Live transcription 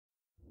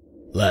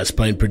Last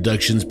Pint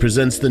Productions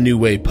presents the New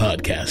Way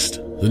podcast.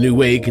 The New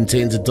Way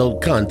contains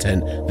adult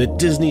content that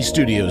Disney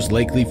Studios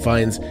likely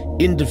finds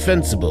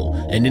indefensible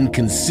and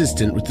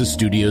inconsistent with the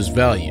studio's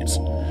values.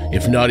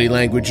 If naughty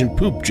language and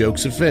poop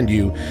jokes offend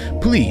you,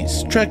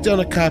 please track down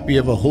a copy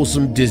of a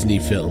wholesome Disney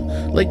film,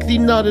 like the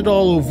not at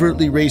all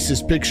overtly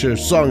racist picture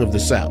Song of the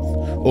South.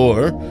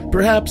 Or,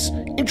 perhaps,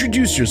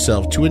 introduce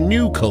yourself to a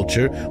new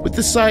culture with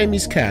the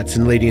Siamese Cats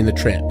and Lady and the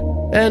Tramp.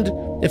 And,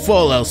 if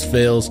all else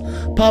fails,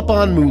 pop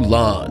on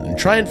Mulan and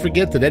try and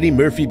forget that Eddie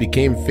Murphy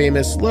became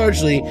famous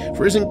largely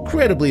for his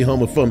incredibly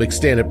homophobic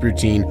stand-up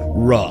routine,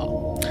 Raw.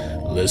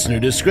 Listener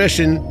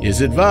discretion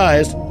is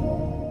advised.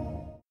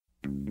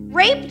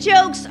 Rape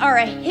jokes are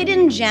a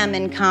hidden gem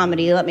in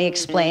comedy, let me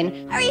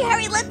explain.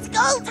 Hurry, let's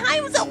go.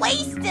 Time's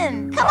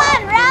a-wasting. Come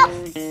on, Ralph.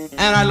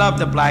 And I love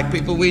the black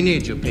people. We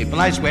need you people,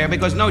 I swear,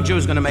 because no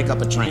Jew's gonna make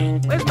up a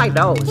train. Where's my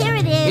nose? Here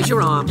it is. Here's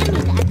your arm.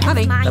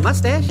 Honey, the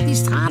mustache?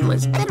 These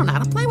toddlers, they don't know how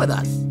to play with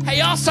us.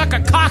 Hey, I'll suck a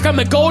cock on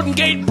the Golden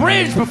Gate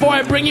Bridge before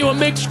I bring you a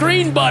mixed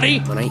screen, buddy.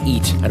 When I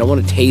eat, I don't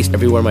want to taste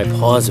everywhere my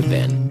paws have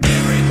been.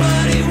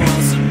 Everybody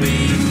wants to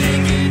be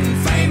naked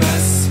and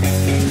famous.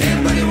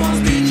 Everybody wants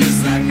to be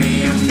just like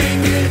me. I'm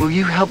naked. Will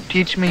you help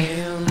teach me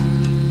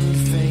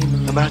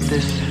about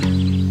this?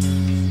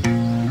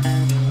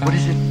 What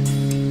is it?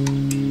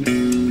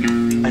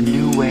 A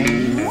new way?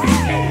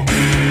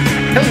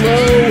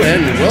 Hello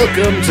and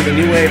welcome to the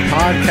New Way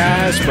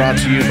podcast, brought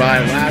to you by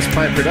Last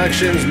Pint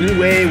Productions. New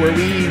Way, where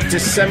we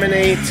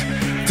disseminate,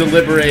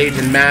 deliberate,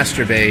 and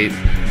masturbate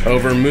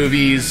over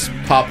movies,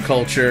 pop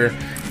culture,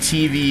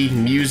 TV,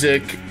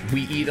 music.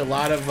 We eat a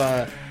lot of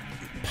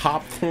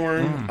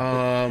popcorn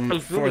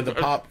for the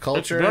pop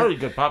culture. It's very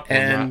good popcorn.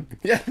 And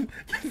yeah,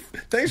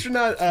 thanks for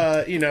not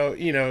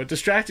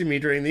distracting me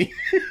during the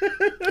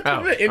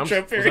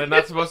intro period. Was I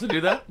not supposed to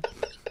do that?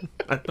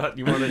 I thought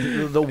you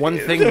wanted The one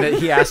thing that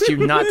he asked you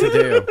not to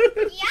do.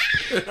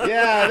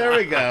 Yeah, there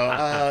we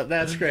go.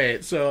 That's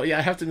great. So, yeah,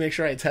 I have to make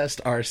sure I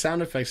test our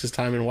sound effects this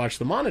time and watch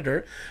the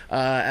monitor.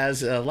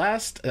 As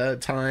last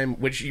time,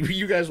 which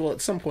you guys will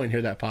at some point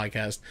hear that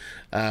podcast,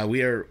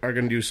 we are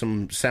going to do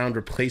some sound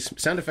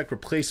effect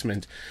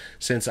replacement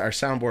since our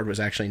soundboard was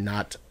actually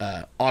not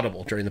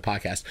audible during the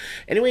podcast.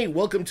 Anyway,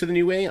 welcome to the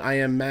New Way. I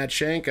am Matt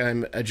Shank.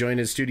 I'm joined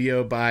in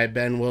studio by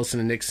Ben Wilson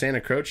and Nick Santa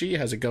Croce.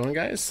 How's it going,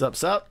 guys?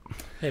 Sup?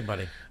 Hey,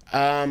 buddy.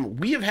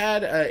 We have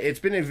had, it's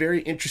been a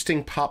very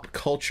interesting pop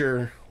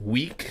culture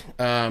week,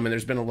 and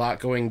there's been a lot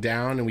going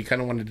down, and we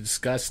kind of wanted to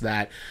discuss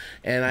that.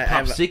 And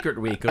Pop secret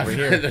week over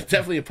here.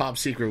 Definitely a pop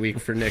secret week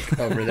for Nick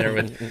over there.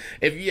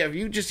 If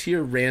you just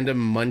hear random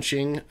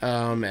munching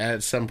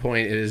at some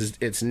point,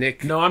 it's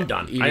Nick. No, I'm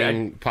done.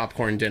 Eating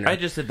popcorn dinner. I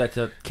just did that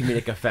to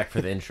comedic effect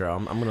for the intro.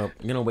 I'm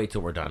gonna wait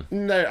till we're done.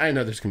 No, I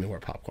know there's gonna be more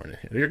popcorn in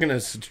here. You're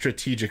gonna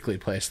strategically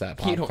place that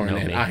popcorn You don't know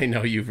in. me. I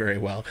know you very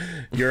well.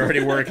 You're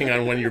already working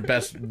on when your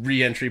best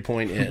re-entry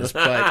point is,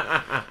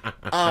 but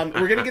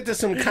we're gonna get to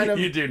some kind of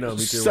You do know me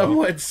too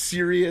somewhat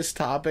serious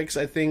topics,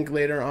 I think,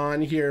 later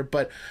on here.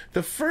 But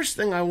the first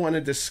thing I want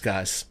to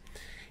discuss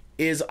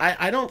is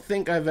I don't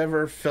think I've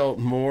ever felt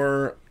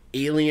more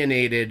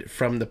alienated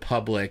from the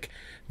public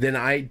than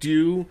I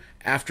do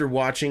after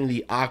watching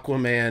the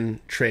Aquaman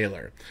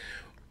trailer.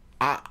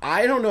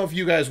 I don't know if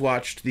you guys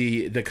watched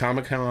the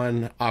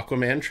Comic-Con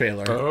Aquaman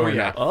trailer or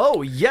not.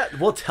 Oh, yeah.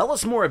 Well, tell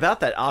us more about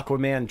that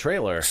Aquaman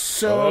trailer.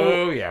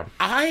 So, yeah.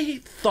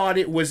 I thought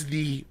it was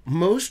the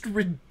most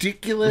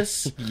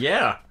ridiculous,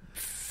 Yeah.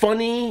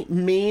 funny,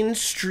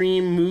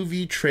 mainstream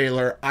movie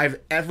trailer I've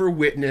ever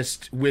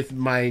witnessed with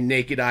my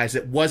naked eyes.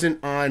 It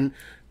wasn't on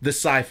the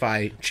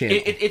Sci-Fi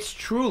Channel. It's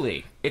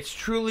truly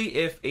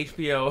if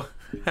HBO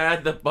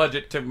had the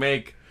budget to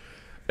make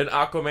an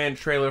Aquaman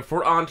trailer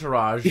for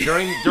Entourage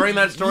during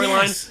that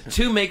storyline Yes.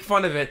 to make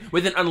fun of it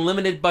with an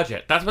unlimited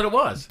budget. That's what it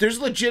was.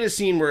 There's legit a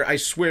scene where I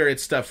swear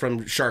it's stuff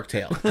from Shark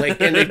Tale.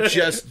 And they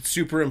just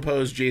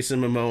superimposed Jason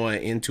Momoa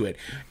into it.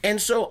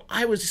 And so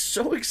I was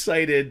so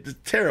excited,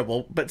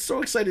 terrible, but so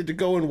excited to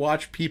go and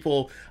watch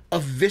people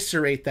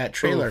eviscerate that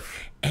trailer.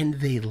 Oof. And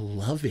they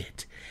love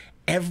it.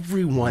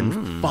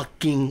 Everyone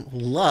fucking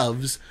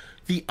loves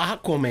the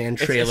Aquaman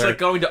trailer. It's like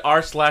going to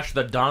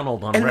r/the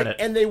Donald on Reddit.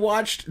 And they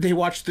watched the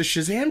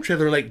Shazam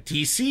trailer, like,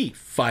 DC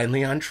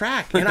finally on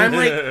track. And I'm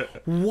like,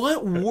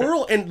 what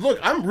world? And look,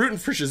 I'm rooting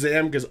for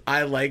Shazam because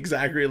I like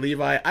Zachary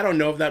Levi. I don't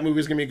know if that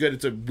movie's gonna be good.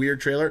 It's a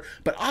weird trailer,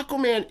 but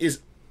Aquaman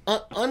is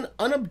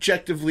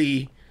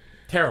unobjectively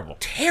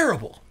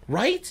terrible,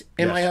 right?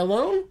 Am I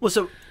alone? Well,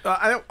 so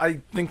I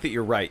think that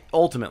you're right.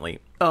 Ultimately,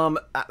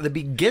 at the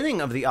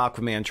beginning of the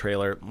Aquaman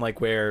trailer, like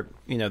where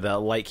the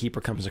Lightkeeper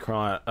comes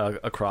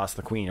across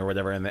the Queen or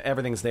whatever, and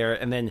everything's there,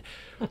 and then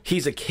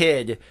he's a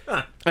kid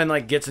and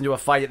like gets into a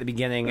fight at the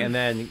beginning, and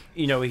then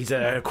he's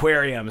at an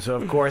aquarium, so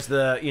of course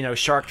the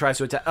shark tries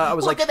to attack. I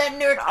was Look like, at that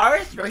nerd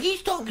Arthur.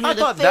 He's talking to I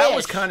the thought fish. that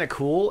was kind of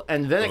cool,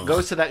 and then it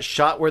goes to that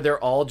shot where they're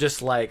all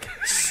just like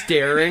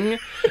staring,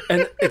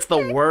 and it's the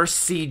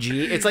worst CG.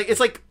 It's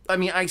like I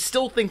mean, I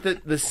still think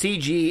that the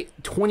CG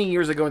 20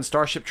 years ago in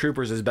Starship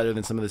Troopers is better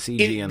than some of the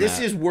CG in This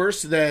that. is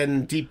worse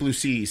than Deep Blue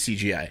Sea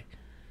CGI.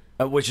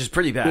 which is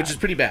pretty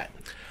bad.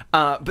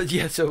 But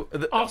yeah, so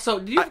Also,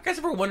 do you guys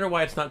ever wonder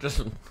why it's not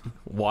just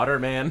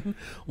Waterman?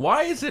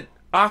 Why is it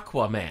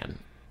Aquaman?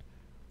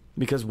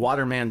 because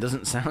Waterman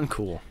doesn't sound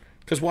cool.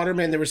 Because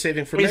Waterman they were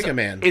saving for Mega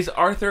Man. Is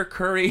Arthur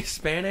Curry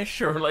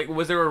Spanish, or like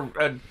was there a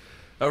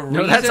reason?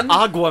 No, that's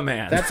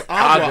Aguaman. That's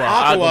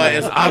Aqua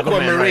is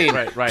Aquamarine.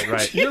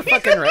 Right. You're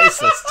fucking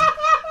racist.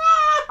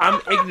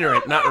 I'm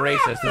ignorant, not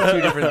racist. It's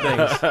two different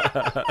things.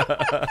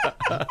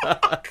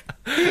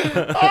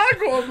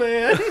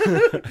 Aquaman.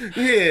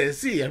 Yeah,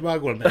 see, I'm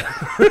Aquaman.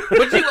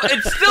 But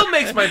it still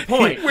makes my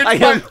point.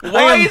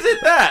 Why is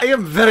it that? I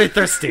am very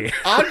thirsty.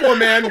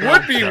 Aquaman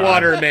would be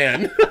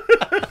Waterman.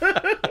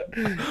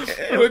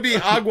 It would be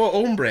Agua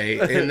Hombre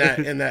in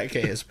that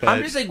case. But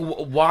I'm just like,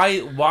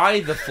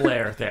 why the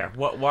flair there?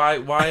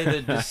 Why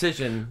the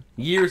decision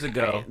years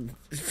ago?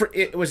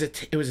 It was a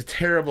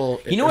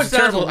terrible. You know what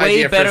sounds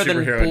way better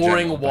than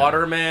boring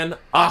Waterman?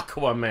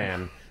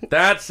 Aquaman.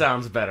 That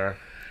sounds better.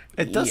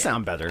 It does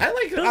sound better. I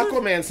like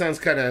Aquaman. Sounds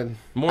kind of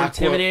more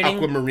intimidating.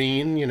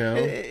 Aquamarine, you know.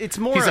 It's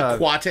more. He's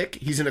aquatic.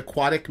 He's an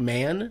aquatic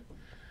man.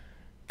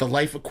 The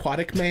Life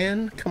Aquatic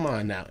Man? Come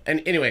on now.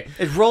 And anyway,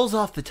 it rolls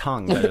off the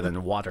tongue better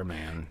than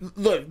Waterman.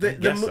 Look,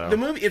 the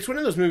movie, it's one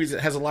of those movies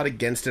that has a lot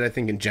against it, I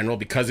think, in general,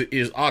 because it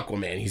is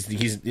Aquaman.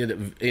 He's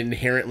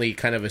inherently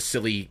kind of a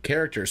silly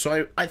character.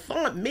 So I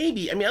thought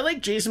maybe, I mean, I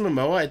like Jason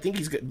Momoa. I think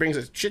he brings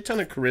a shit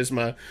ton of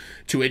charisma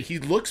to it. He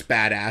looks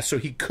badass, so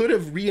he could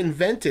have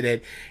reinvented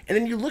it. And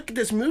then you look at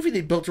this movie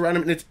they built around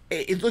him, and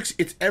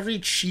it's every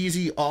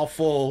cheesy,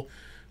 awful,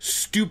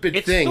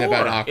 stupid thing Thor.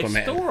 About Aquaman.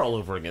 It's Thor all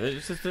over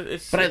again.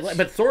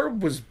 But Thor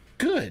was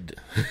good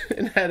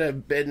and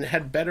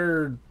had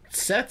better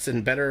sets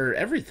and better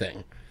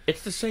everything.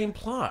 It's the same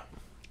plot.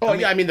 Oh,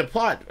 I mean the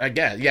plot. I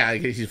guess. Yeah,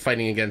 he's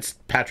fighting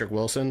against Patrick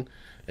Wilson.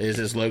 Is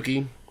his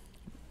Loki?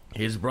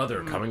 His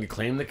brother coming to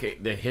claim the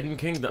Hidden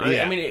Kingdom.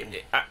 Yeah. I mean,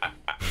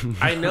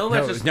 I know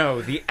that's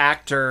the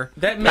actor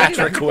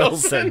Patrick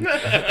Wilson.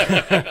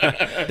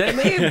 That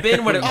may have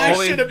been what it I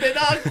always should have been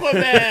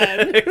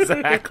Aquaman.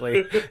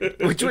 Exactly,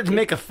 which would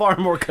make a far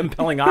more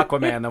compelling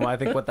Aquaman than I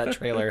think what that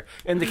trailer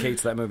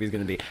indicates that movie is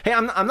going to be. Hey,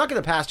 I'm not going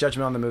to pass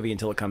judgment on the movie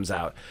until it comes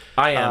out.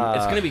 I am.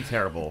 It's going to be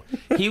terrible.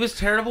 He was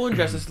terrible in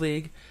Justice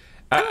League.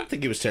 I don't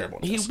think he was terrible.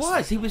 He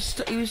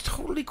was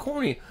totally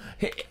corny.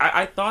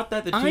 I thought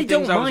that the two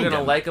things I was going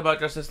to like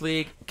about Justice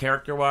League,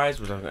 character-wise,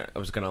 was I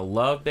was going to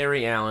love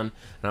Barry Allen,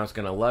 and I was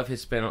going to love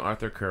his spin on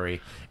Arthur Curry.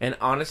 And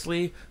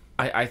honestly,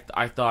 I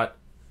thought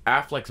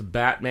Affleck's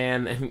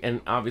Batman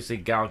and obviously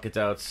Gal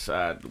Gadot's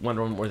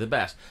Wonder Woman were the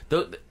best.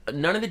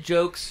 None of the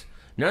jokes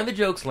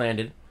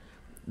landed.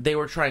 They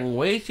were trying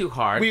way too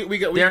hard.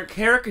 They're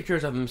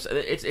caricatures of them.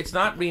 It's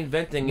not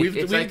reinventing.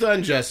 We've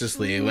done Justice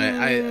League.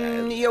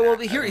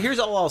 Here's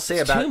all I'll say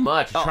about too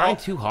much. Trying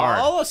too hard.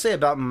 All I'll say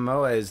about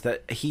Momoa is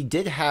that he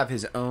did have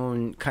his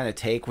own kind of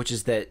take, which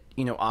is that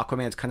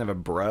Aquaman's kind of a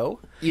bro.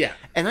 Yeah,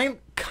 and I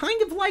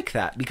kind of like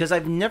that because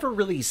I've never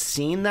really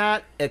seen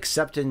that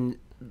except in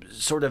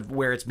sort of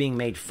where it's being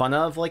made fun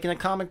of, like in a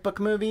comic book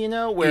movie,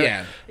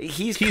 where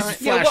he's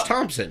Flash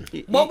Thompson.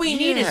 What we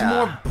need is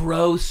more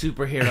bro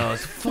superheroes.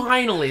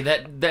 Finally,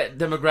 that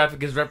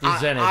demographic is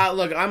represented.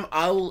 Look,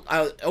 I'll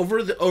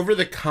over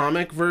the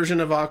comic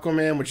version of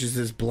Aquaman, which is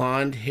this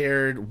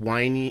blonde-haired,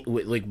 whiny,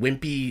 like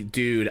wimpy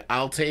dude.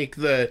 I'll take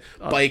the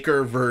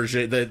biker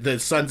version, the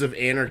Sons of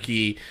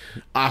Anarchy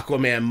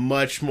Aquaman,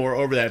 much more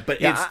over that.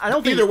 But I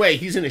don't think either way,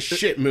 he's in a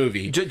shit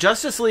movie.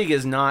 Justice League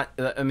is not.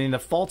 I mean, the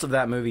faults of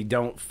that movie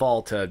don't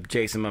fall to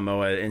Jason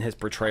Momoa in his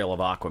portrayal of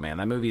Aquaman.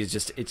 That movie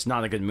is it's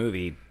not a good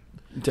movie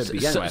to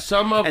begin with.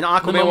 And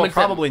Aquaman will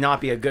probably not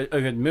be a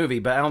good movie,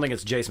 but I don't think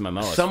it's Jason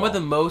Momoa's Some fault.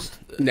 of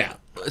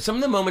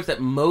the moments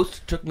that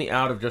most took me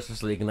out of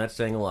Justice League, and that's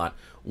saying a lot,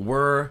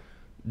 were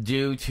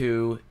due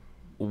to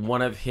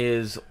one of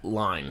his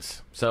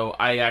lines. So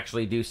I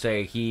actually do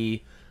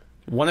say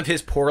one of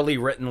his poorly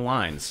written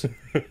lines.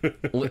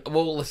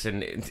 Well,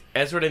 listen,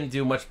 Ezra didn't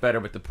do much better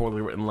with the poorly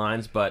written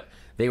lines, but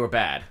they were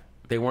bad.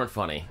 They weren't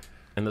funny.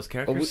 And those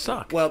characters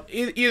suck. Well,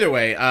 either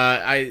way,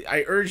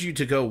 I urge you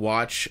to go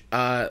watch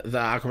the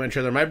Aquaman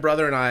trailer. My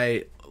brother and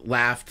I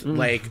laughed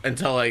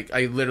until I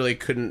literally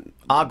couldn't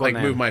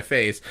move my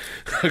face.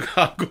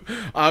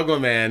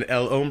 Aquaman,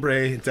 El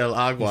Hombre del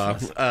Agua.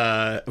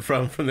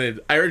 From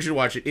the. I urge you to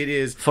watch it. It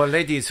is for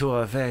ladies who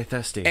are very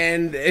thirsty.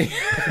 And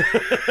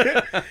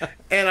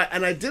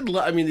I did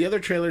love. I mean, the other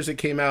trailers that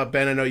came out,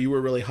 Ben, I know you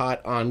were really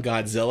hot on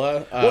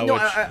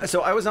Godzilla.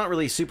 So I was not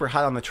really super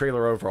hot on the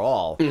trailer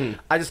overall.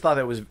 I just thought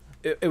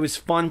it was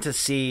fun to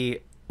see.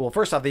 Well,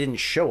 first off, they didn't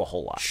show a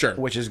whole lot,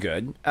 which is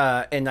good.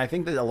 And I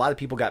think that a lot of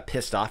people got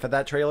pissed off at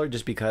that trailer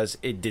just because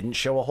it didn't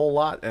show a whole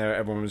lot.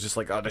 Everyone was just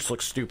like, "Oh, this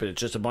looks stupid. It's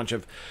just a bunch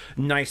of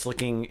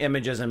nice-looking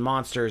images and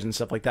monsters and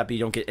stuff like that, but you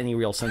don't get any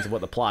real sense of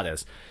what the plot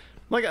is."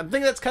 Like, I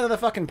think that's kind of the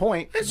fucking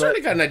point. I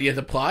certainly got an idea of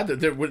the plot.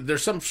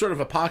 There's some sort of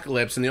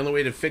apocalypse, and the only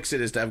way to fix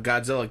it is to have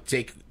Godzilla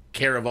take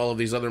care of all of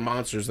these other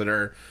monsters that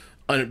are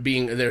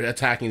they're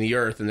attacking the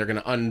Earth and they're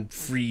going to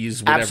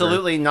unfreeze whatever.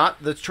 Absolutely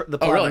not the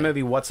plot really? of the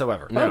movie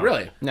whatsoever. No. Oh,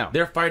 really? No.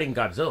 They're fighting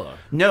Godzilla.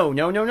 No.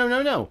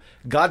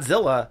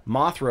 Godzilla,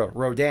 Mothra,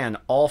 Rodan,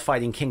 all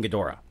fighting King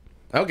Ghidorah.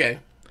 Okay.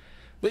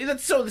 But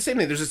that's so the same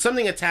thing. There's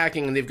something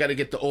attacking, and they've got to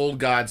get the old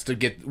gods to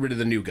get rid of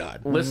the new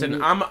god.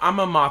 Listen, I'm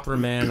a Mothra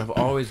man. I've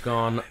always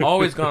gone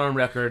on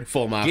record.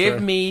 Full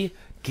Mothra.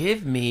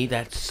 Give me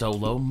that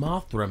solo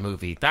Mothra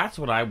movie. That's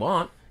what I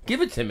want. Give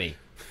it to me.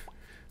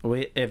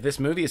 Well, if this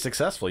movie is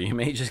successful, you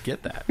may just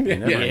get that. You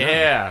never know.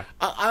 Yeah.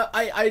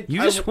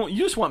 You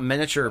just want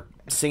miniature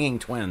singing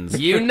twins.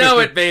 You know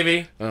it,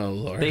 baby. Oh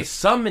Lord. They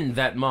summoned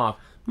that Mothra.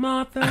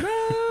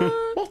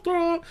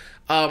 Mothra.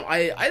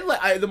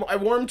 I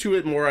warm to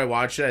it more. I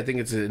watch it. I think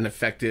it's an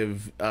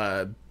effective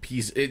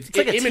piece. It's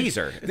like a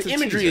teaser. The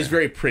imagery is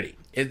very pretty.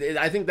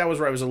 I think that was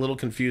where I was a little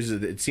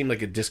confused. It seemed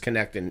like a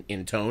disconnect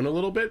in tone a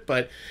little bit.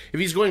 But if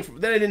he's going,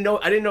 then I didn't know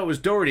it was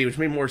Doherty, which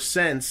made more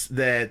sense.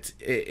 That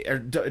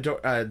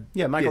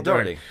Michael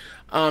Doherty.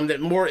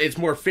 It's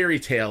more fairy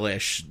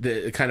tale-ish,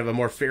 kind of a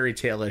more fairy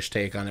tale-ish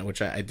take on it,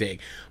 which I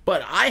dig.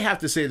 But I have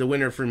to say the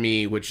winner for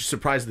me, which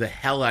surprised the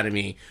hell out of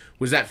me,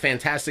 was that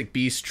Fantastic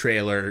Beasts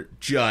trailer.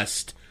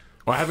 Just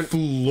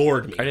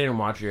floored me. I didn't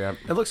watch it yet.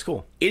 It looks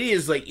cool. It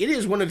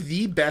is one of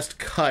the best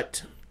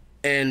cut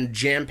and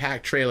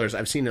jam-packed trailers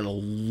I've seen in a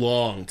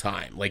long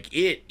time. Like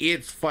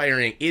it's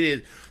firing. It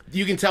is.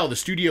 You can tell the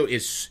studio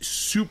is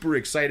super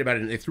excited about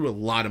it, and they threw a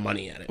lot of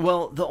money at it.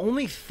 Well, the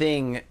only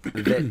thing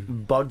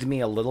that bugged me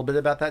a little bit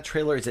about that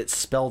trailer is it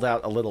spelled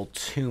out a little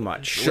too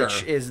much. Sure.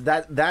 Which is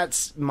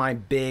that's my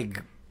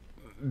big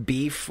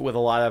beef with a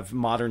lot of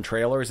modern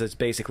trailers. It's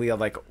basically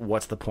like,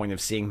 what's the point of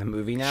seeing the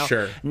movie now?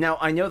 Sure. Now,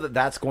 I know that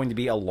that's going to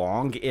be a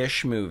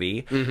long-ish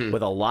movie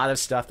with a lot of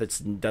stuff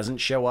that doesn't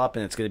show up,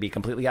 and it's going to be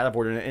completely out of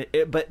order.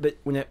 But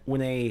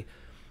when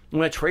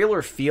a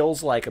trailer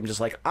feels like I'm just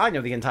like, I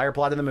know the entire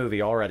plot of the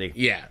movie already.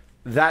 Yeah.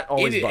 That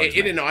always bugs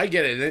me. No, I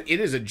get it. It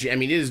is it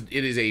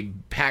is a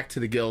packed to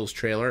the gills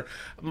trailer.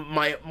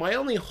 My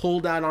only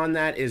holdout on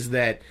that is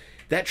that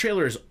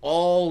trailer is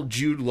all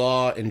Jude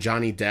Law and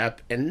Johnny Depp,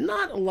 and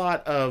not a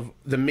lot of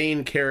the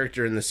main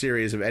character in the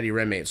series of Eddie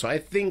Redmayne. So I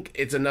think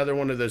it's another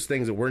one of those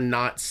things that we're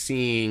not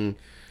seeing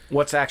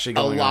what's actually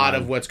going on. A lot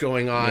of what's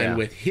going on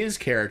with his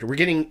character. We're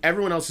getting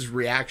everyone else's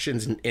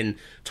reactions and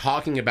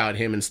talking about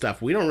him and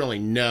stuff. We don't really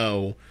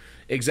know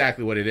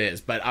exactly what it is.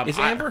 But is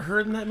Amber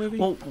Heard in that movie?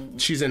 Well,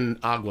 she's in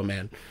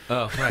Aquaman.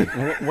 Oh,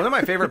 right. One of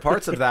my favorite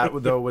parts of that,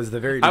 though, was the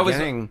very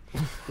beginning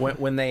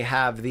when they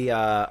have the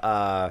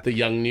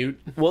young Newt.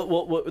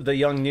 Well, the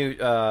young Newt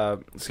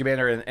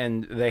Scamander,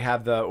 and they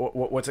have the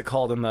what's it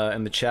called in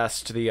the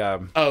chest? The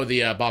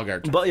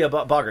Boggart.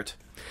 Boggart,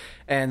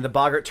 and the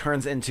Boggart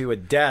turns into a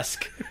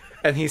desk.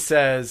 And he's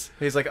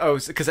like, oh,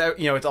 because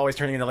it's always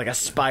turning into like a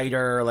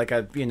spider, or like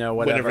a whatever.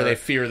 Whatever they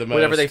fear the most.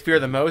 Whatever they fear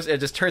the most, it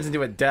just turns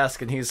into a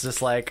desk, and he's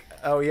just like,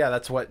 oh yeah,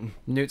 that's what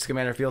Newt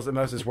Scamander feels the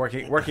most, is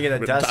working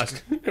at a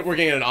desk,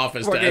 working at an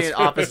office working desk,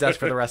 at an office desk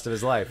for the rest of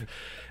his life.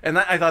 And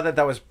I thought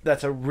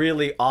that's a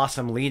really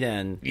awesome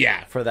lead-in,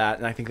 for that,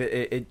 and I think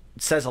that it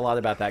says a lot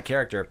about that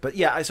character. But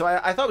yeah, so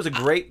I thought it was a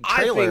great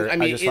trailer.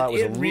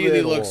 It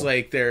really looks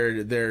like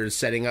they're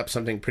setting up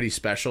something pretty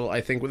special,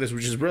 I think, with this,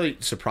 which is really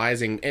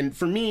surprising. And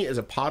for me, as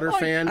a Potter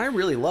fan, I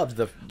really loved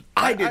the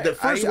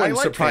first one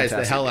surprised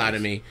the hell out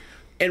of me.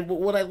 And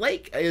what I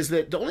like is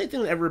that the only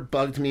thing that ever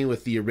bugged me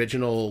with the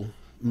original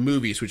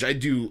movies, which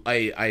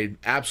I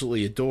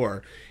absolutely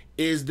adore,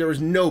 is there was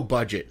no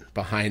budget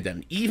behind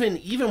them. Even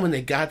when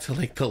they got to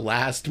like the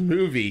last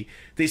movie,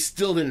 they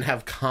still didn't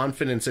have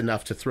confidence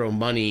enough to throw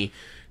money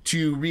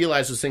to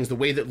realize those things the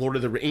way that Lord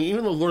of the Rings,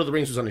 even though Lord of the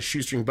Rings was on a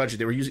shoestring budget,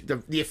 they were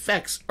using the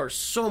effects are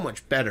so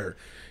much better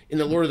in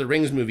the Lord of the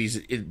Rings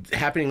movies,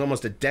 happening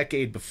almost a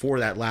decade before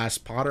that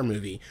last Potter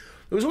movie.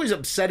 It was always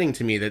upsetting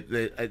to me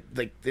that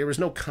like there was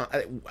no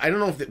I don't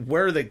know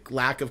where the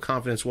lack of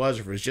confidence was,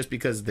 or if it was just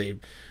because they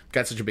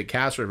got such a big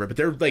cast or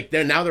whatever, but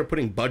they're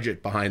putting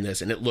budget behind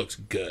this, and it looks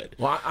good.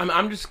 Well,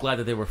 I'm just glad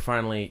that they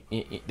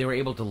were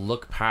able to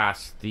look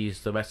past these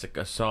domestic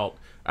assault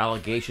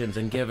allegations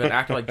and give an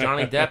actor like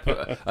Johnny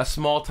Depp, a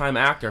small-time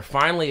actor,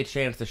 finally a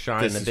chance to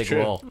shine in a big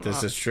role.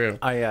 This is true.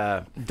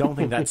 I don't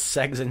think that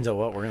segs into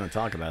what we're going to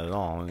talk about at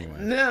all.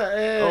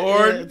 Anyway,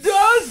 or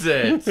does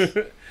it?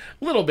 A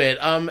little bit.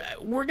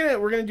 We're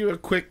gonna do a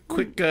quick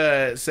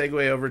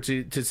segue over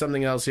to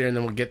something else here, and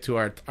then we'll get to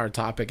our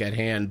topic at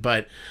hand.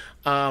 But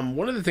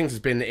one of the things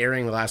that's been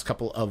airing the last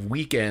couple of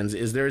weekends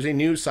is there's a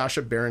new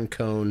Sacha Baron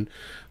Cohen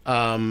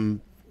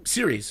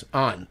series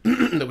on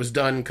that was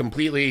done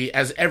completely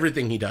as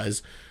everything he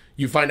does.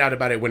 You find out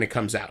about it when it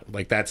comes out.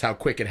 Like, that's how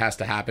quick it has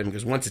to happen,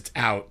 because once it's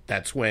out,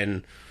 that's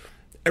when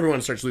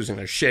everyone starts losing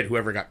their shit.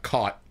 Whoever got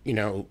caught,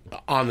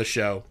 on the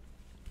show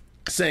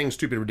saying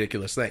stupid,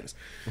 ridiculous things.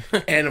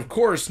 And of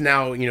course,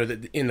 now,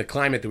 in the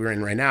climate that we're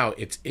in right now,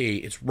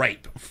 it's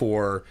ripe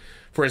for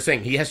his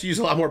thing. He has to use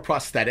a lot more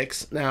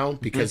prosthetics now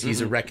because he's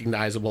a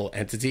recognizable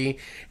entity.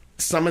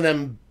 Some of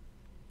them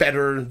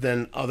better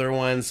than other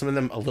ones. Some of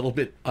them a little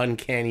bit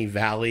uncanny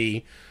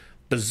valley,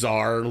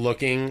 bizarre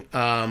looking.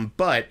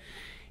 But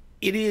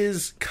it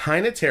is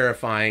kind of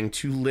terrifying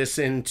to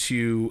listen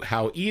to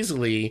how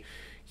easily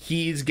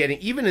he's getting,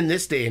 even in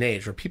this day and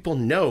age where people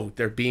know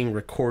they're being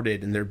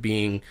recorded and they're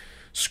being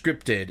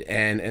scripted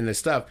and this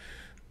stuff,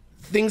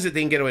 things that they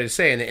can get away to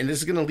say. And this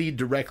is going to lead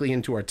directly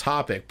into our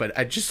topic, but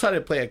I just thought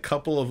I'd play a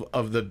couple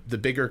of the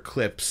bigger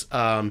clips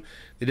they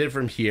did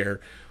from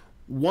here.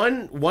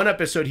 One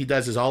episode he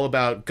does is all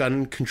about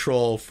gun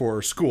control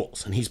for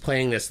schools, and he's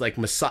playing this like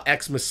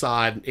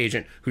ex-Mossad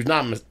agent who's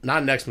not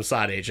an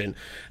ex-Mossad agent,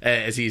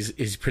 as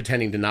he's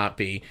pretending to not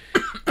be,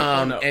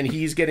 and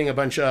he's getting a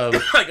bunch of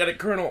I got a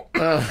Colonel.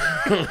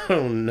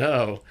 Oh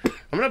no!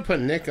 I'm gonna put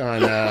Nick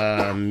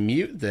on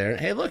mute there.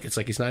 Hey, look, it's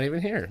like he's not even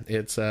here.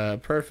 It's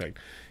perfect.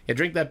 Yeah,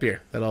 drink that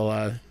beer. That'll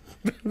work.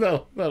 I'm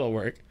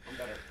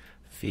better.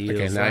 Feels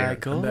okay, now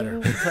like I'm better.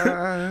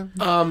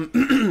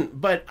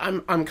 But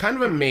I'm kind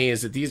of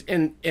amazed at these,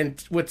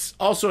 and what's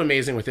also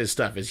amazing with his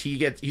stuff is he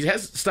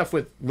has stuff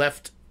with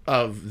left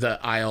of the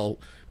aisle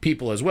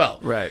people as well.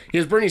 Right. He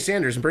has Bernie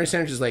Sanders, and Bernie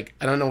Sanders is like,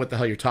 I don't know what the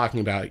hell you're talking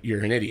about.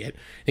 You're an idiot.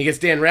 And he gets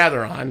Dan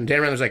Rather on, and Dan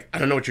Rather's like, I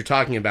don't know what you're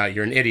talking about.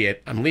 You're an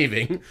idiot. I'm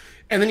leaving.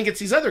 And then he gets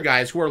these other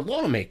guys who are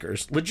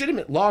lawmakers,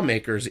 legitimate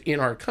lawmakers in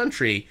our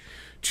country,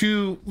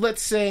 to,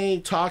 let's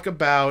say, talk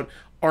about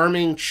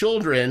arming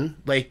children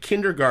like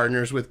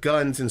kindergartners with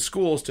guns in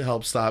schools to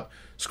help stop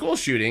school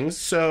shootings.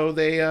 So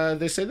they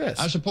say this.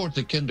 I support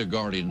the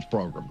kindergartens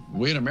program.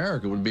 We in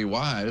America would be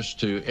wise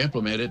to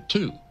implement it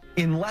too.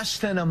 In less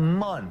than a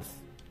month,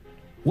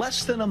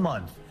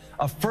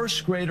 a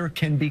first grader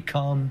can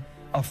become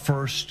a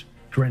first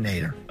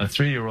grenader. A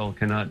 3-year-old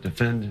cannot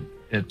defend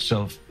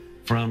itself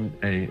from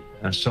an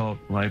assault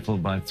rifle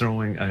by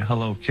throwing a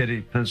Hello Kitty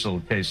pencil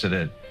case at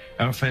it.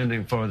 Our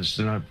founding fathers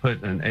did not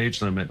put an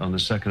age limit on the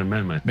Second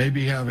Amendment.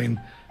 Maybe having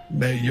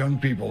young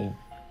people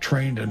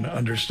trained and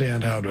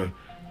understand how to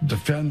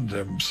defend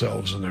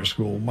themselves in their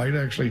school might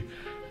actually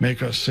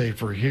make us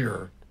safer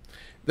here.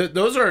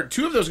 Those are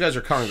two of those guys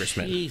are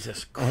congressmen.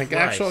 Jesus Christ. Like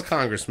actual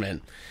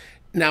congressmen.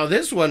 Now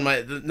this one,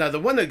 the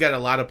one that got a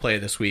lot of play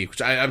this week,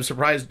 which I'm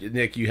surprised,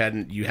 Nick, you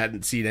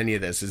hadn't seen any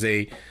of this, is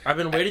I've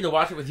been waiting to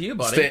watch it with you,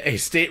 buddy. A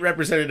state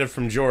representative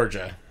from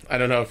Georgia. I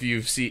don't know if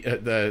you've seen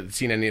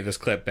any of this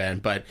clip, Ben,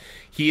 but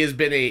he's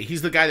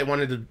the guy that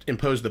wanted to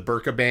impose the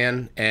burqa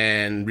ban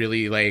and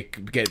really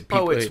like get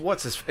people.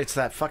 It's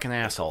that fucking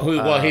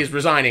asshole. He's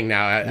resigning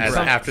now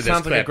after this.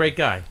 Sounds clip. like a great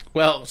guy.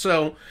 Well,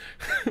 so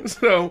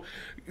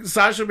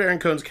Sacha Baron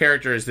Cohen's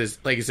character is this,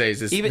 like you say,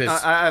 is this.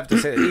 I have to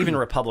say, even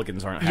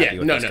Republicans aren't happy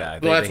with this guy.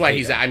 Well, that's why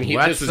he's. I mean,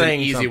 this was an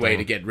easy something. way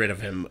to get rid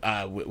of him.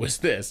 Was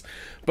this?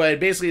 But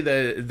basically,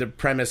 the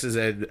premise is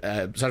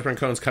that Sacha Baron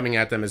Cohen's coming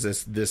at them as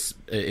this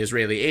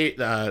Israeli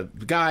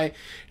guy, and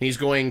he's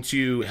going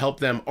to help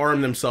them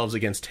arm themselves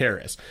against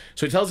terrorists.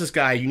 So he tells this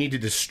guy, "You need to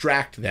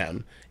distract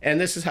them," and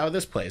this is how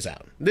this plays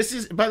out. This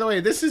is, by the way,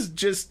 this is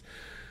just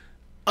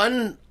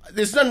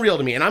this is unreal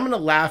to me, and I'm going to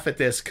laugh at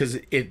this because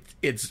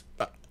it's.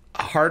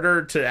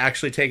 Harder to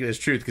actually take it as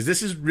truth because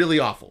this is really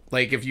awful.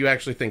 Like if you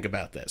actually think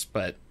about this,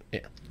 but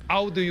yeah.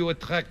 How do you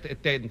attract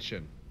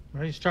attention?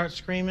 Ready to start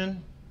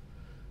screaming?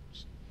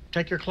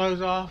 Take your clothes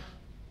off.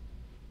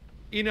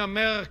 In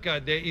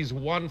America, there is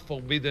one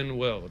forbidden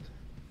word.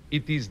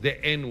 It is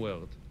the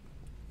N-word.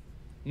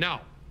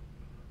 Now,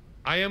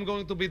 I am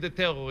going to be the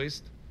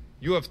terrorist.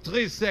 You have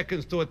 3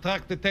 seconds to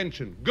attract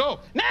attention. Go!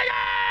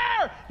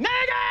 Nigger!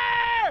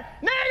 Nigger!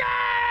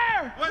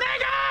 Nigger!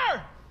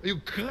 Nigger! Are you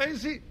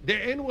crazy? The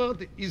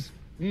N-word is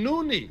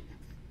noonie,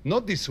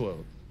 not this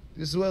word.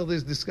 This word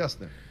is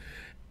disgusting.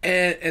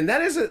 And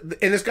that is and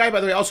this guy, by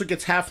the way, also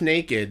gets half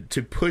naked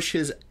to push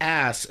his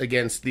ass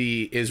against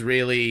the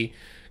Israeli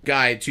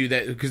guy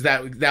because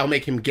that'll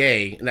make him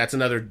gay, and that's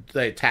another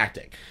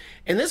tactic.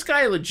 And this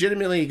guy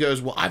legitimately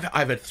goes, well,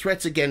 I've had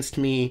threats against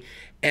me,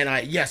 and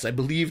I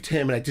believed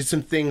him, and I did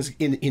some things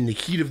in the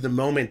heat of the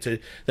moment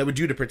that would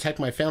do to protect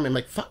my family. I'm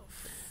like, fuck.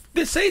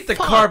 This ain't the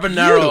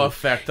Carbonaro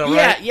effect, all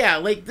right? Yeah.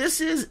 Like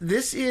it's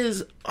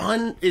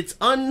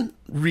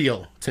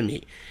unreal to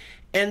me.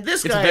 And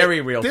this guy, it's very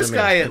real. This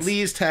guy at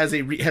least has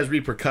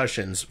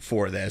repercussions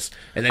for this,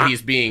 and then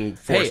he's being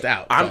forced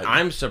out.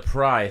 I'm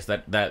surprised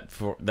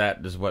that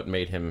is what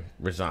made him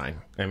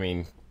resign. I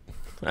mean,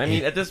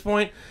 at this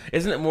point,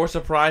 isn't it more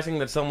surprising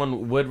that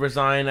someone would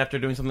resign after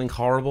doing something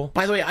horrible?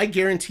 By the way, I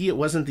guarantee it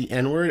wasn't the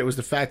N-word. It was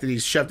the fact that he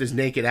shoved his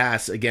naked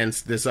ass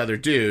against this other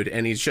dude,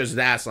 and he shows his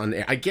ass on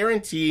air. I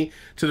guarantee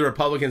to the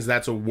Republicans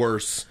that's a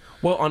worse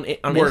thing. On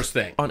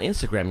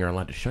Instagram, you're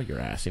allowed to show your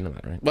ass. You know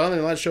that, right? Well, they're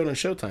allowed to show it on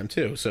Showtime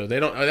too, so they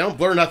don't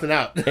blur nothing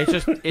out.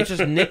 It's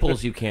just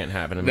nipples you can't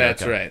have in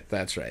America.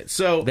 That's right.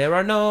 So there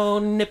are no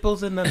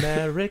nipples in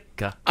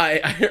America.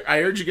 I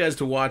urge you guys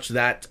to watch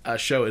that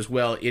show as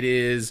well. It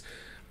is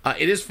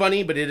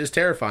funny, but it is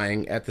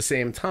terrifying at the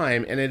same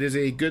time, and it is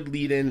a good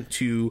lead-in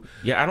to.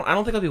 Yeah, I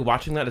don't think I'll be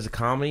watching that as a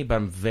comedy, but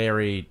I'm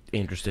very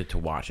interested to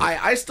watch it.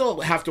 I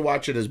still have to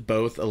watch it as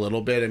both a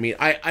little bit. I mean,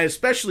 I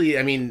especially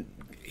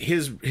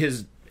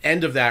his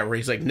end of that where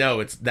he's like,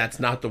 no, that's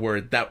not the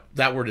word.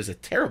 That word is a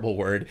terrible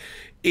word.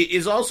 It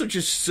is also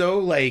just so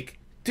like,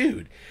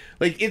 dude,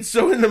 like it's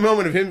so in the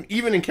moment of him,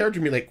 even in character,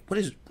 be like,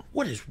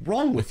 what is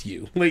wrong with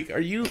you? Like, are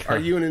you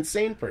an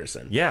insane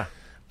person? Yeah.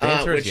 The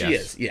answer is which yes. he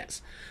is,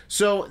 yes.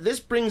 So this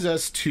brings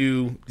us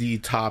to the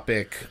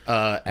topic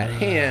at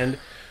hand,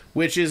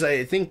 which is,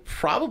 I think,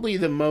 probably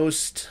the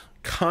most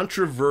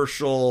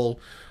controversial,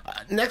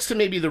 next to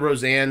maybe the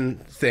Roseanne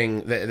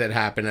thing that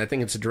happened. I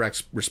think it's a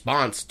direct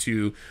response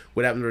to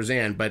what happened to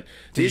Roseanne. But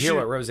did you hear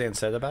what Roseanne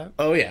said about it?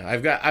 Oh yeah,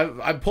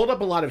 I've pulled up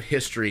a lot of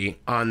history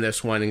on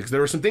this one because there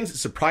were some things that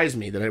surprised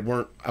me that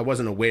I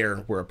wasn't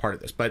aware were a part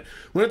of this. But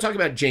we're going to talk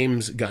about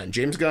James Gunn.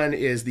 James Gunn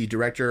is the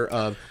director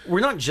of.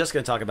 We're not just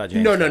going to talk about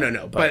James.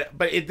 No. But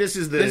This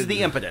is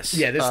the impetus.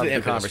 Yeah, this is the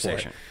impetus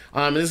conversation.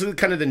 This is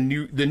kind of the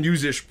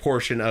newsish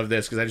portion of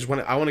this because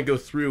I want to go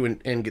through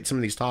and get some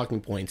of these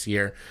talking points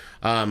here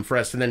for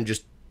us to then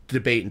just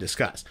debate and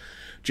discuss.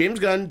 James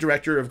Gunn,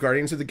 director of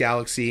Guardians of the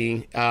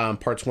Galaxy,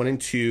 parts 1 and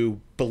 2,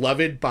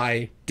 beloved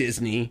by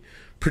Disney,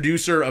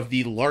 producer of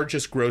the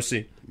largest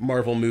grossing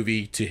Marvel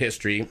movie to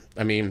history.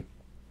 I mean,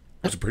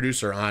 was a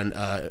producer on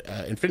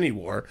Infinity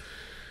War,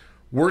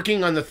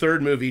 working on the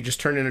third movie, just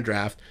turned in a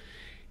draft,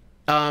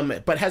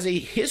 but has a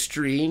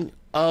history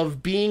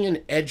of being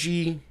an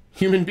edgy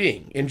human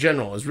being in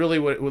general is really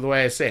the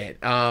way I say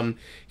it.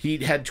 He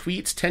had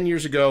tweets 10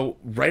 years ago,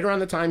 right around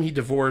the time he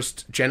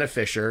divorced Jenna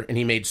Fisher, and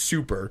he made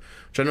Super,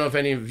 which I don't know if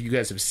any of you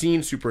guys have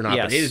seen Super or not,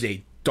 yes. but it is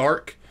a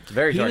dark... It's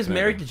very dark. He was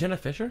married to Jenna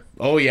Fisher?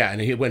 Oh, yeah, and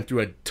he went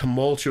through a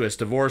tumultuous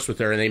divorce with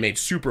her, and they made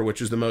Super,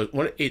 which is the most...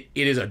 It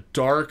is a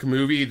dark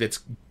movie that's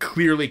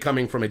clearly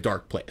coming from a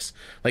dark place.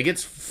 Like,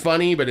 it's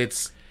funny, but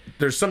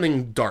there's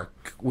something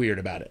dark, weird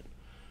about it.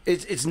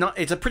 It's not.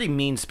 It's a pretty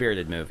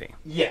mean-spirited movie.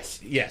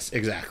 Yes,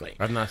 exactly.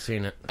 I've not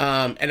seen it.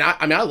 And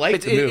I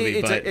like the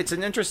movie, but it's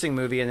an interesting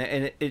movie,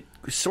 and it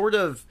sort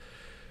of.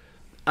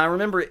 I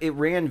remember it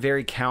ran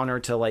very counter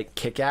to like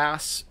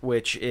Kick-Ass,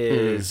 which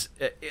is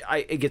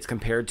it gets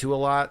compared to a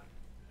lot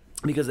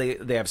because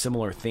they have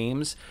similar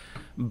themes,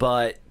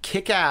 but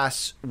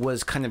Kick-Ass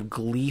was kind of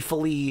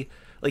gleefully.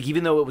 Like,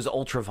 even though it was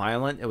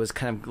ultra-violent, it was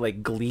kind of,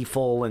 like,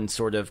 gleeful and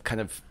sort of kind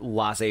of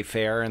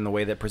laissez-faire in the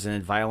way that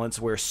presented violence,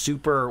 where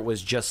Super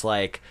was just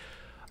like,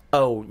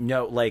 oh,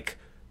 no, like...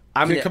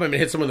 I'm going to come in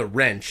and hit someone with a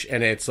wrench,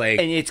 and it's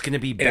like... And it's going to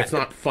be bad. And it's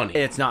not funny.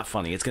 And it's not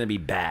funny. It's going to be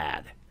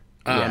bad.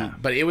 Yeah.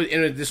 But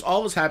this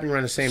all was happening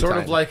around the same time.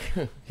 Sort of like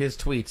his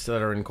tweets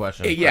that are in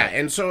question. Yeah,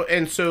 and so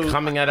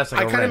coming at us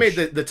like I kind of made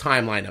the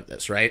timeline of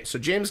this, right? So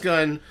James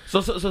Gunn... So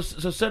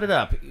set it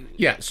up.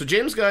 Yeah, so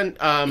James Gunn...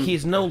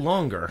 he's no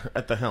longer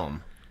at the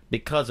helm.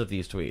 Because of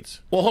these tweets.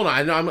 Well, hold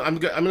on. I'm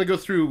going to go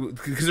through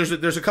because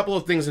there's a couple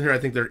of things in here I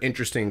think they're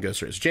interesting to go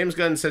through. So James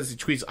Gunn says he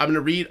tweets.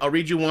 I'll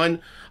read you one.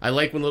 I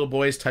like when little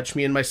boys touch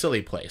me in my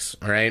silly place.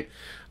 All right.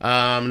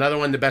 Another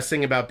one. The best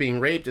thing about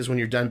being raped is when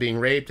you're done being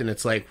raped and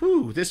it's like,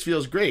 whoo, this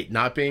feels great.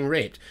 Not being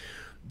raped.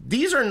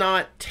 These are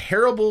not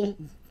terrible.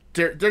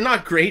 They're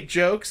not great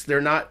jokes.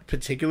 They're not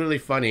particularly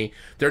funny.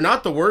 They're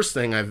not the worst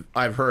thing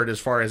I've heard as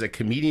far as a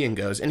comedian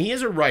goes. And he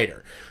is a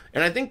writer.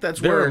 And I think that's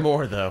where... There are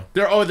more, though.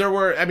 There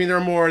are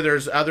more.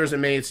 There's others that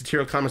made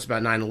satirical comments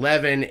about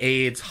 9/11,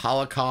 AIDS,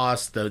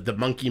 Holocaust, the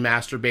monkey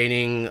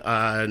masturbating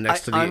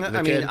next to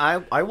the kid.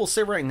 I will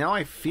say right now,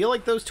 I feel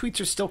like those tweets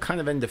are still kind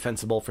of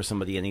indefensible for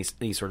somebody in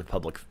any sort of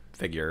public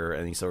figure,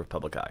 any sort of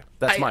public eye.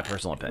 That's my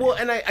personal opinion. Well,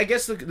 and I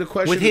guess the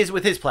question...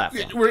 With his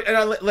platform.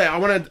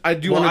 And I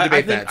do want to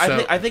debate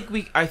that.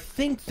 I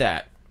think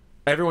that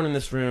everyone in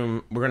this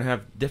room, we're going to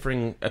have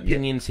differing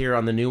opinions here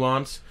on the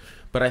nuance,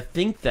 but I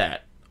think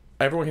that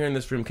everyone here in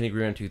this room can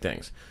agree on two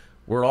things.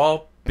 We're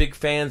all big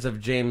fans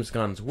of James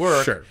Gunn's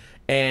work, sure.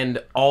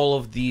 And all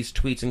of these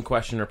tweets in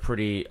question are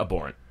pretty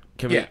abhorrent.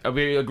 Can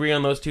we agree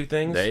on those two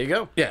things? There you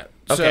go. Yeah.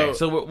 Okay,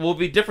 so will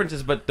be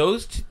differences, but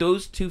those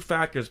two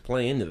factors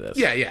play into this.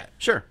 Yeah,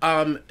 sure.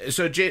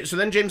 So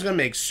then James Gunn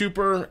makes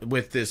Super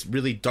with this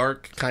really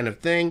dark kind of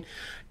thing,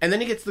 and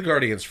then he gets the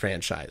Guardians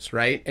franchise,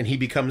 right? And he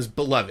becomes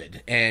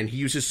beloved, and he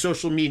uses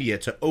social media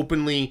to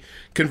openly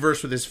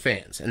converse with his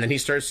fans, and then he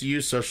starts to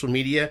use social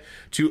media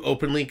to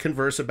openly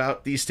converse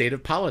about the state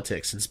of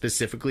politics, and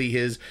specifically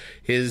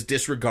his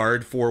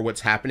disregard for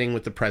what's happening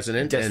with the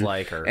president,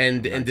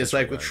 and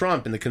dislike with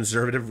Trump and the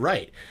conservative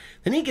right.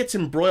 Then he gets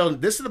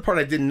embroiled. This is the part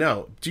I didn't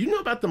know. Do you know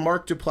about the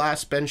Mark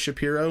Duplass, Ben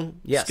Shapiro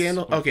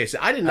scandal? Okay, so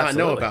I did not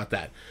know about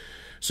that.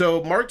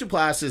 So Mark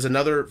Duplass is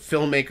another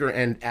filmmaker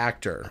and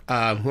actor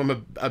who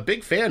I'm a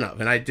big fan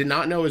of, and I did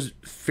not know is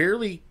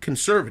fairly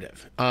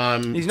conservative.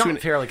 He's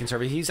not fairly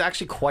conservative. He's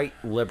actually quite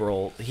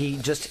liberal.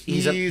 He's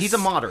a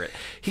moderate.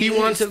 He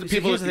wants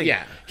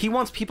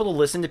people to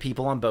listen to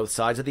people on both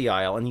sides of the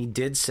aisle, and he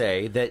did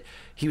say that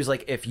he was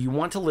like, if you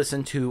want to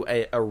listen to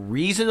a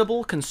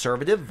reasonable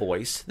conservative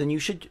voice, then you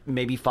should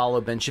maybe follow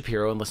Ben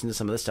Shapiro and listen to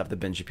some of the stuff that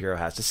Ben Shapiro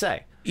has to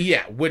say.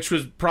 Yeah, which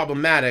was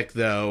problematic,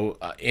 though,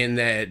 in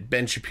that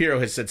Ben Shapiro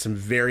has said some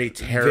very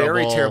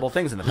terrible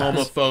things in the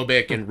past.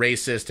 Homophobic and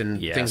racist and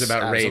things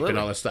about rape and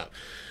all this stuff.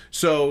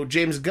 So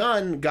James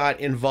Gunn got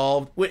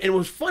involved. And what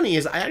was funny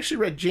is I actually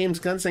read James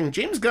Gunn saying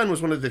James Gunn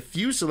was one of the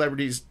few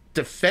celebrities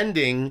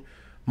defending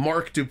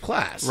Mark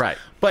Duplass. Right.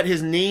 But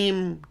his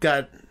name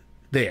got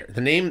there.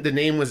 The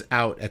name was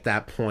out at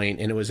that point,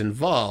 and it was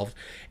involved,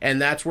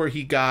 and that's where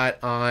he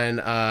got on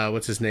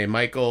what's his name,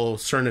 Michael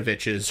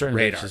Cernovich's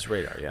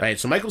radar. Yeah. Right.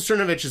 So Michael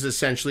Cernovich is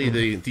essentially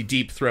the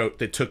deep throat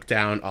that took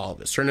down all of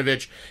this.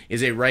 Cernovich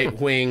is a right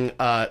wing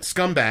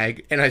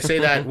scumbag, and I say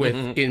that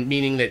in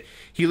meaning that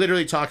he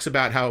literally talks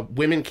about how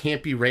women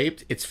can't be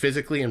raped. It's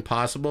physically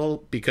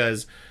impossible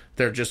because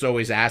they're just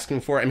always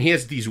asking for it. I mean,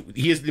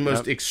 he has the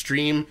most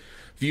extreme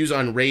views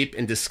on rape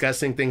and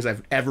disgusting things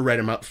I've ever read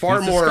about.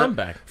 Far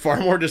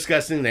more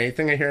disgusting than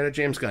anything I hear out of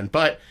James Gunn.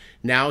 But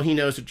now he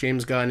knows that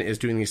James Gunn is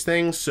doing these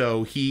things,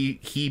 so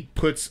he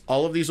puts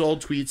all of these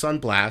old tweets on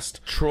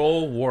blast.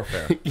 Troll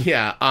warfare.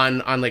 Yeah,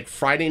 on like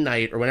Friday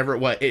night or whenever it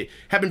was. It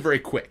happened very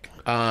quick.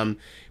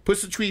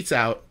 Puts the tweets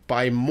out.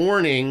 By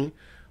morning,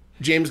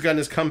 James Gunn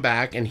has come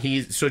back, and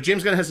so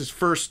James Gunn has his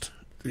first.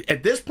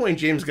 At this point,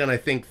 James Gunn, I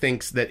think,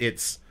 thinks that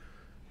it's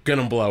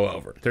gonna blow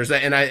over. There's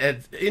that, and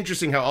it's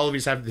interesting how all of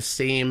these have the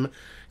same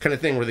kind of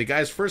thing where the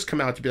guys first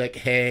come out to be like,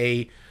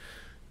 "Hey,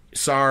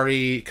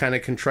 sorry," kind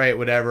of contrite,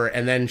 whatever,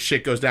 and then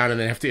shit goes down, and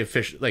then have the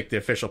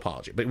official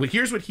apology. But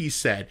here's what he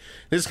said.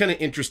 This is kind of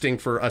interesting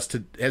for us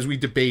to, as we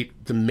debate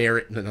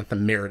not the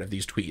merit of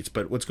these tweets,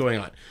 but what's going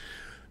on.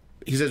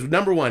 He says,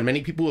 number one,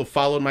 many people who have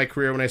followed my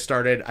career when I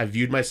started, I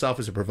viewed myself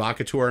as a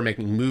provocateur,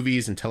 making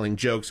movies and telling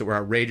jokes that were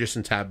outrageous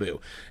and taboo.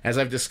 As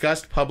I've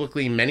discussed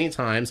publicly many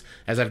times,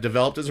 as I've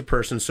developed as a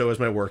person, so has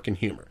my work in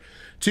humor.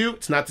 Two,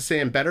 it's not to say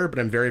I'm better, but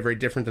I'm very, very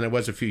different than I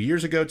was a few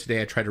years ago.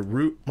 Today I try to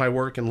root my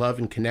work in love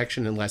and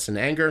connection and less in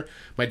anger.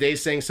 My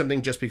days saying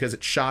something just because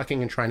it's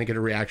shocking and trying to get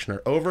a reaction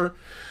are over.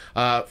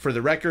 For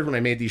the record, when I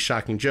made these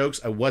shocking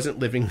jokes, I wasn't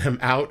living them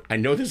out. I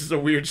know this is a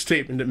weird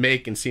statement to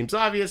make and seems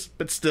obvious,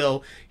 but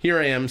still, here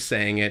I am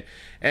saying it.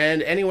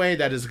 And anyway,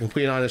 that is a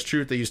complete honest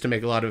truth. I used to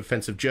make a lot of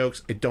offensive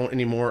jokes. I don't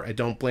anymore. I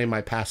don't blame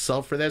my past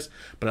self for this,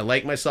 but I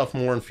like myself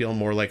more and feel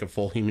more like a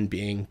full human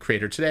being.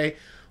 Creator today.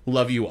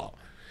 Love you all.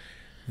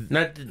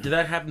 Now, did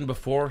that happen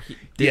before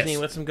Disney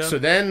lets him go? So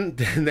then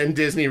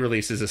Disney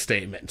releases a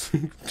statement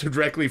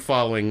directly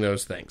following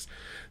those things.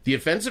 The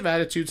offensive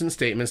attitudes and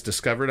statements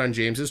discovered on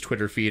James's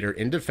Twitter feed are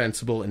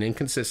indefensible and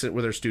inconsistent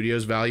with our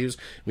studio's values.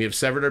 We have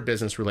severed our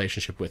business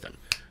relationship with him.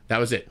 That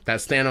was it.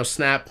 That's Thanos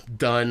snap,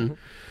 done.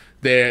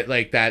 There,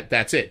 like that.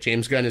 That's it.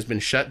 James Gunn has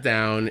been shut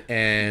down,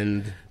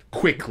 and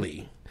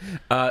quickly.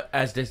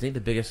 As Disney,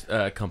 the biggest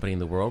company in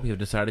the world, we have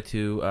decided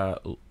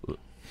to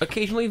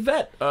occasionally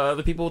vet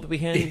the people that we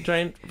hand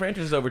giant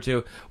franchises over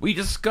to. We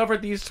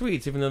discovered these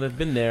tweets, even though they've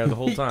been there the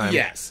whole time.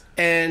 Yes,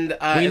 and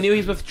we knew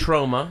he's with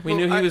Troma. We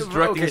knew he was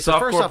directing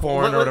softcore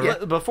porn or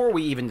whatever. Before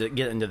we even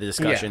get into the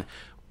discussion,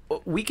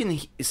 we can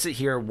sit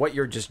here what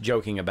you're just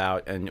joking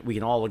about, and we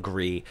can all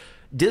agree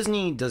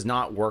Disney does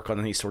not work on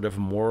any sort of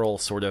moral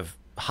sort of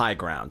high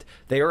ground.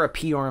 They are a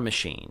PR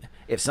machine.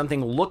 If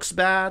something looks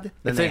bad,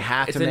 then they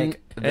have to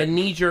make a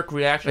knee-jerk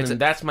reaction, and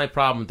that's my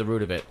problem at the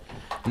root of it.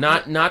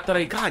 Not that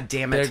I. God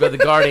damn it! There go the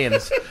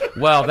Guardians.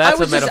 Well, that's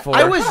a metaphor.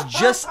 I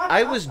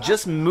was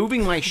just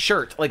moving my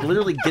shirt, like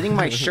literally getting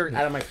my shirt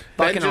out of my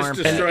fucking arm. Ben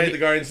just destroyed the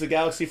Guardians of the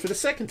Galaxy for the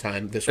second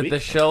time this week. The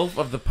shelf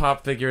of the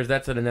pop figures.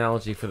 That's an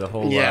analogy for the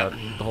whole the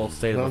whole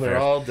state of affairs. They're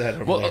all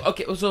dead. Well,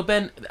 okay. So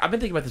Ben, I've been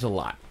thinking about this a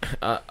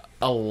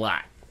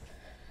lot,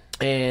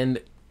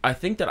 and I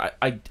think that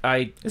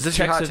I is this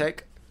your hot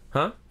take?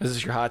 Huh? Is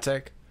this your hot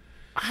take?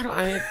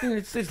 I think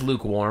it's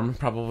lukewarm.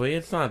 Probably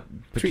it's not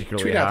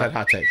particularly tweet out that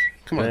hot take.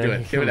 Come on, do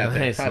it. Give it out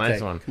there.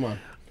 Nice one. Come on.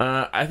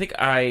 I think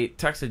I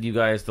texted you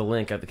guys the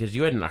link because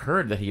you hadn't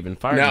heard that he'd been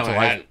fired until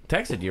I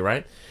texted you,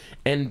 right?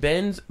 And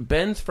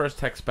Ben's first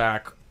text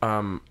back,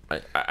 I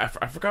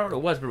forgot what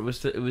it was, but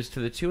it was to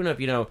the tune of,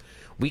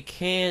 we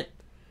can't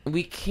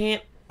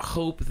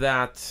hope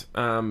that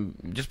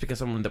just because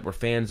someone that we're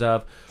fans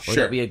of or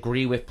that we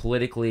agree with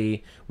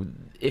politically,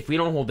 if we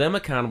don't hold them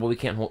accountable, we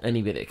can't hold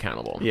anybody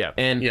accountable. Yeah.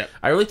 And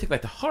I really took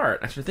that to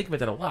heart. I started thinking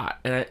about that a lot,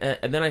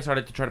 and then I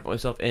started to try to put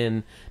myself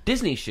in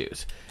Disney's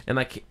shoes. And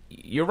like,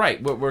 you're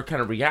right, we're kind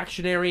of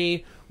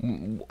reactionary,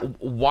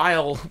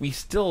 while we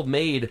still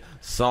made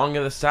Song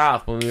of the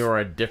South when we were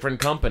a different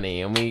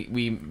company, and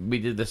we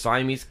did the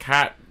Siamese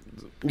Cat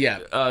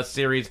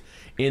series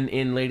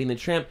in Lady and the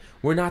Tramp.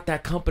 We're not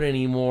that company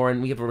anymore,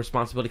 and we have a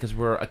responsibility because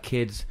we're a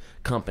kids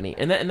company,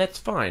 and that's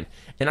fine.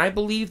 And I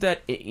believe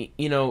that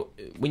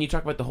when you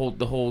talk about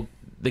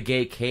the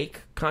gay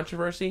cake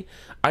controversy,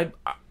 I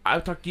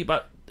talked to you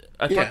about.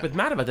 I talked with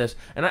Matt about this,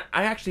 and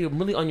I actually am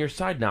really on your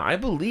side now. I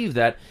believe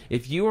that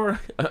if you are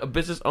a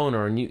business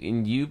owner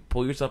and you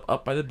pull yourself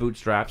up by the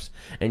bootstraps,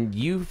 and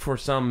you, for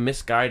some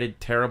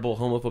misguided, terrible,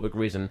 homophobic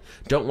reason,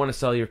 don't want to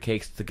sell your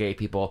cakes to gay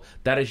people,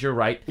 that is your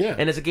right. Yeah.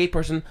 And as a gay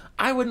person,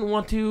 I wouldn't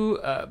want to.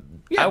 I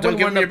don't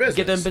wouldn't want to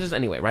give them business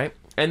anyway, right?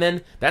 And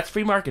then that's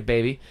free market,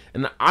 baby.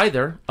 And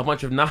either a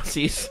bunch of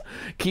Nazis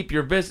keep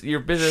your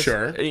business,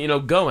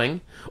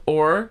 going,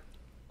 or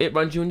it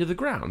runs you into the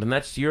ground, and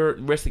that's your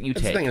risk that you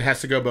take. The thing, it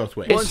has to go both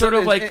ways. Well,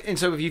 and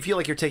so if you feel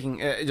like you're taking,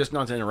 just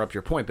not to interrupt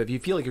your point, but if you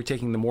feel like you're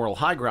taking the moral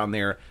high ground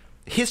there,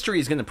 history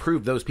is going to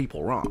prove those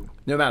people wrong,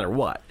 no matter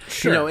what.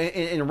 Sure. You know,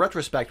 in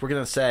retrospect, we're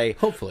going to say,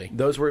 hopefully,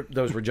 those were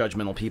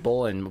judgmental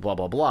people and blah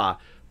blah blah.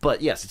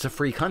 But yes, it's a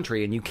free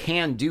country, and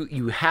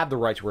you have the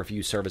right to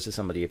refuse service to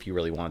somebody if you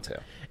really want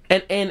to.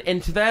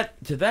 And to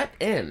that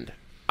end,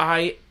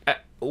 I've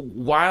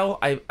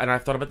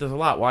thought about this a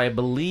lot. While I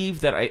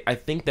believe that I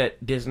think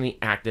that Disney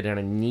acted in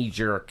a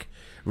knee-jerk,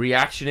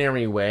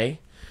 reactionary way,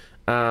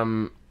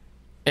 and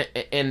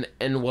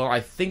while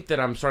I think that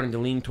I'm starting to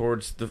lean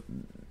towards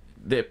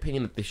the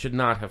opinion that they should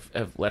not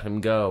have let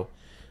him go,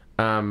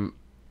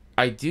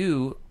 I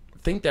do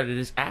think that it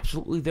is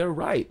absolutely their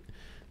right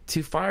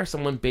to fire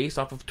someone based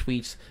off of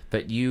tweets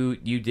that you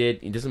did.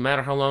 It doesn't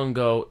matter how long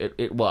ago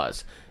it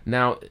was.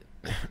 Now,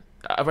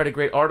 I read a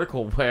great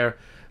article where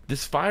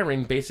this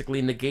firing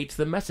basically negates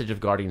the message of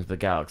Guardians of the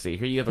Galaxy.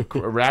 Here you have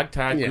a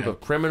ragtag group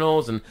of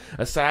criminals and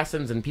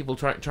assassins and people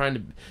trying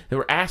to... They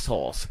were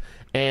assholes.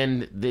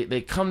 And they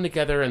come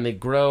together and they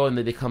grow and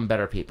they become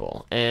better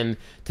people. And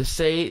to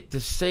say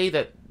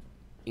that,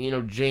 you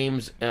know,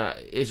 James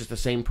is just the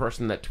same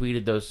person that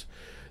tweeted those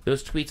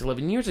tweets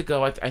 11 years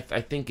ago, I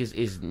think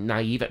is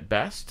naive at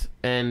best.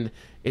 And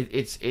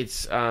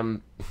here's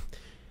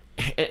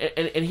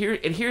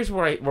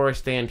where I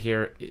stand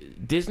here.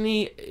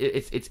 Disney,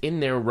 it's in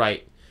their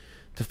right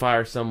to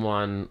fire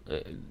someone,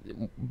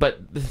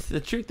 but the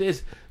truth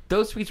is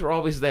those tweets were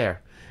always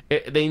there.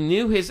 They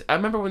knew his. I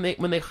remember when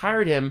they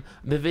hired him,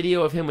 the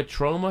video of him with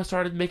trauma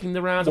started making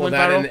the rounds. Well, and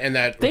went viral. And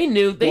that they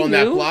knew. Well, in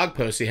that blog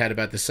post he had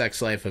about the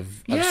sex life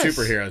of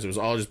superheroes, it was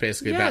all just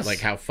basically about like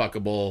how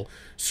fuckable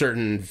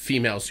certain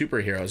female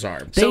superheroes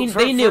are.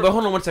 They knew. But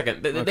hold on one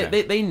second.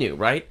 They knew,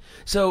 right?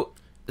 So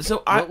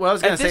what I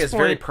was going to say is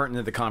very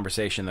pertinent to the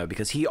conversation, though,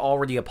 because he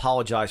already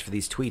apologized for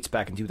these tweets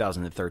back in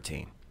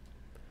 2013.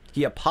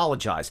 He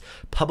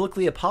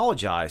publicly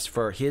apologized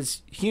for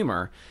his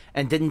humor,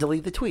 and didn't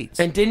delete the tweets.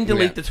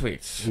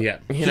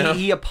 Yeah.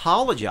 He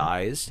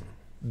apologized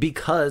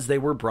because they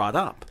were brought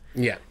up.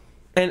 Yeah.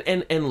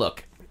 And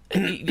look,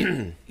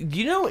 you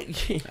know,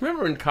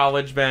 remember in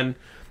college, Ben,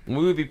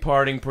 we would be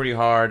partying pretty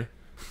hard,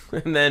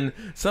 and then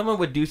someone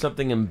would do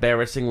something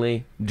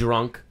embarrassingly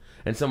drunk,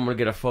 and someone would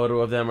get a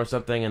photo of them or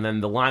something, and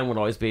then the line would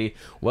always be,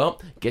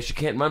 well, guess you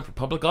can't run for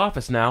public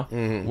office now.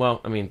 Mm-hmm.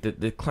 Well, I mean,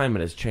 the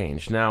climate has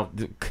changed. Now,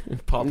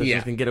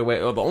 politicians can get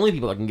away, or the only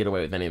people that can get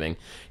away with anything.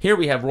 Here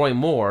we have Roy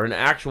Moore, an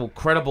actual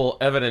credible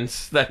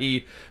evidence that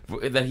he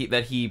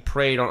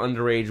preyed on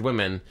underage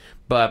women,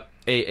 but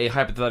a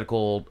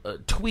hypothetical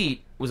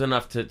tweet was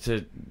enough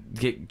to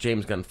get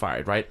James Gunn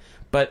fired, right?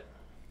 But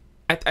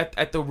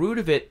at the root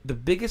of it, the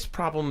biggest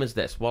problem is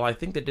this. While I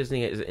think that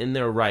Disney is in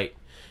their right,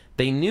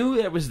 they knew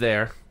it was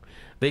there.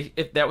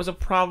 If that was a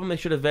problem, they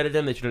should have vetted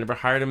him. They should have never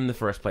hired him in the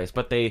first place.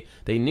 But they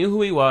knew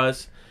who he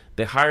was.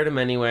 They hired him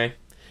anyway.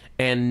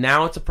 And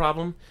now it's a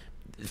problem.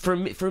 For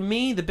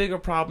me, the bigger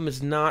problem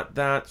is not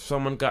that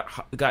someone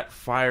got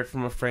fired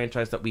from a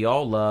franchise that we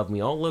all love. We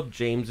all love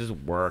James's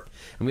work.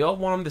 And we all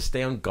want him to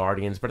stay on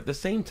Guardians. But at the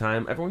same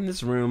time, everyone in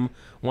this room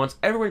wants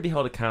everyone to be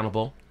held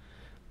accountable.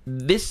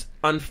 This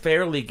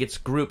unfairly gets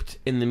grouped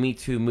in the Me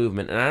Too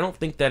movement. And I don't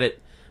think that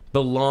it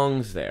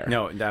belongs there.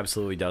 No, it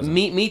absolutely doesn't.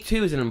 Me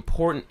Too is an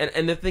important...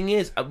 And the thing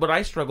is, what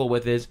I struggle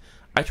with is,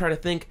 I try to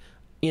think,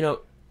 you know,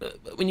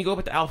 when you go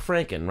back to Al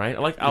Franken, right? I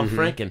like Al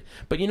Franken.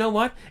 But you know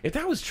what? If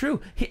that was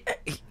true,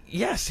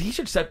 yes, he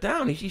should step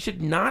down. He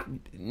should not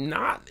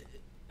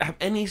have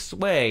any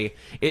sway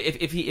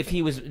if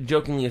he was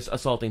jokingly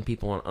assaulting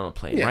people on a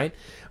plane, right?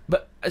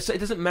 But so it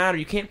doesn't matter.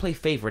 You can't play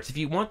favorites. If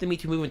you want the Me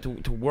Too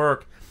movement to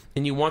work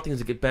and you want things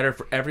to get better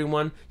for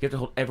everyone, you have to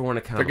hold everyone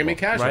accountable. There can be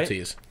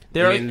casualties.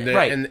 Right?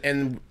 Right.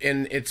 And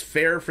it's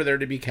fair for there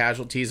to be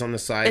casualties on the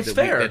side. It's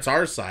fair. It's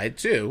our side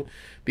too,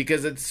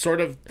 because it's sort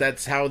of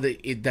that's how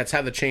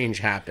the change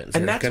happens.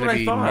 And There's that's what going to I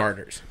be thought.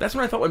 martyrs. That's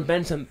what I thought when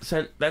Ben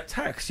sent that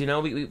text. You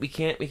know, we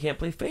can't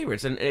play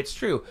favorites, and it's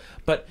true.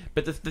 But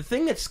the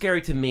thing that's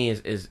scary to me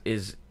is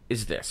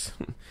this.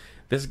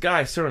 This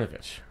guy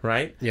Cernovich,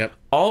 right? Yep.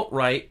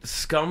 Alt-right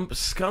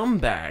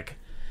scumbag.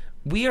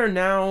 We are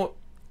now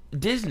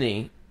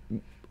Disney.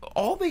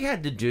 All they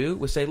had to do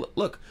was say,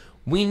 look,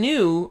 we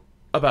knew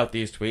about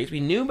these tweets.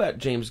 We knew about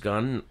James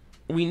Gunn.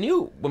 We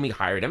knew when we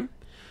hired him.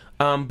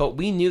 But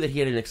we knew that he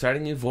had an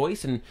exciting new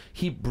voice, and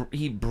he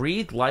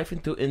breathed life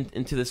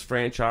into this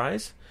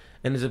franchise,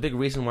 and is a big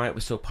reason why it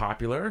was so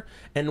popular.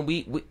 And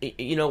we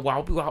you know,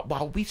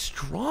 while we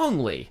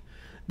strongly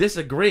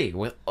disagree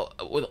with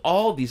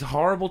all these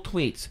horrible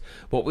tweets,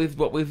 what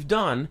we've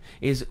done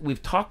is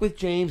we've talked with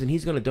James, and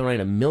he's going to donate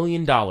 $1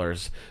 million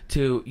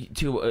to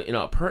you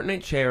know, a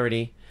pertinent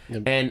charity.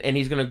 And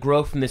he's going to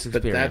grow from this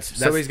experience.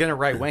 So he's going to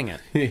right wing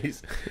it.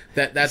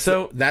 That's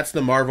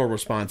the Marvel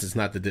response. It's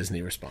not the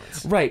Disney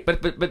response, right?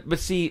 But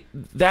see,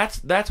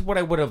 that's what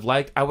I would have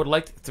liked. I would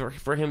like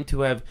for him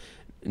to have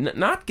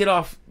not get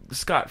off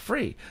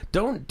scot-free.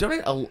 Don't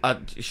donate a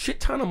shit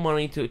ton of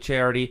money to a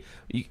charity.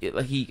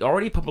 He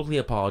already publicly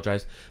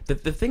apologized. The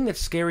thing that's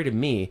scary to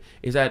me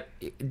is that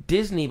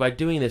Disney, by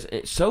doing this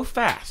so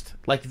fast,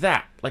 like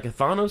a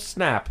Thanos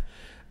snap,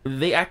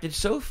 they acted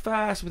so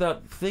fast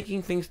without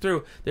thinking things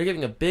through. They're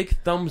giving a big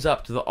thumbs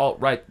up to the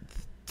alt-right.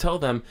 Tell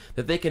them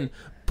that they can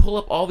pull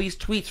up all these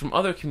tweets from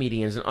other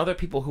comedians and other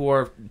people who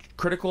are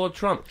critical of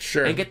Trump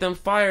and get them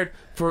fired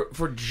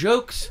for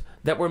jokes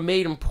that were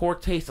made in poor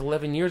taste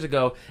 11 years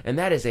ago, and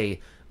that is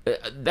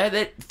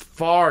that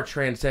far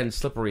transcends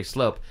slippery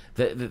slope.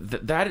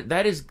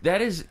 That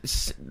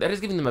is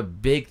giving them a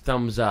big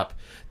thumbs up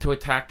to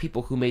attack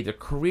people who made their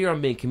career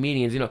on being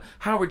comedians. You know,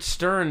 Howard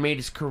Stern made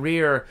his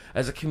career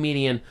as a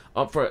comedian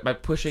by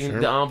pushing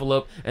the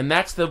envelope, and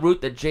that's the route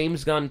that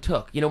James Gunn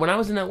took. You know, when I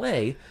was in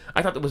LA,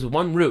 I thought there was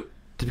one route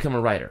to become a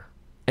writer.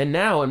 And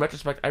now, in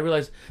retrospect, I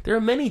realize there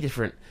are many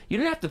different... You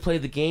don't have to play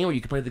the game, or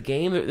you can play the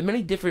game. There are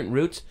many different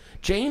routes.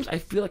 James, I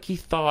feel like he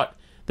thought...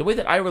 The way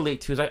that I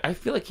relate to is I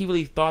feel like he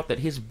really thought that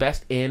his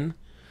best in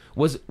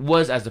was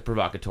as a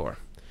provocateur.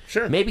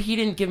 Sure. Maybe he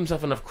didn't give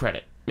himself enough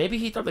credit. Maybe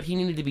he thought that he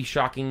needed to be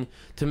shocking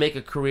to make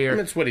a career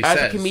that's what he as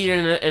says. a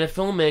comedian and a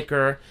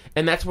filmmaker,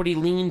 and that's what he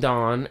leaned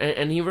on,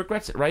 and he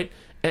regrets it, right?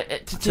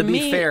 To be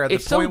me, fair,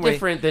 it's so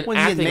different than when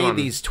he had acting made on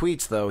these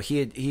tweets, though, he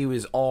had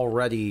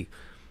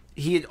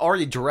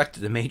already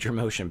directed a major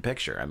motion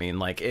picture. I mean,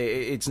 like,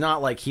 it's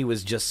not like he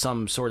was just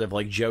some sort of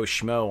like Joe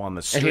Schmo on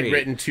the street. And he'd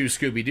written 2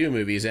 Scooby-Doo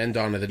movies and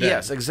Dawn of the Dead.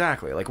 Yes,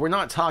 exactly. Like, we're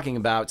not talking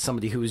about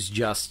somebody who's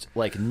just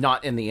like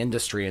not in the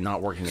industry and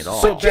not working at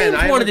all. So Ben,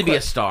 James wanted to be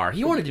a star.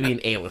 He wanted to be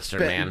an A-lister,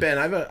 man. Ben,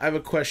 I have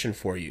a question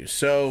for you.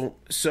 So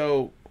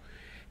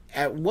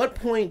at what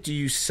point do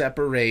you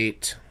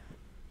separate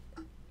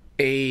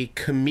a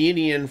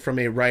comedian from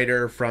a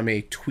writer, from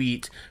a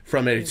tweet,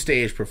 from a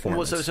stage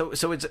performance? Well,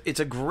 so it's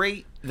a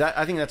great...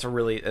 I think that's a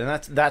really... And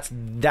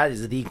that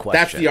is the question.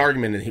 That's the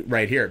argument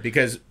right here.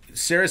 Because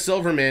Sarah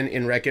Silverman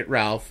in Wreck-It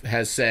Ralph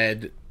has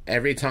said...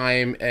 Every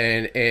time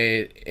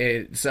every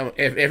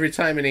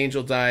time an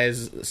angel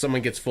dies,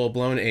 someone gets full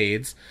blown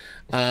AIDS.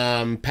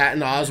 Patton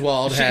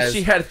Oswalt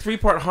she had a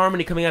 3-part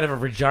harmony coming out of her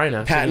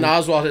vagina. Patton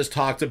Oswalt has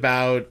talked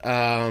about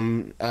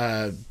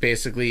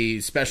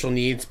basically special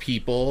needs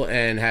people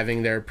and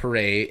having their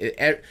parade.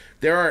 And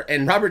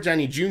Robert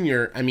Downey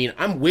Jr. I mean,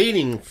 I'm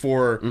waiting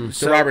for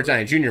the Robert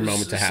Downey Jr.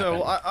 moment to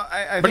happen.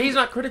 But he's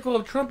not critical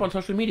of Trump on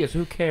social media, so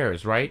who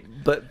cares, right?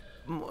 But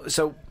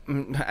so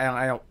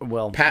I don't.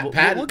 Well,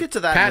 Pat, we'll get to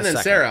that. Pat in a and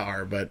second. Sarah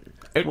are, but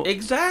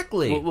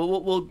exactly.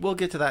 We'll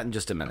get to that in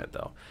just a minute,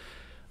 though.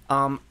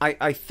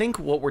 I think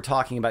what we're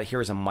talking about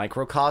here is a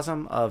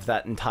microcosm of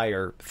that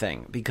entire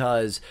thing,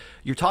 because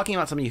you're talking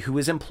about somebody who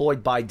is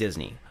employed by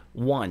Disney.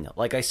 One,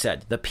 like I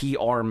said, the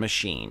PR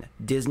machine.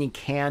 Disney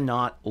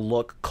cannot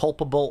look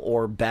culpable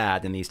or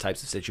bad in these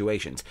types of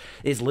situations.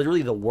 It is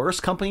literally the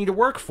worst company to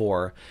work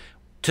for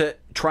to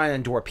try and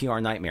endure a PR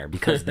nightmare,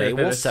 because they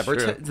will sever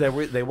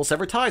they will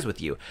sever ties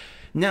with you.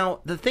 Now,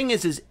 the thing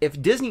is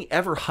if Disney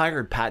ever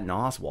hired Patton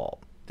Oswalt,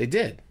 they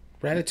did.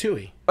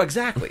 Ratatouille.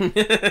 Exactly.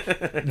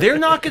 They're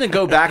not going to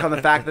go back on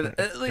the fact that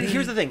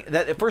here's the thing,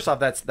 that first off,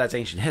 that's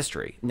ancient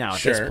history now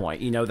at this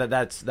point. You know,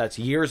 that's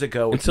years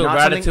ago. Until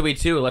Ratatouille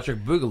 2,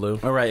 Electric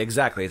Boogaloo. All right,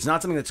 exactly. It's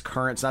not something that's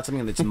current. It's not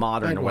something that's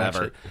modern or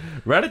whatever.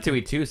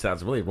 Ratatouille 2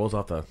 sounds really rolls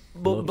off the.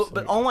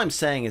 But all I'm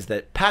saying is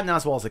that Patton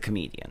Oswalt is a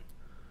comedian.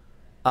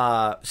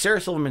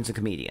 Sarah Silverman's a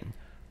comedian.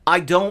 I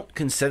don't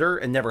consider,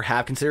 and never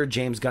have considered,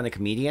 James Gunn a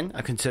comedian.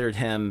 I considered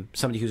him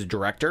somebody who's a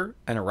director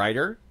and a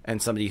writer and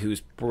somebody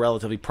who's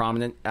relatively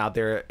prominent out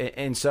there.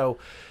 And so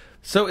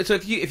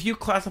if you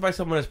classify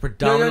someone as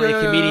predominantly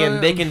a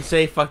comedian, they can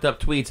say fucked up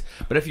tweets.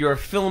 But if you're a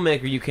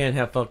filmmaker, you can't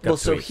have fucked up tweets.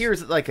 So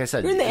here's, like I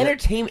said, you're in the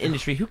entertainment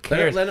industry. Who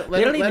cares? They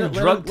don't even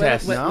drug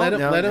test. Let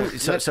him.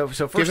 So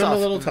first give him off, a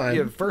little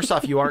time. First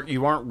off, you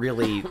aren't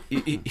really.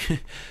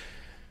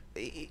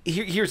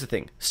 Here's the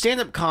thing.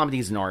 Stand-up comedy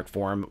is an art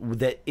form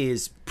that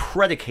is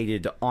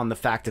predicated on the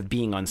fact of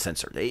being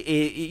uncensored.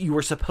 You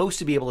are supposed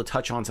to be able to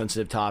touch on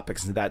sensitive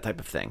topics and that type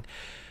of thing.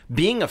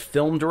 Being a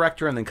film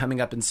director and then coming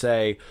up and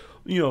say,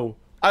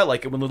 I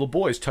like it when little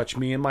boys touch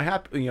me in my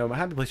happy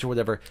place or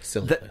whatever.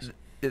 Silly place.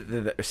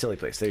 Silly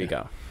place. There you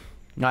go.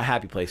 Not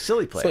happy place.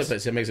 Silly place. Silly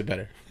place. It makes it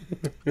better.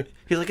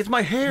 He's like, it's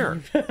my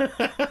hair.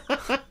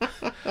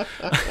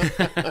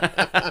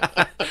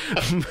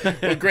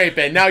 Well, great,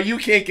 Ben. Now you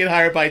can't get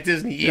hired by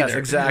Disney either. Yes,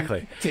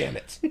 exactly. Damn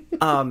it.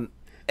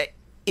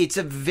 It's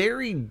a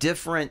very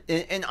different,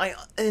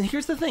 and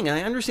here's the thing.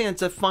 I understand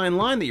it's a fine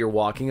line that you're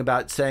walking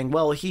about, saying,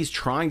 well, he's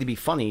trying to be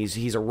funny.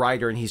 He's a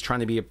writer and he's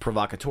trying to be a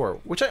provocateur,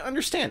 which I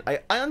understand.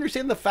 I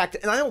understand the fact,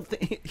 and I don't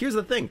think. Here's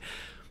the thing.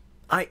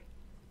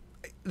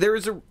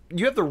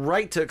 You have the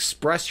right to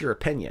express your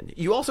opinion.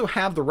 You also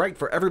have the right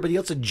for everybody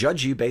else to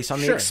judge you based on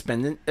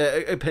the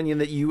opinion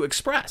that you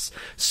express.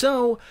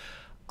 So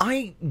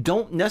I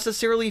don't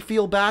necessarily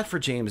feel bad for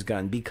James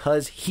Gunn,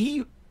 because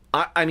he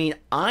I mean,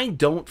 I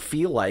don't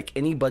feel like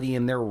anybody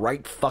in their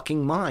right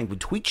fucking mind would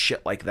tweet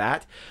shit like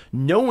that,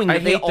 knowing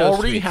that they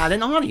already had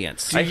an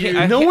audience.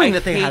 Knowing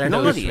that they had an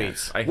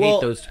audience. I hate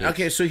those tweets.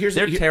 Okay, so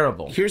they're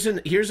terrible. Here's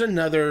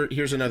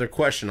another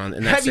question on.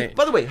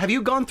 By the way, have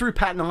you gone through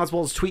Patton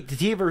Oswalt's tweet?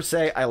 Did he ever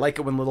say, "I like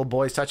it when little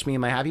boys touch me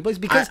in my happy place"?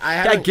 Because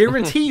I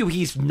guarantee you,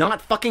 he's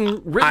not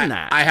fucking written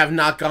that. I have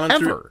not gone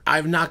ever. through.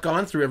 I've not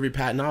gone through every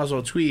Patton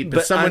Oswalt tweet,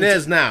 but someone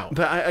is now.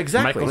 But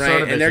exactly,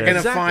 right, and they're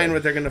going to find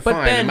what they're going to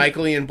find. Ben,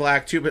 Michael Ian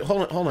Black too. But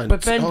hold on.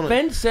 But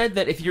Ben said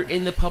that if you're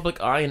in the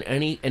public eye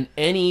in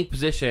any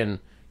position,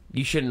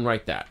 you shouldn't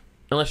write that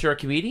unless you're a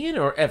comedian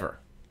or ever.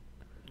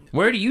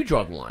 Where do you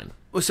draw the line?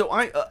 So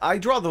I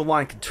draw the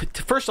line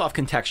first off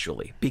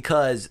contextually,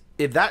 because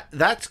if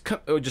that's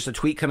just a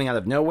tweet coming out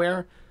of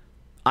nowhere,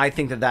 I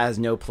think that has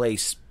no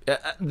place.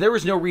 There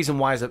is no reason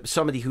why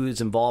somebody who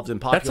is involved in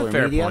popular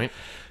media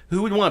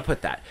who would want to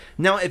put that.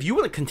 Now, if you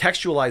want to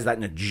contextualize that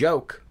in a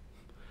joke,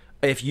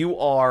 if you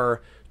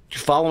are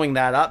following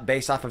that up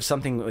based off of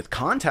something with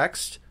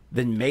context,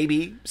 then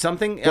maybe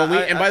something. Well,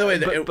 and by the way,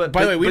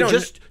 we don't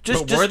just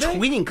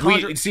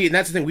tweeting. See, and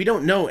that's the thing. We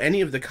don't know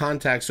any of the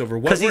context over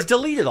what, because he's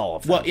deleted all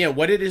of them. Well, yeah.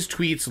 What did his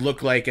tweets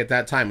look like at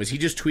that time? Was he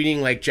just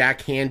tweeting like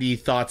Jack Handy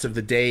thoughts of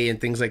the day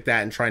and things like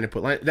that, and trying to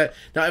put that?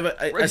 Now,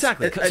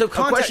 exactly. So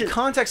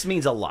context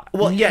means a lot.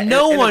 Well, yeah.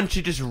 No one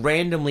should just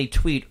randomly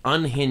tweet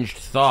unhinged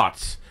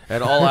thoughts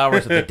at all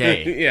hours of the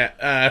day.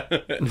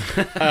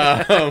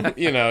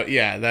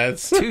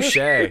 That's touche.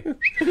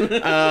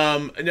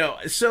 No,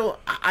 so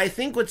I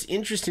think what's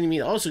interesting to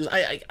me also is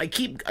I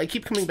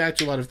keep coming back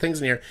to a lot of things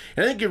in here,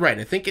 and I think you're right.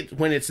 I think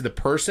when it's the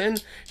person,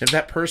 if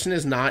that person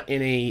is not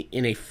in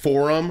a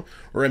forum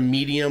or a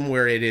medium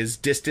where it is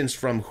distanced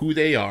from who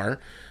they are,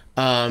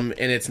 and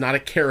it's not a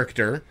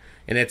character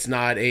and it's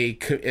not a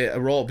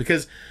role,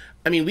 because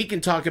I mean, we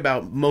can talk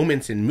about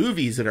moments in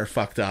movies that are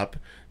fucked up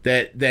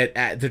that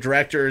the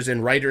directors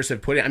and writers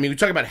have put in. I mean, we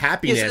talk about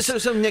Happiness.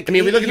 Yes, so Nick, I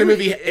mean, we look at the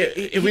movie.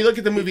 If we look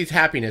at the movie's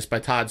Happiness by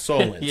Todd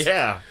Solondz,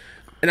 yeah.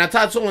 And now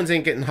Todd Solondz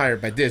ain't getting hired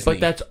by Disney, but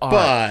that's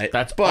art.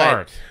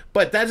 Art.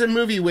 But that's a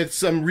movie with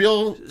some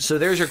real. So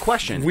there's your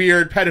question.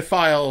 Weird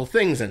pedophile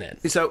things in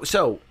it.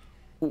 So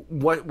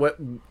what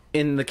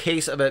in the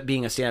case of it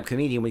being a stand-up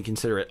comedian, we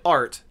consider it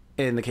art.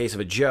 In the case of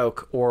a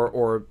joke,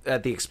 or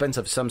at the expense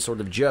of some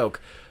sort of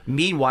joke.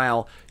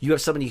 Meanwhile, you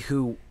have somebody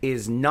who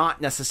is not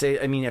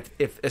necessarily. I mean,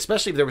 if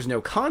especially if there was no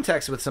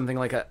context with something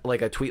like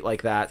a tweet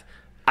like that,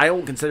 I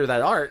don't consider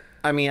that art.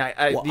 I mean,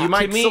 you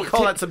might still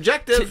call that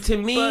subjective. To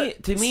me,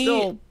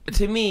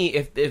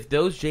 if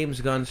those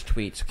James Gunn's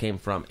tweets came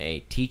from a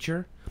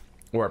teacher,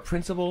 or a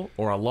principal,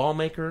 or a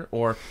lawmaker,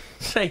 or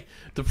say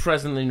the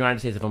president of the United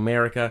States of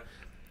America,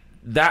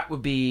 that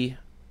would be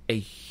a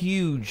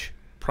huge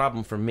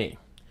problem for me.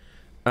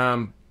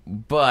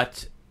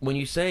 But when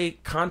you say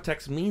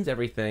context means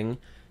everything,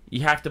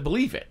 you have to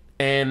believe it.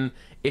 And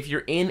if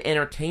you're in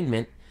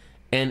entertainment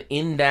and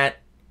in that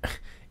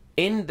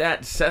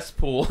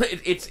cesspool,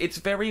 it's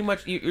very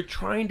much you're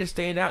trying to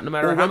stand out no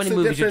matter how many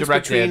movies you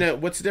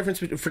directed. What's the difference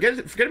between forget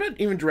about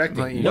even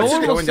directing? No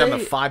one going down the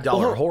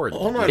 $5 horde.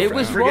 Hold on, it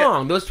was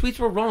wrong. Those tweets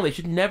were wrong. They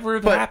should never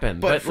have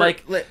happened. But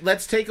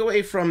let's take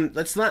away from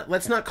let's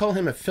not call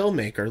him a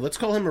filmmaker. Let's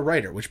call him a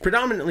writer, which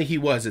predominantly he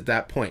was at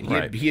that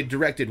point. He had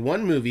directed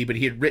one movie, but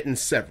he had written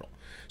several.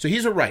 So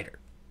he's a writer.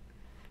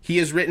 He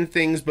has written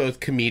things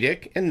both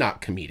comedic and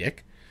not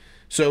comedic.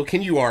 So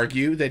can you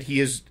argue that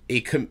he's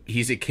a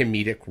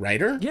comedic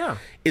writer? Yeah.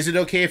 Is it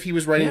okay if he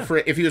was writing for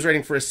a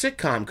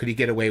sitcom? Could he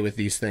get away with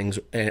these things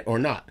or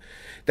not?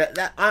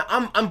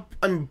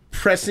 I'm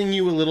pressing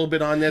you a little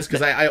bit on this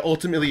because I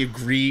ultimately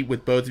agree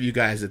with both of you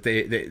guys that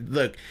they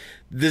look.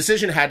 The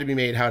decision had to be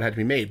made how it had to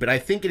be made, but I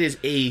think it is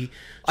a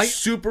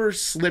super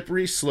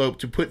slippery slope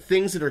to put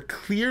things that are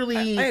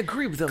clearly. I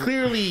agree with them.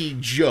 Clearly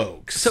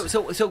jokes.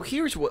 So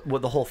here's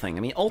what the whole thing. I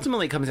mean,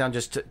 ultimately, it comes down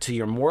just to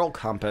your moral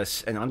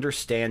compass and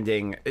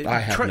understanding.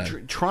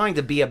 Trying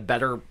to be a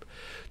better.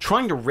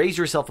 Trying to raise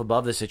yourself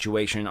above the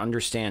situation and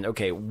understand,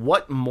 okay,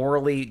 what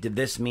morally did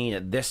this mean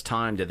at this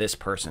time to this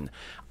person?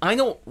 I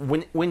don't.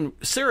 When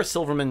Sarah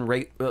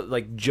Silverman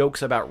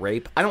jokes about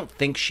rape, I don't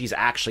think she's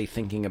actually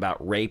thinking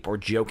about rape or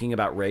joking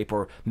about rape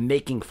or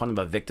making fun of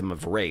a victim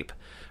of rape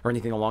or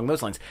anything along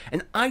those lines.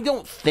 And I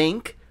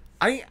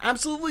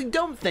absolutely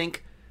don't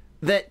think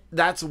that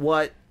that's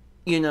what.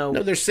 No,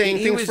 they're saying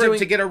things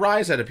to get a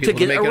rise out of people,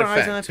 to make an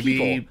effect, to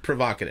be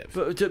provocative.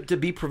 To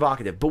be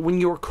provocative. But when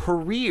your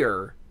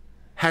career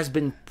has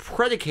been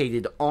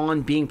predicated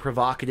on being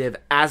provocative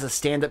as a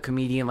stand-up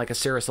comedian like a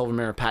Sarah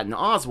Silverman or Patton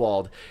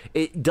Oswalt,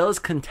 it does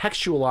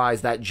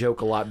contextualize that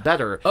joke a lot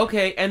better.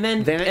 Okay, and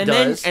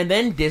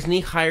then Disney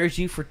hires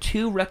you for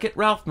 2 Wreck-It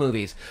Ralph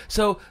movies.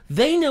 So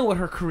they know what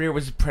her career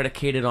was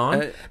predicated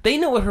on. They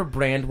know what her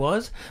brand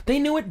was. They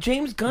knew what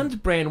James Gunn's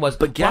brand was.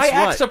 But guess why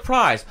act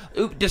surprised?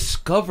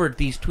 Discovered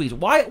these tweets.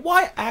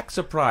 Why act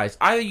surprised?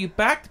 Either you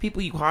back the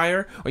people you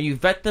hire, or you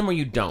vet them, or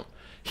you don't.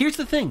 Here's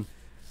the thing.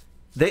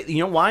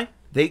 You know why?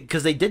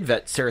 Because they did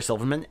vet Sarah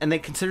Silverman, and they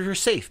considered her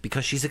safe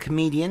because she's a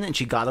comedian and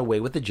she got away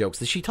with the jokes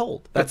that she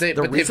told. That's they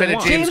reason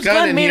why. James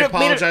Gunn and he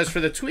apologized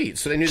for the tweet,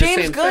 so they knew the same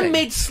thing. James Gunn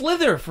made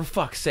Slither, for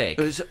fuck's sake.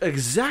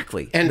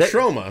 Exactly. And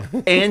Trauma.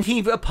 And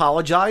he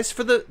apologized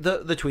for the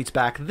tweets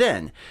back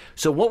then.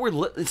 So what we're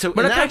not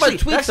talking about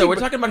tweets, though. We're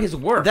talking about his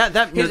work.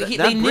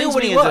 They knew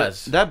what he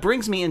was. That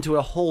brings me into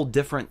a whole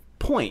different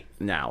point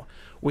now,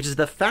 which is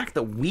the fact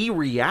that we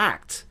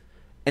react.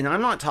 And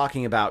I'm not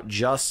talking about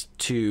just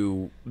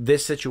to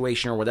this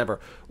situation or whatever.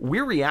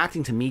 We're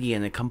reacting to media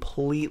in a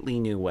completely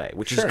new way,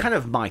 which is kind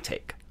of my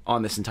take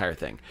on this entire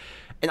thing.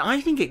 And I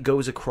think it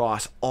goes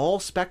across all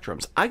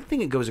spectrums. I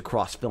think it goes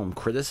across film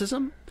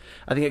criticism.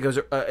 I think it goes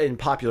in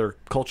popular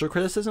culture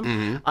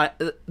criticism.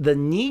 The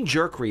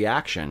knee-jerk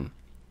reaction,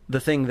 the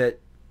thing that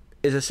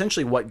is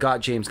essentially what got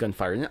James Gunn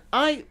fired.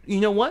 And you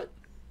know what?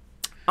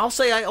 I'll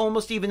say I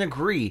almost even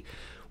agree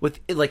with,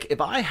 like,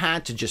 if I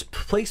had to just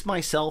place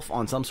myself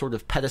on some sort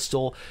of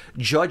pedestal,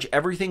 judge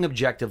everything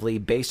objectively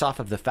based off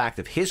of the fact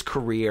of his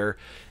career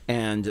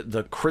and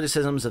the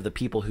criticisms of the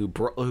people who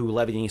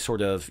levied any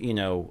sort of,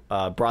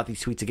 brought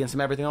these tweets against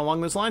him, everything along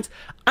those lines,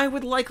 I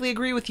would likely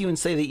agree with you and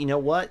say that, you know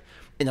what?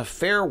 In a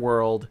fair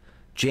world,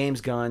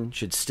 James Gunn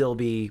should still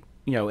be,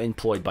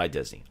 employed by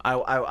Disney.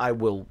 I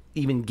will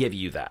even give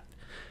you that.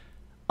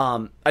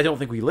 I don't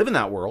think we live in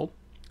that world.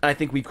 I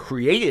think we've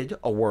created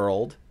a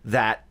world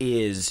that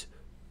is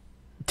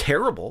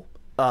terrible,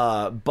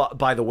 but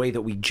by the way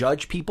that we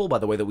judge people, by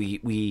the way that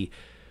we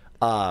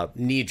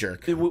knee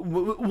jerk.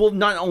 Well,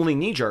 not only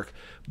knee jerk,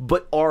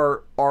 but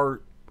our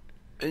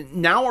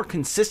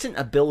consistent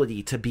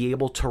ability to be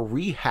able to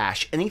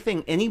rehash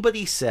anything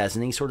anybody says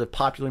in any sort of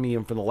popular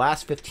medium for the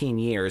last 15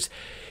 years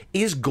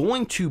is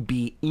going to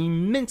be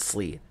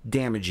immensely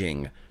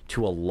damaging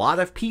to a lot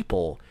of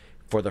people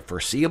for the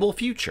foreseeable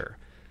future.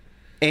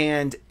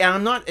 And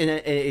I'm not, and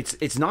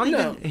it's not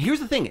even, here's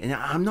the thing, and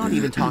I'm not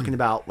even talking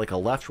about like a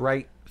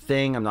left-right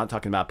thing, I'm not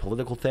talking about a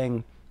political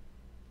thing.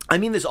 I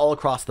mean this all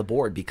across the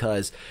board,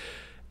 because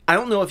I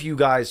don't know if you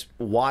guys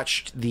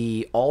watched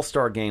the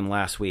All-Star game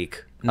last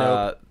week.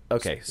 No.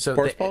 Okay, so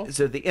Sports ball?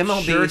 So the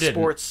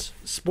MLB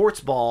sports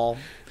ball,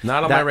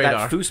 not on my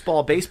radar. That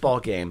foosball baseball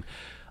game.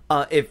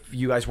 If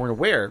you guys weren't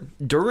aware,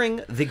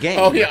 during the game.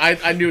 Oh yeah,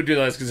 I knew do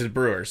this because it's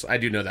Brewers. I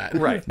do know that.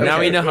 Right. Now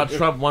we know how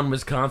Trump won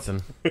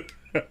Wisconsin.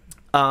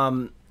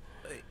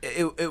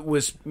 It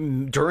was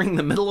during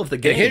the middle of the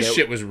game. And his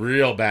shit was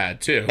real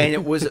bad too, and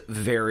it was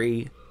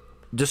very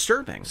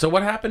disturbing. So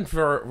what happened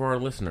for our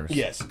listeners?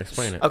 Yes,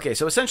 explain it. Okay,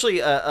 so essentially,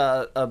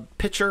 a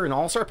pitcher, an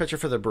all-star pitcher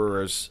for the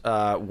Brewers,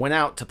 went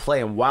out to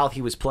play, and while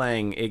he was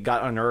playing, it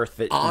got unearthed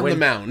that on the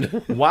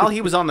mound. While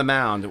he was on the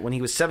mound, when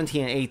he was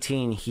 17 and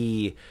 18,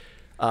 he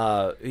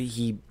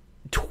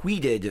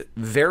tweeted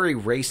very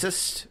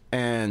racist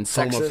and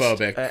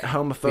sexist,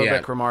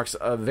 homophobic remarks,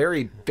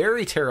 very,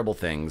 very terrible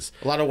things.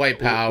 A lot of white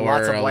power,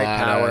 lots of white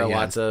power,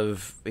 lots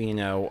of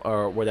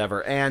or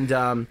whatever. And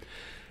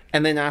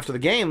then after the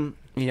game,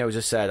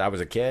 just said, I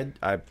was a kid.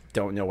 I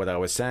don't know what I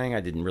was saying. I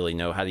didn't really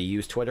know how to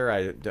use Twitter.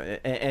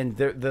 And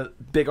the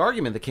big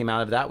argument that came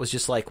out of that was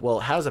just like,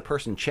 well, how does a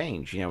person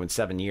change? In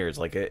 7 years,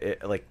 like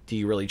do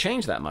you really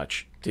change that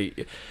much?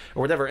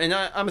 Or whatever. And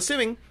I'm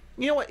assuming,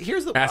 you know what?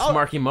 Here's the ask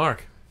Marky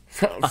Mark.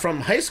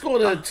 From high school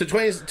to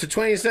 20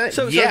 cents.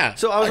 So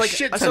I was like,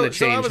 shit ton of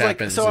change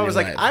happens. So I was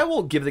like, I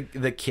will give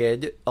the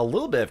kid a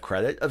little bit of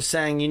credit of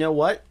saying, you know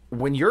what?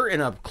 When you're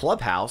in a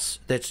clubhouse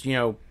that's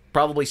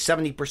probably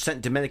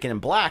 70% Dominican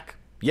and black,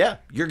 yeah,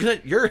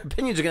 your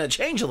opinions are gonna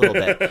change a little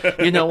bit.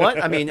 You know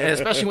what? I mean,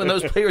 especially when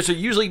those players are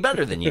usually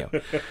better than you.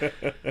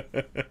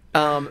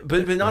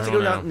 But not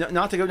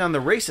to go down the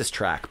racist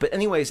track. But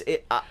anyways,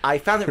 I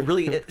found it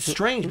really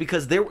strange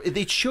because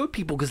they showed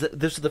people, because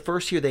this was the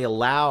first year they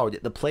allowed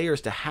the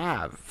players to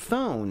have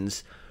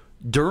phones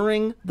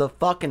during the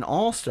fucking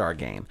All-Star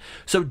game.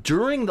 So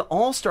during the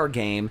All-Star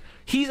game,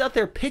 he's out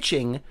there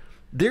pitching.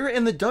 They're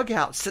in the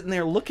dugout sitting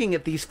there looking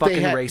at these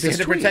fucking racist tweets. They had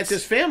to protect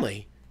his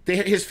family.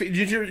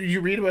 Did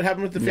you read what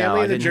happened with the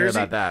family in the jersey?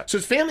 Hear about that. So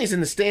his family's in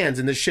the stands,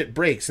 and this shit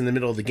breaks in the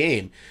middle of the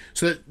game.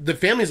 So the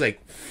family's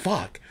like,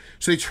 fuck.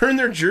 So they turn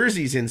their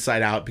jerseys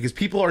inside out because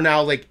people are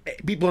now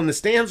people in the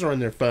stands are on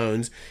their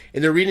phones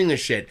and they're reading this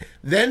shit.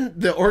 Then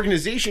the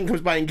organization comes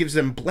by and gives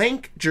them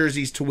blank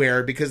jerseys to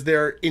wear because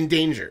they're in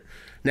danger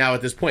now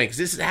at this point.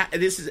 Because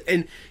this is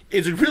and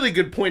it's a really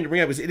good point to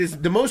bring up. Because it is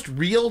the most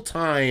real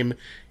time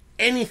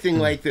anything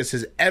like this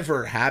has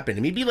ever happened.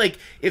 I mean, it'd be like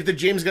if the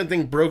James Gunn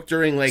thing broke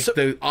during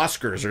the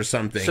Oscars or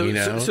something.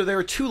 So there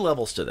are two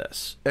levels to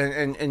this,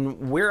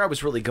 and where I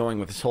was really going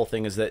with this whole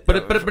thing is that.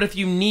 But if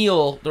you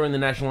kneel during the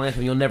national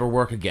anthem, you'll never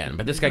work again.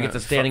 But this guy gets a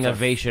standing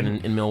ovation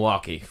in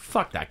Milwaukee.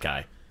 Fuck that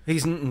guy.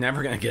 He's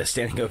never going to get a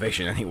standing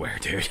ovation anywhere,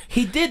 dude.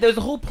 He did. There's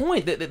the whole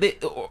point.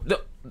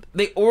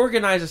 They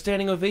organized a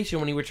standing ovation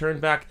when he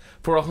returned back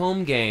for a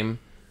home game.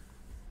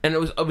 And it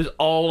was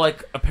all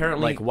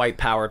apparently white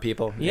power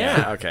people.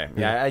 Yeah. Okay.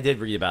 Yeah, I did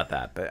read about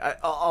that. But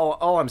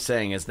all I'm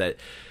saying is that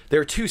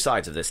there are two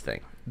sides of this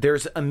thing.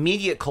 There's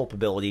immediate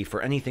culpability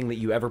for anything that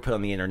you ever put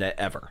on the internet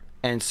ever.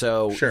 And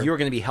so Sure. you're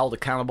going to be held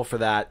accountable for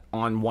that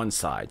on one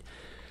side.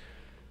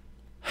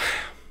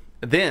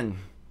 Then...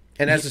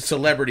 And as a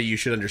celebrity, you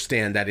should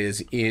understand that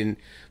is in...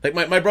 Like,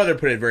 my brother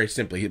put it very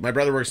simply. My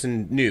brother works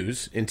in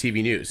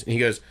TV news. And he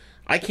goes,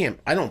 I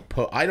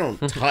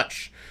don't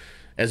touch...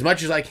 As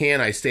much as I can,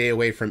 I stay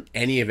away from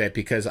any of it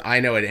because I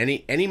know at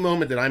any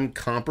moment that I'm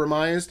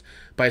compromised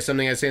by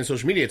something I say on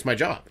social media, it's my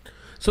job.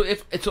 So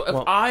if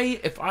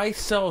I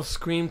sell a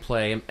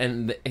screenplay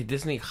and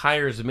Disney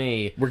hires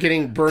me, we're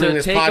burning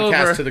this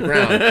podcast over. to the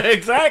ground.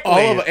 Exactly.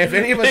 If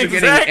any of us are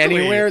getting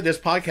anywhere, this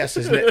podcast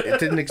it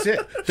didn't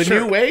exist. The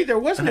New Way, there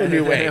was no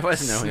New Way. There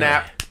was no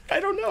Snap. Way. I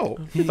don't know.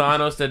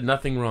 Thanos did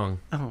nothing wrong.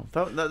 Oh,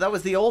 that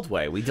was the old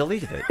way. We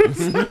deleted it.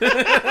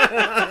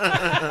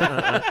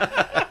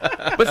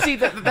 But see,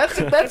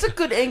 that's a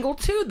good angle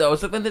too, though.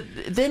 So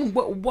then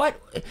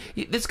what?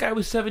 This guy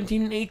was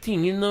 17 and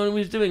 18. You didn't know what he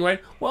was doing, right?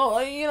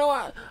 Well, you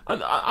know,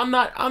 I'm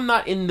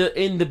not in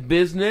the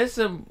business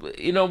of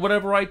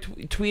whatever I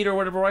tweet or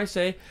whatever I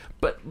say.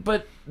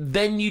 But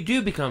then you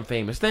do become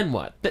famous. Then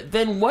what?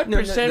 Then what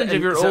percentage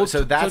of your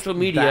social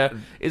media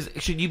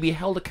should you be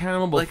held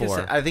accountable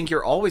for? I think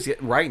you're always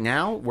right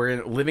now.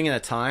 We're living in a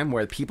time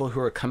where people who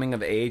are coming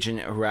of age and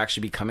who are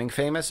actually becoming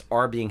famous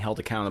are being held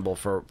accountable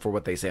for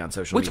what they say on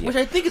social media, which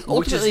I think is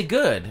ultimately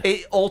good.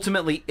 It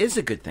ultimately is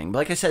a good thing. But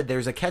like I said,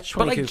 there's a catch-22.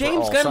 But like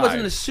James Gunn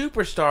wasn't a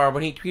superstar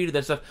when he tweeted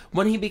that stuff.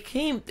 When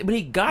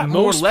he got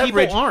more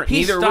leverage, people aren't. He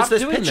Neither stopped was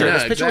this doing pitcher.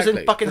 that. This pitcher was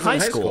in fucking high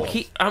school.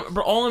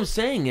 But all I'm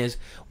saying is,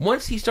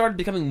 once he started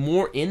becoming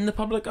more in the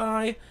public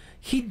eye,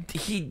 he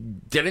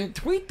didn't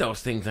tweet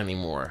those things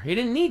anymore. He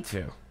didn't need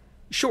to.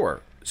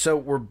 Sure. So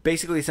we're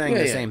basically saying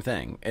the same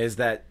thing, is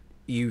that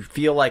you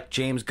feel like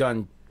James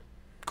Gunn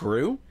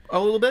grew a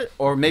little bit,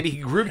 or maybe he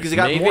grew because he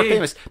got more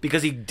famous,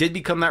 because he did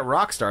become that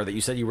rock star that you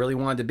said you really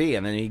wanted to be,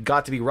 and then he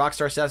got to be rock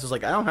star status. It was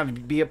like, I don't have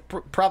to be a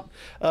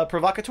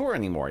provocateur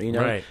anymore,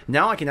 Right.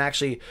 Now I can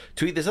actually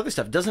tweet this other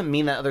stuff. It doesn't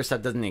mean that other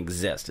stuff doesn't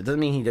exist. It doesn't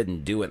mean he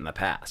didn't do it in the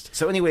past.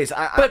 So anyways,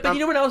 but you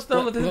know what else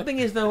though? The thing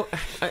is though,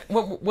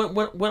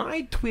 when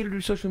I tweet or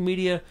do social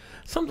media,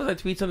 sometimes I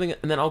tweet something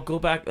and then I'll go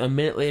back a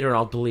minute later and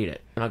I'll delete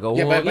it, and I'll go,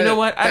 well, you know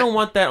what? I don't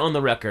want that on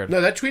the record. No,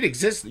 that tweet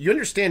exists. You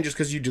understand? Just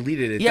because you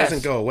deleted it,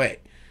 doesn't go away.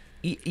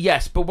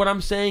 Yes, but what I'm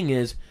saying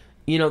is,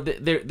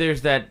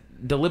 there's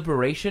that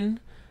deliberation,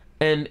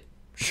 and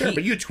sure,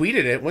 but you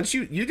tweeted it. Once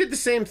you did the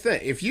same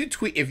thing. If you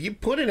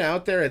put it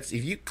out there, if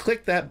you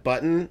click that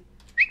button,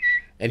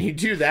 and you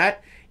do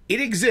that, it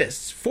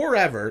exists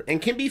forever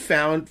and can be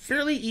found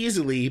fairly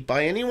easily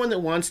by anyone that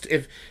wants to.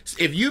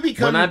 If you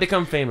become, when I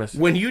become famous,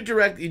 when you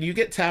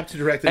get tapped to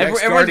direct the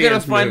next everyone's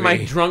Guardians gonna find movie.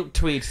 my drunk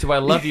tweets to "I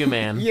love you,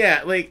 man."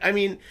 Yeah, I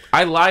mean,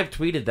 I live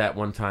tweeted that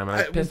one time, and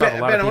I pissed off a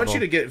lot of people. I want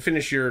you to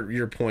finish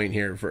your point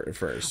here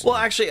first. Well,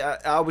 actually,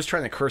 I was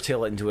trying to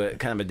curtail it into a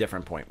kind of a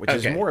different point, which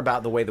is more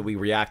about the way that we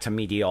react to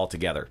media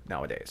altogether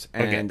nowadays,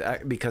 and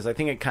because I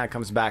think it kind of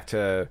comes back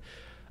to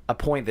a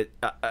point that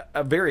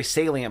a very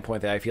salient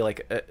point that I feel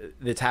like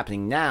that's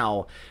happening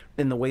now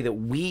in the way that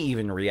we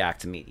even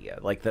react to media,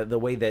 like the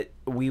way that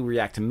we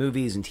react to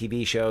movies and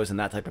TV shows and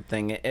that type of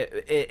thing.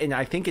 And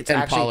I think it's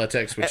actually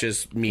politics, which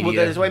is media. Well,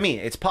 that's what I mean.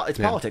 It's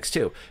politics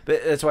too.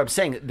 But that's what I'm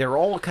saying. They're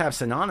all kind of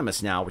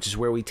synonymous now, which is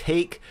where we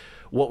take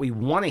what we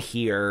want to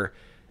hear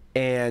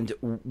and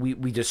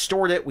we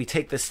distort it. We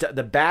take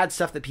the bad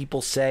stuff that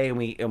people say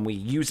and we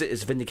use it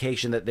as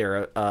vindication that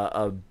they're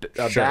a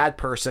bad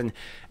person,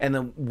 and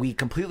then we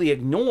completely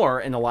ignore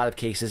in a lot of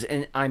cases.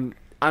 And I'm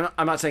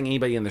not saying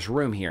anybody in this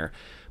room here,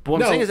 but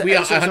what I'm saying is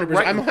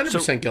that I'm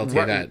 100% guilty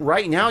of that.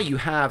 Right now, you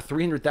have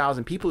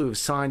 300,000 people who have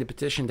signed a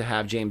petition to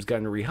have James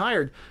Gunn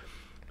rehired.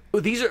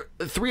 These are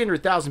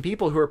 300,000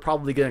 people who are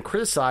probably going to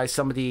criticize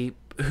somebody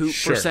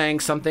for saying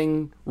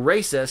something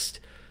racist,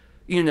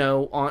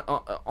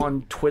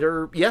 on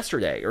Twitter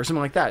yesterday or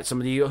something like that.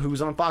 Somebody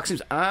who's on Fox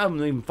News. I don't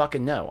even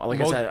fucking know.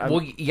 Like I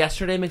said,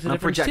 yesterday makes a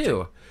difference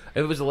too. If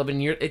it was 11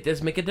 years, it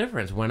does make a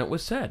difference when it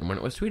was said, when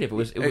it was tweeted.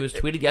 If it was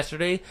tweeted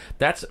yesterday,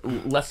 that's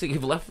less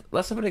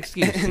of an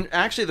excuse. And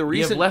actually, the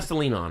reason you have less to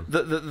lean on.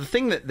 The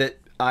thing that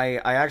I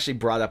actually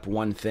brought up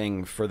one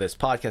thing for this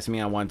podcast. I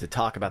mean, I wanted to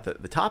talk about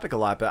the topic a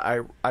lot, but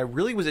I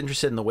really was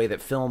interested in the way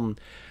that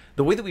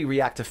the way that we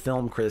react to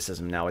film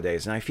criticism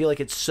nowadays. And I feel like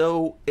it's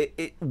the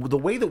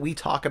way that we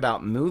talk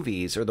about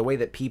movies, or the way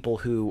that people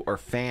who are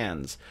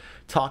fans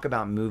talk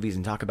about movies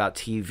and talk about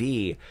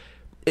TV,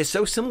 is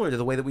so similar to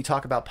the way that we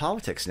talk about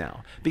politics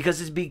now,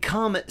 because it's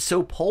become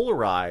so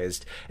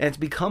polarized and it's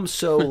become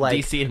so like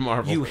DC and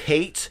Marvel. You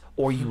hate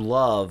or you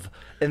love,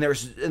 and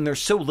there's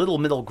so little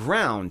middle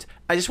ground.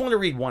 I just want to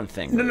read one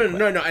thing. No,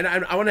 and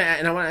I want to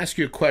ask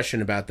you a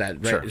question about that,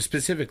 right? Sure.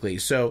 Specifically.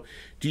 So,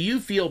 do you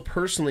feel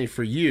personally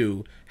for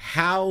you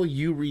how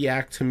you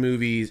react to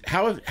movies?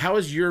 How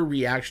has your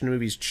reaction to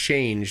movies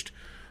changed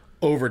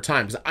over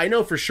time? Because I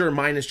know for sure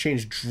mine has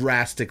changed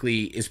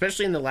drastically,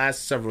 especially in the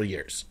last several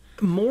years.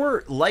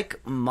 More like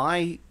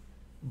my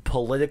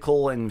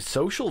political and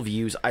social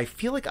views, I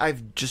feel like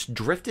I've just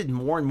drifted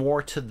more and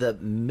more to the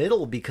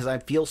middle because I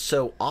feel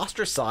so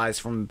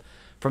ostracized from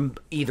from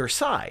either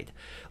side.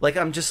 Like,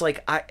 I'm just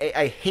like,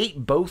 I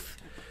hate both.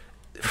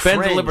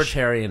 Ben's a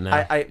libertarian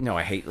now.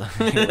 I hate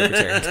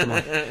libertarians. Come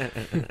on.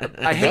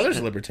 My brother's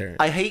a libertarian.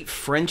 I hate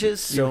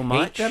fringes so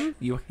much. Hate them?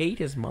 You hate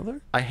his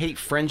mother? I hate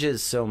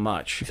fringes so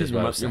much.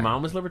 Your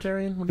mom was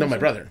libertarian? No, my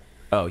brother.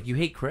 Oh, you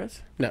hate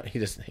Chris? No, he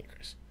doesn't hate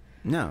Chris.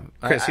 No,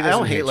 Chris, I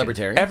don't hate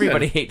libertarians.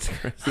 Everybody hates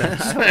Chris.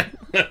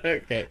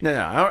 Okay.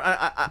 No,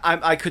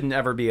 I couldn't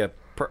ever be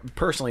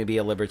personally be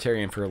a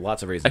libertarian for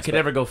lots of reasons. I could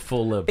never go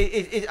full lib.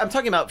 I'm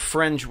talking about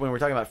fringe when we're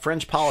talking about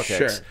fringe politics.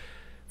 Sure.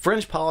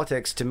 Fringe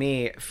politics, to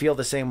me, feel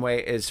the same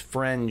way as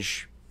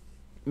fringe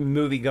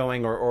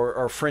movie-going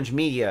or fringe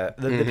media,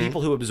 the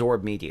people who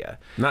absorb media.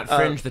 Not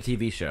Fringe, the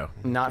TV show.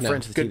 Not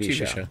Fringe, the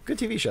TV show. Good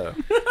TV show.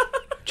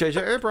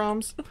 J.J.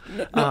 Abrams.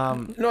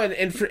 And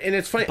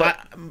it's funny.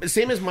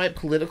 Same as my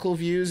political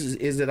views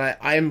is that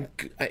I'm.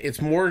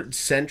 It's more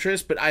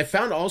centrist, but I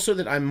found also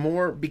that I'm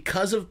more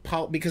because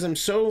I'm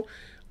so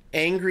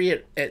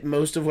angry at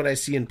most of what I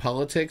see in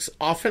politics,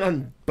 often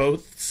on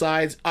both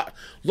sides,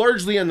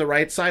 largely on the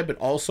right side, but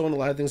also on a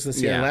lot of things on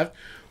the left.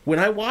 When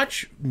I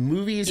watch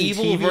movies and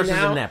Evil TV versus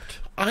now, inept.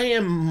 I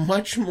am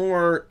much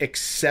more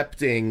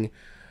accepting.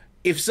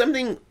 If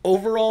something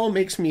overall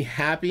makes me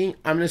happy,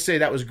 I'm going to say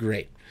that was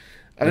great.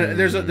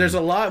 There's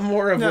a lot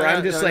more of where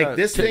I'm just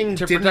this thing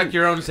to didn't protect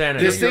your own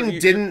sanity. This thing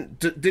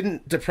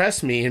didn't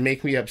depress me and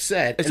make me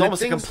upset. It's and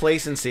almost a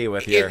complacency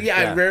with you.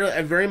 I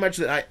very much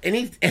that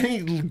any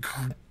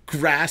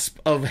grasp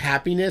of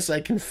happiness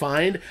I can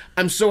find.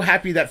 I'm so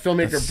happy that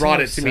filmmaker brought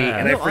it to me,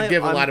 and I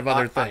forgive a lot of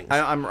other things.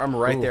 I'm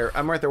right there.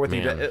 I'm right there with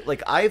you.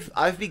 Like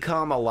I've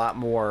become a lot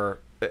more.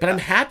 But I'm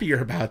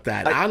happier about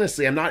that.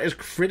 Honestly, I'm not as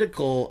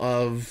critical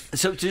of.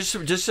 So just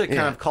to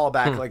kind of call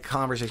back like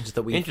conversations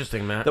that we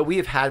that we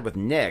have had with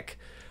Nick.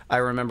 I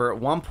remember at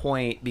one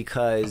point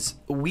because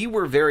we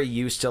were very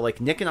used to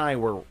like Nick and I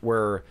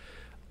were.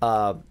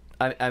 I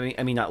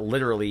mean, not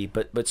literally,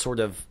 but sort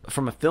of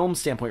from a film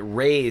standpoint,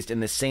 raised in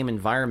the same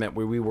environment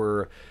where we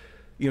were,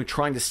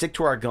 trying to stick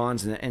to our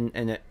guns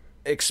and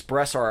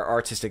express our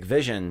artistic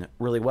vision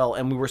really well,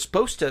 and we were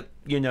supposed to,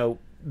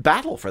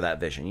 battle for that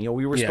vision.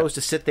 We were supposed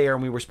to sit there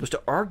and we were supposed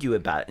to argue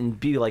about it and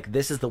be like,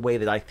 this is the way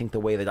that I think, the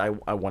way that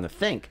I want to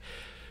think.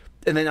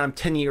 And then I'm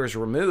 10 years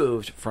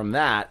removed from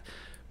that.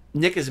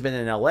 Nick has been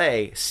in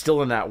LA,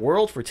 still in that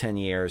world for 10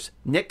 years.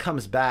 Nick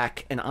comes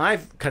back, and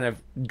I've kind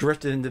of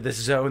drifted into this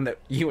zone that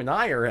you and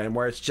I are in,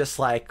 where it's just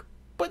like,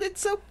 but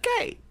it's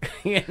okay,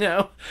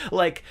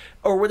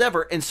 or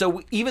whatever. And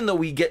so even though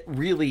we get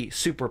really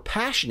super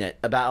passionate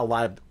about a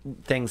lot of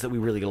things that we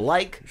really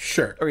like,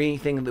 or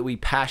anything that we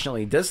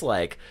passionately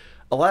dislike,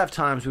 a lot of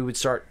times we would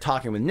start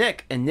talking with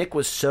Nick, and Nick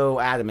was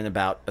so adamant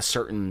about a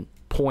certain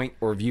point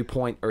or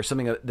viewpoint or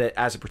something that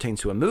as it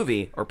pertains to a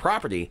movie or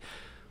property,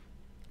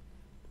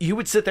 you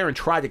would sit there and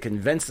try to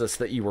convince us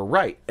that you were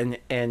right,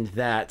 and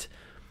that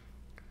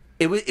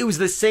it was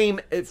the same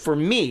for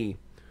me.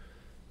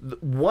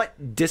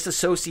 What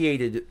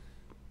disassociated,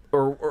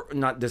 or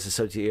not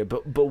disassociated,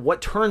 but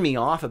what turned me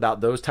off about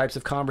those types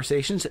of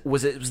conversations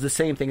was it was the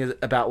same thing as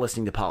about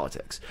listening to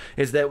politics.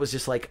 Is that it was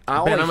just like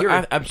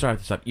I'm sorry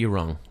to stop. You're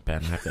wrong,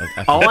 Ben.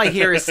 All I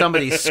hear is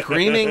somebody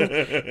screaming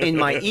in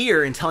my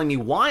ear and telling me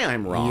why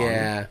I'm wrong.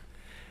 Yeah.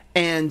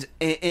 And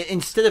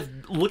instead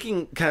of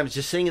looking, kind of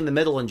just sitting in the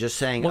middle and just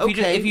saying,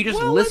 if you just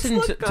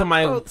listen to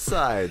my both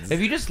sides. If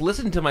you just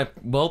listen to my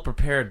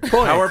well-prepared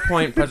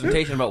PowerPoint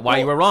presentation about why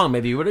you were wrong,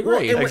 maybe you would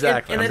agree.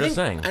 Exactly. And I'm just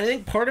saying. I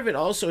think part of it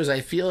also is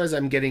I feel as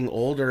I'm getting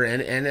older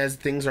and as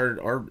things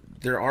are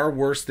there are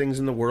worse things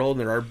in the world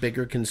and there are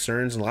bigger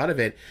concerns, and a lot of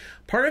it.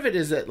 Part of it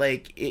is that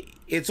like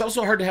it's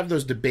also hard to have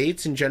those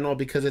debates in general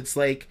because it's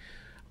like,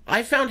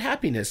 I found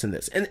happiness in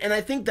this, and I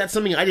think that's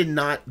something I did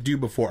not do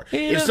before.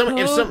 If someone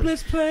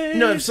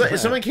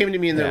came to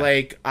me and they're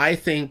like, I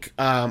think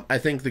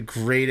the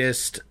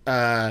greatest,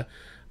 I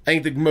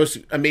think the most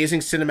amazing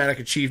cinematic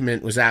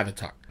achievement was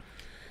Avatar,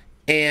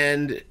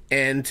 and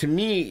to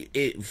me,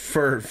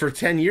 for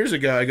 10 years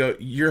ago, I go,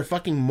 you're a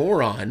fucking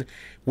moron.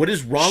 What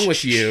is wrong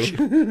with you?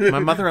 My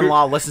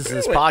mother-in-law listens to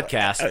this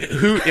podcast.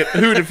 Hoot,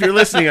 if you're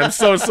listening, I'm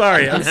so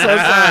sorry. I'm so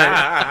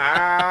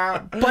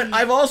sorry. But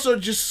I've also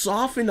just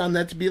softened on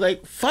that to be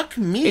like, fuck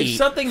me. If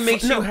something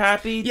makes you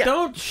happy,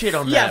 don't shit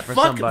on that for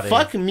somebody.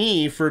 Fuck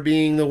me for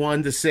being the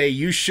one to say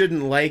you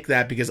shouldn't like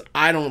that because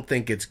I don't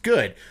think it's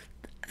good.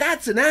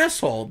 That's an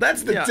asshole.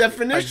 That's the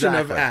definition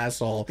of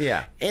asshole.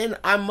 Yeah. And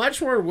I'm much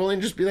more willing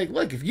to just be like,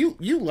 look, if you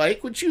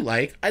like what you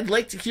like, I'd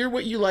like to hear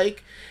what you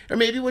like, or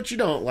maybe what you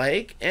don't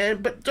like.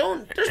 But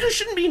there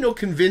shouldn't be no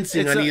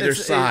convincing on either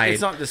side.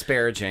 It's not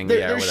disparaging.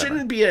 There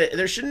shouldn't be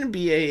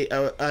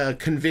a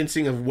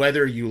convincing of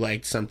whether you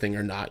liked something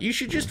or not. You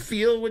should just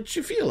feel what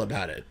you feel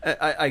about it.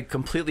 I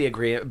completely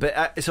agree.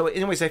 But so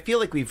anyways, I feel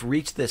like we've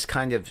reached this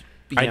kind of,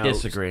 I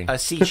disagree. A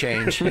sea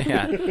change.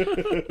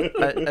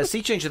 A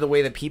sea change of the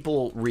way that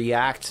people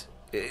react.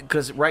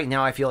 Because right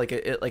now I feel like,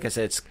 like I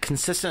said, it's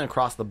consistent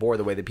across the board,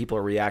 the way that people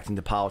are reacting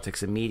to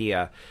politics and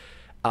media.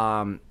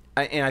 And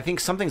I think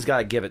something's got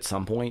to give at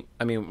some point.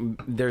 I mean,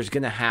 there's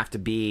going to have to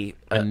be...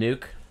 A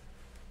nuke?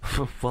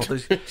 Well,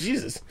 there's...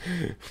 Jesus.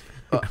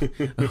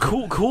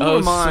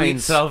 cooler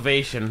minds, sweet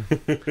salvation.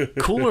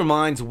 Cooler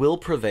minds will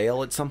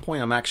prevail at some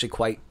point. I'm actually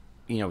quite,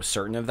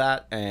 certain of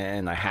that,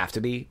 and I have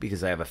to be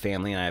because I have a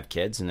family and I have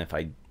kids. And if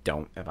I'm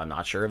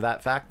not sure of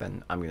that fact,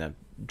 then I'm going to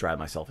drive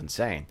myself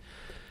insane.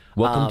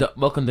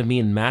 Welcome to me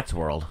and Matt's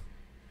world.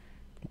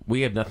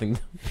 We have nothing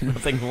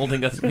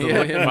holding us.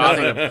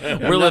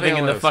 We're living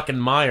in the fucking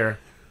mire.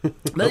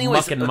 But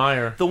anyways, muck and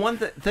mire. The one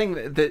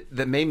thing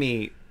that made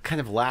me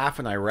kind of laugh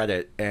when I read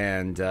it,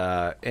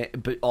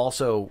 but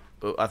also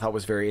I thought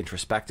was very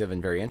introspective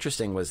and very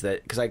interesting, was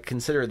that because I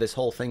consider this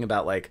whole thing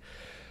about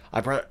I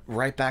brought it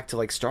right back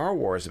to Star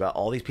Wars, about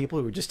all these people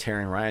who were just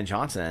tearing Rian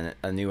Johnson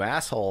a new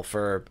asshole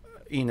for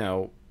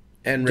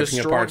and ripping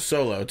apart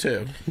Solo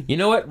too. You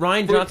know what?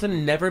 Rian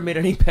Johnson never made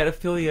any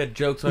pedophilia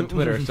jokes on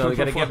Twitter, so we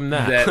got to give him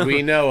that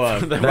we know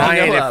of.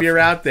 Ryan, if you're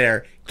out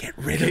there, get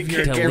rid of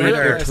your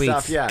tweets.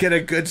 Stuff, yeah. Get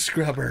a good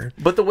scrubber.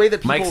 But the way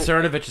that Mike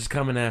Cernovich is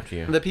coming after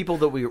you. The people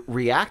that we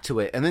react to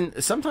it, and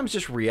then sometimes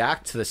just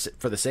react to this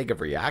for the sake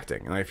of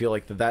reacting, and I feel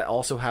like that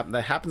also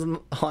happens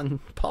on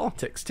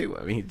politics too.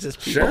 I mean, just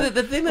people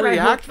the thing that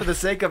react for the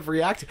sake of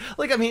reacting.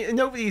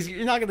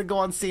 You're not going to go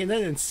on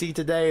CNN and see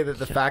today that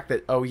the fact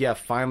that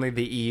finally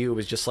the EU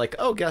was just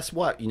oh, guess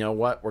what? You know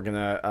what? We're going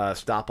to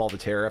stop all the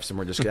tariffs and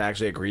we're just going to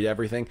actually agree to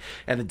everything.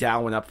 And the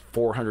Dow went up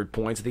 400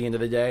 points at the end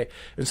of the day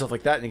and stuff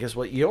like that. And guess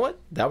what? You know what?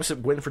 That was a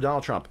win for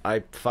Donald Trump.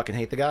 I fucking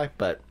hate the guy,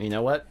 but you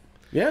know what?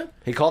 Yeah.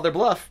 He called their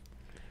bluff.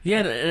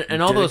 Yeah,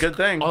 and all those good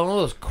thing. All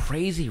those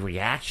crazy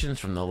reactions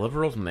from the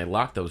liberals when they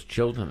locked those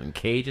children in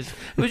cages.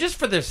 It was just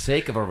for the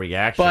sake of a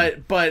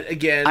reaction. But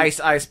again,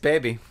 ice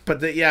baby.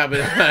 But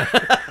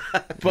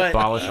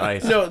abolish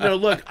ICE. No.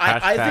 Look,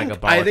 I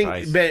think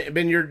ICE.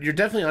 Ben, you're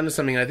definitely onto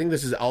something. I think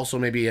this is also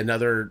maybe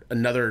another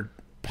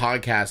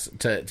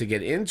podcast to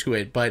get into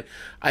it. But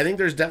I think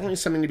there's definitely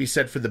something to be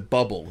said for the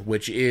bubble,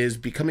 which is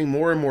becoming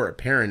more and more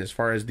apparent as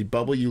far as the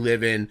bubble you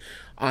live in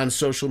on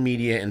social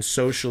media and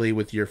socially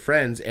with your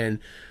friends, and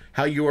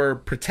how you are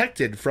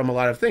protected from a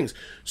lot of things.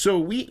 So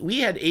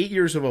we had 8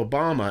 years of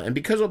Obama, and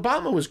because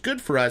Obama was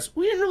good for us,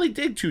 we didn't really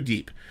dig too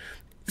deep.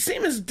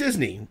 Same as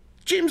Disney.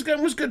 James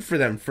Gunn was good for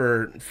them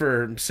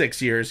for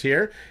 6 years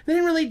here. They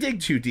didn't really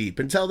dig too deep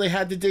until they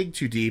had to dig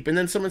too deep. And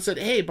then someone said,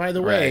 hey, by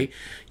the way,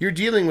 you're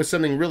dealing with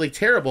something really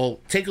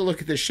terrible. Take a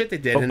look at this shit they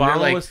did. Obama and they're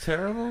like, was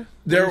terrible?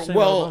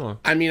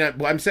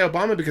 I'm saying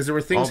Obama because there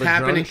were things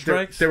happening.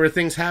 There were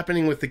things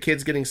happening with the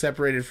kids getting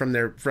separated from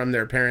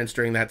their parents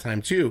during that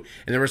time too,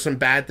 and there were some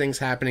bad things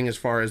happening as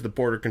far as the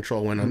border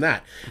control went on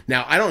that.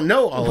 Now I don't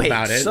know all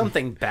about it.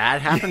 Something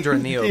bad happened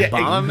during the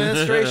Obama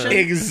administration.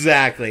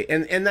 Exactly,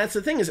 and that's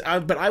the thing is,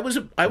 but I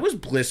was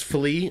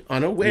blissfully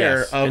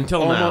unaware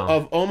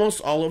of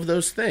almost all of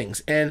those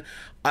things, and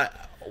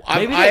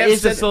maybe that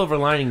is the silver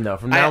lining though.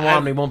 From now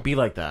on, we won't be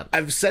like that.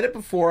 I've said it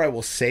before. I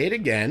will say it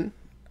again.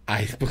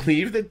 I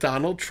believe that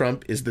Donald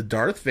Trump is the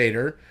Darth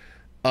Vader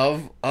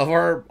of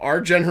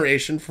our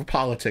generation for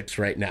politics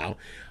right now.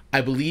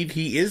 I believe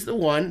he is the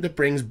one that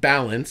brings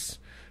balance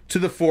to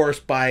the Force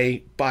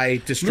by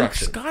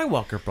destruction. Luke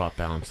Skywalker brought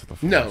balance to the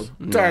Force. No,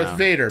 Darth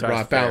Vader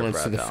brought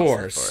balance to the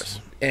Force.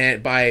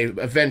 And by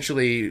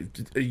eventually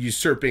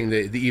usurping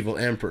the evil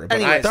emperor. But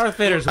anyway, Darth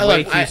Vader's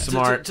way too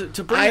smart.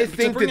 To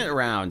bring it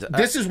around.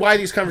 This is why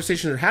these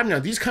conversations are happening now.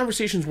 These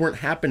conversations weren't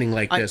happening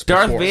like this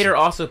Darth before. Vader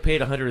also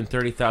paid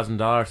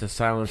 $130,000 to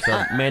silence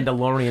a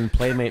Mandalorian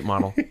Playmate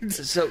model.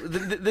 So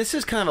this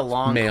is kind of a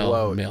long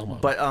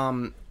quote.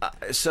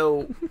 But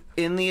so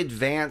in the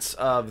advance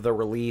of the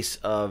release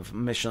of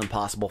Mission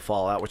Impossible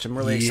Fallout, which I'm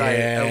really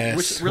excited,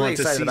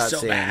 about so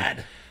seeing.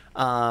 Bad.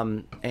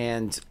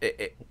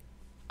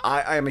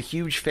 I am a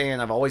huge fan.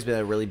 I've always been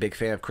a really big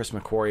fan of Chris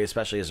McQuarrie,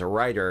 especially as a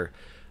writer,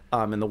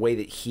 and the way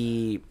that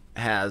he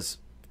has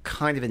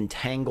kind of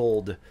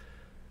entangled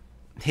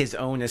his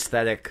own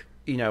aesthetic,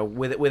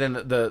 within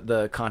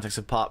the context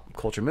of pop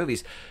culture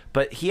movies.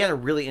 But he had a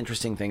really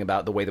interesting thing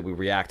about the way that we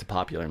react to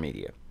popular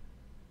media.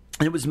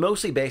 And it was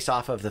mostly based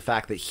off of the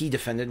fact that he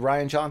defended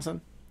Rian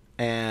Johnson.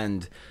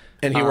 And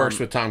he works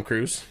with Tom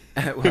Cruise.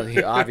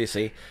 Well,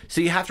 obviously. So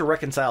you have to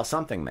reconcile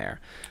something there.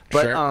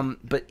 But sure.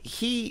 But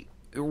he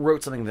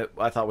wrote something that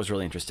I thought was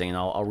really interesting, and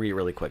I'll read it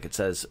really quick.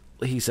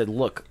 He said,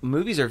 look,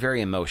 movies are very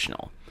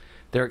emotional.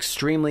 They're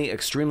extremely,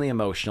 extremely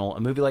emotional.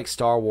 A movie like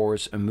Star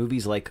Wars, and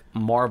movies like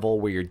Marvel,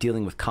 where you're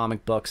dealing with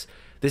comic books,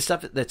 this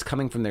stuff that's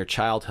coming from their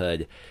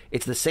childhood,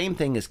 it's the same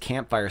thing as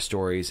campfire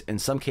stories. In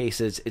some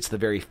cases, it's the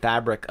very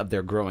fabric of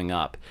their growing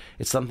up.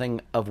 It's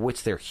something of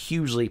which they're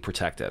hugely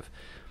protective.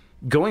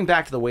 Going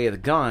back to The Way of the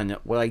Gun,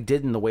 what I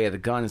did in The Way of the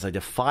Gun is I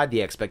defied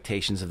the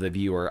expectations of the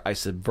viewer. I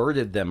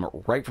subverted them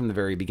right from the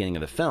very beginning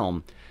of the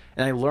film,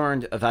 and I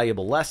learned a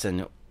valuable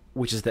lesson,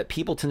 which is that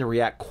people tend to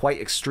react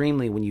quite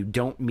extremely when you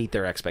don't meet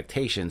their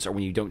expectations or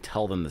when you don't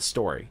tell them the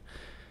story.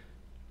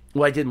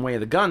 What I did in Way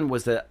of the Gun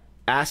was that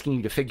asking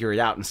you to figure it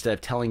out instead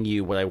of telling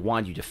you what I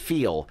wanted you to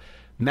feel.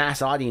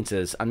 Mass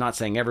audiences, I'm not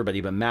saying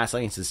everybody, but mass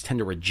audiences tend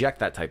to reject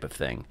that type of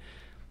thing.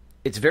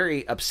 It's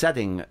very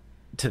upsetting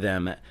to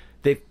them.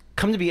 They've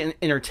come to be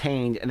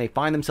entertained, and they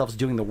find themselves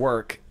doing the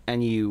work,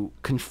 and you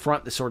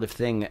confront the sort of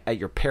thing at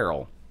your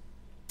peril.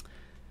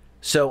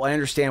 So I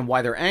understand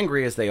why they're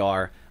angry as they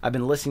are. I've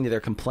been listening to their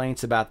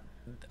complaints about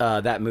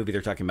that movie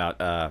they're talking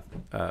about,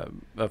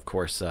 of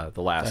course, The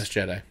Last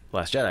Jedi.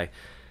 Last Jedi.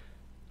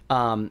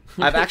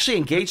 I've actually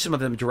engaged some of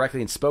them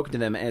directly and spoken to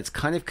them, and it's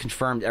kind of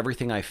confirmed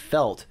everything I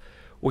felt,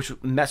 which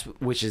mess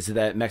with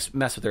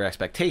their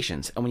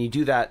expectations. And when you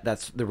do that,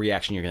 that's the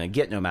reaction you're going to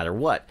get no matter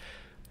what.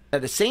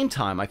 At the same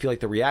time, I feel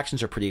like the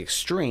reactions are pretty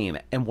extreme,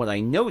 and what I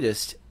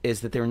noticed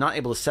is that they're not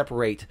able to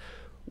separate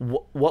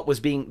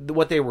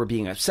what they were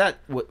being upset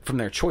from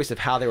their choice of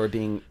how they were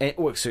being.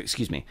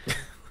 Excuse me.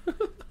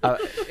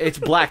 It's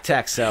black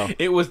text, so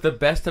it was the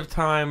best of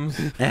times.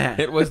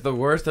 It was the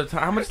worst of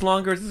times. How much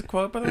longer is this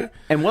quote, by the way?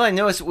 And what I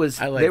noticed was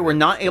they were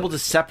not able to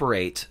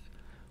separate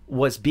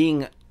was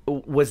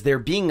their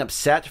being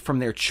upset from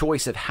their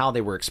choice of how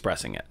they were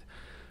expressing it.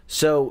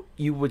 So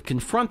you would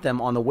confront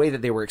them on the way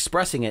that they were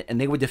expressing it, and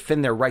they would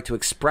defend their right to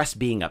express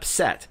being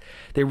upset.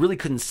 They really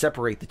couldn't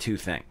separate the two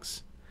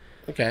things.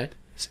 Okay.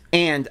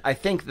 And I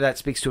think that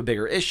speaks to a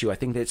bigger issue. I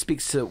think that it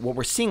speaks to what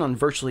we're seeing on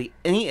virtually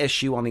any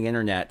issue on the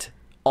internet.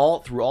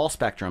 Through all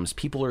spectrums,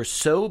 people are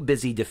so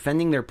busy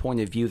defending their point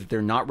of view that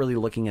they're not really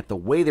looking at the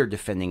way they're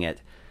defending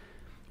it.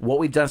 What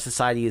we've done in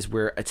society is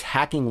we're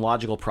attacking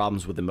logical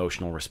problems with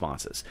emotional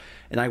responses.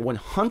 And I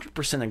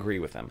 100% agree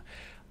with them.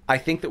 I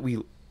think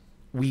that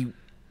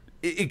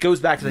it goes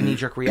back to the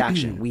knee-jerk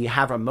reaction. We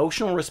have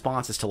emotional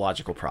responses to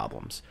logical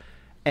problems.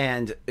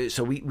 And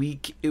so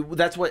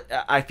that's what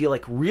I feel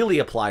like really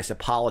applies to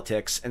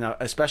politics, and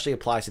especially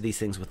applies to these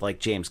things with like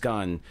James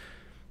Gunn,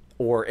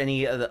 or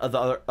any of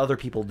the other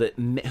people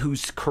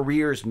whose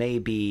careers may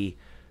be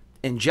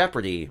in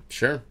jeopardy.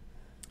 Sure.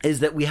 Is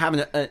that we have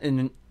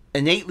an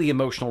innately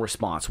emotional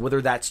response,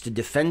 whether that's to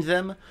defend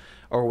them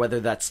or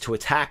whether that's to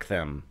attack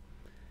them,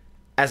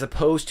 as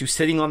opposed to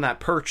sitting on that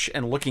perch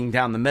and looking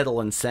down the middle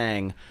and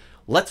saying,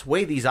 let's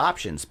weigh these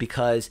options.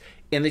 Because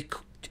in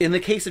the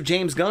case of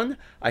James Gunn,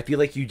 I feel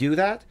like you do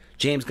that.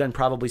 James Gunn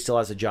probably still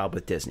has a job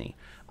with Disney.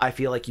 I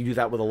feel like you do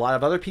that with a lot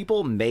of other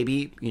people.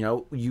 Maybe,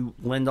 you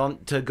lend on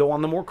to go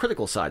on the more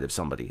critical side of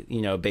somebody,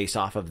 based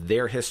off of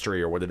their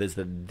history or what it is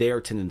that their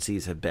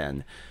tendencies have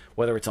been,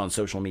 whether it's on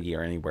social media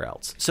or anywhere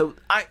else. So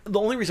the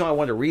only reason I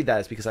wanted to read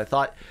that is because I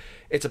thought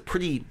it's a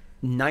pretty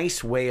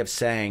nice way of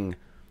saying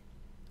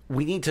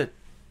we need to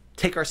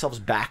take ourselves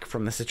back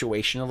from the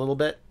situation a little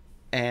bit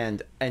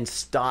and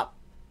stop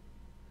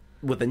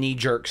with the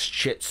knee-jerk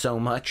shit so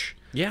much.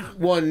 Yeah.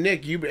 Well,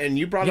 Nick, you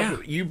brought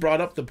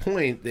up the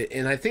point,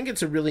 and I think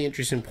it's a really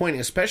interesting point,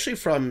 especially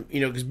from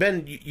because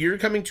Ben, you're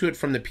coming to it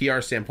from the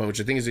PR standpoint,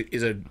 which I think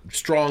is a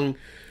strong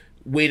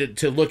way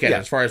to look at it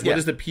as far as what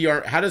is the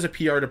PR, how does a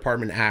PR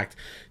department act?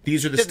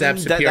 These are the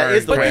steps that PR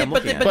is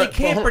but they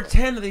can't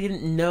pretend that they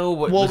didn't know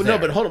what. Well, was no, there.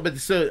 but hold on. But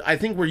so I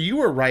think where you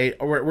were right,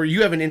 or where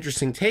you have an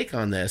interesting take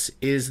on this,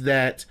 is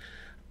that.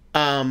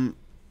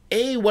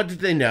 What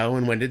did they know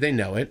and when did they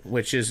know it?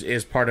 Which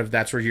is part of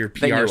that's where your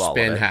PR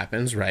spin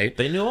happens, right?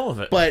 They knew all of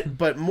it.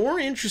 But more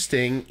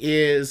interesting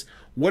is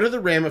what are the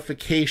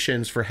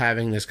ramifications for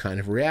having this kind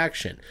of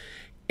reaction?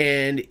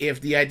 And if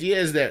the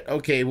idea is that,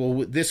 okay,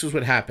 well, this is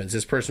what happens.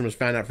 This person was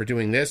found out for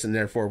doing this, and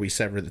therefore we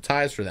sever the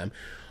ties for them.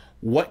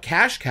 What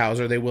cash cows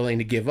are they willing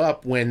to give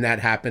up when that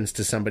happens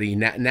to somebody?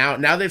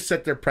 Now they've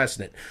set their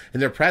precedent,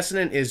 and their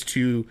precedent is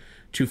to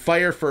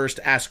fire first,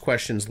 ask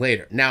questions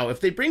later. Now, if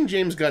they bring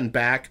James Gunn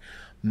back,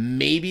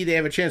 maybe they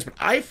have a chance, but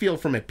I feel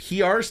from a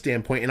PR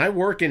standpoint, and I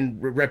work in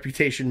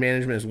reputation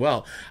management as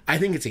well, I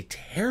think it's a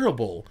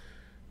terrible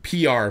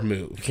PR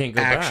move,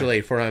 actually,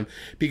 for them,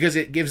 because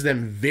it gives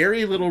them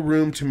very little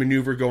room to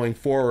maneuver going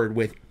forward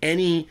with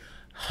any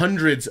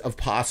hundreds of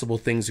possible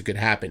things that could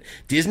happen.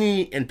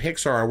 Disney and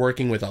Pixar are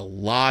working with a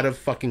lot of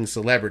fucking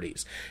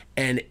celebrities,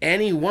 and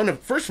any one of,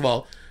 first of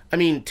all, I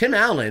mean, Tim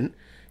Allen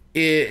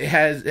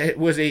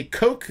was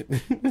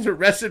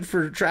arrested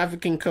for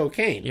trafficking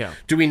cocaine. Yeah.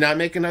 Do we not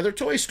make another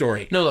Toy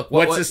Story? No, look.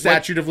 What's the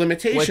statute of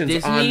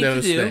limitations on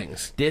those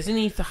things? Disney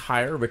needs to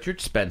hire Richard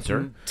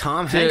Spencer.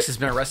 Tom Hanks has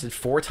been arrested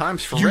 4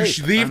 times for rape.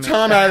 Leave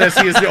Tom out of this.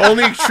 He is the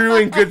only true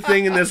and good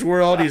thing in this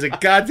world. He's a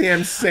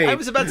goddamn saint. I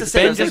was about to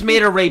say Ben just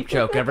made a rape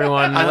joke.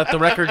 Everyone, let the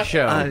record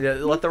show.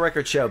 Let the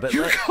record show. But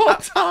you called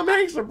Tom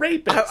Hanks a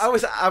rapist. I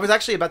was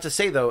actually about to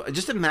say though.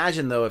 Just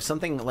imagine though if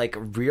something like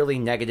really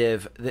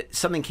negative,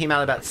 something came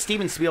out about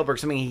Steven Spielberg,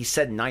 something he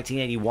said in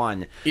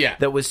 1981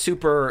 that was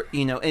super,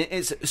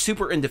 it's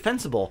super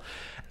indefensible.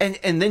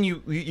 And then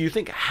you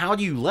think, how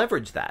do you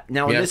leverage that?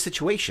 Now, in this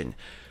situation,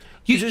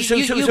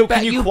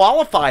 can you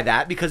qualify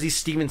that because he's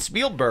Steven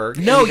Spielberg?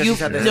 No,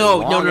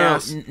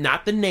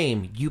 not the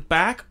name. You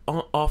back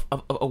off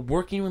of a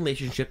working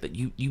relationship that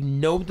you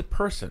know the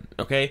person.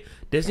 Okay,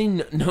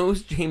 Disney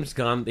knows James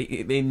Gunn.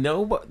 They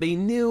know what they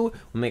knew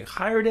when they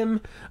hired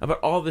him about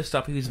all this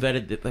stuff. He was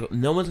vetted.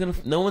 No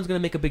one's gonna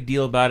make a big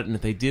deal about it, and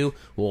if they do,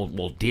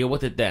 we'll deal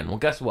with it then. Well,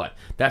 guess what?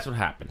 That's what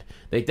happened.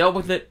 They dealt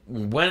with it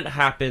when it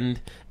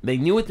happened. They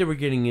knew what they were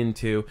getting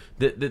into.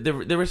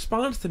 The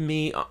response to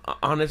me,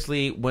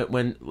 honestly,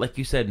 when like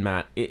you said,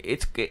 Matt,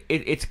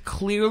 it's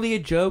clearly a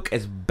joke,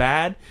 as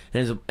bad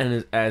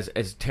and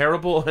as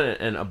terrible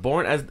and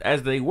abhorrent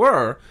as they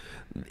were.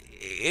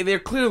 they're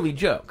clearly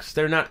jokes.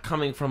 They're not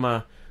coming from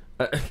a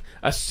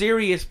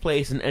serious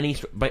place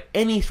by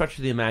any stretch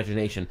of the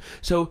imagination.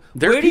 So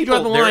where do you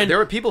draw the line?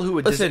 There are people who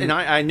would listen, and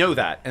I know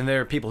that, and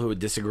there are people who would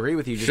disagree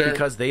with you just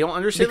because they don't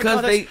understand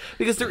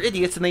because they're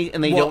idiots and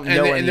they don't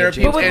know any of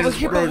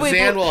James.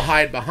 Roseanne will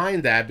hide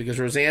behind that because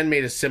Roseanne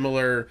made a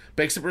similar,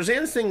 but except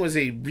Roseanne's thing was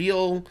a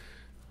real,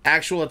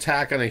 actual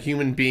attack on a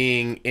human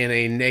being in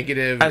a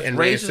negative as and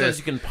racist racist as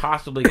you can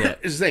possibly get.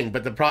 Is the thing,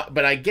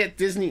 but I get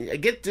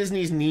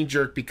Disney's knee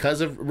jerk because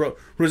of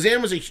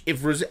Roseanne was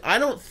I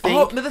don't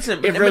think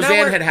if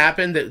Roseanne had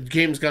happened that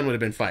James Gunn would have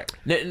been fired.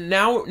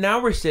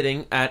 Now we're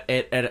sitting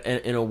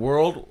in a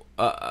world.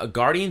 A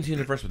Guardians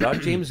universe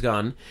without James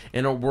Gunn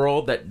in a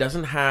world that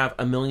doesn't have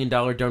 $1 million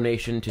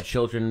donation to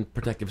Children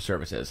Protective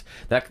Services.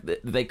 That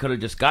they could have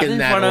just gotten in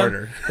front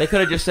of. They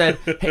could have just said,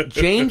 "Hey,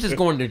 James is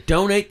going to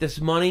donate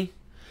this money.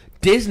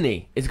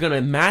 Disney is going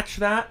to match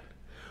that."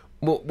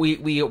 Well,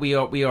 we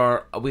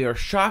are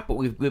shocked, but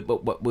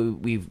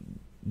we've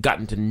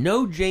gotten to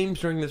know James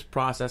during this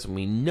process, and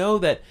we know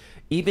that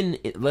even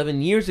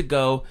 11 years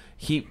ago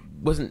he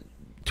wasn't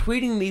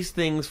tweeting these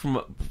things from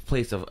a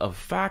place of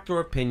fact or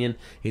opinion.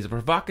 He's a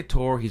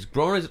provocateur. He's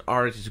grown as an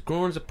artist. He's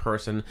grown as a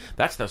person.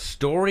 That's the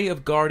story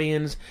of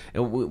Guardians,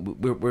 and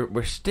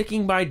we're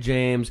sticking by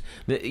James.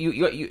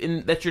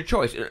 And that's your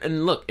choice.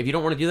 And look, if you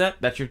don't want to do that,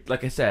 that's your,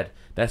 like I said,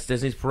 that's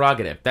Disney's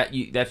prerogative.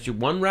 That's your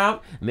one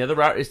route, and the other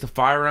route is to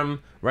fire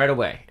him right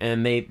away.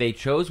 And they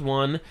chose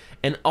one.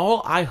 And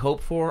all I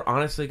hope for,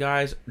 honestly,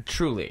 guys,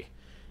 truly,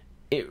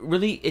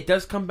 it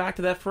does come back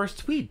to that first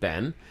tweet,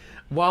 Ben.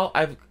 While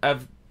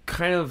I've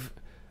kind of,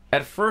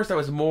 at first I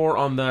was more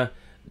on the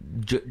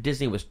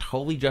Disney was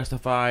totally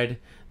justified.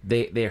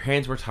 Their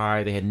hands were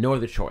tied. They had no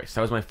other choice.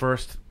 That was my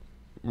first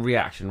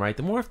reaction, right?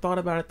 The more I've thought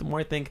about it, the more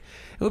I think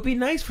it would be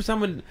nice for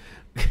someone.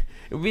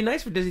 It would be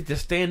nice for Disney to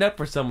stand up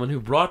for someone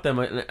who brought them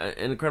an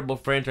incredible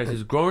franchise,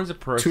 who's grown as a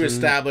person, to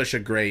establish a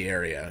gray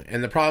area.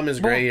 And the problem is,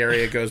 gray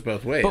area goes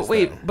both ways. But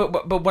wait,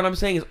 but what I'm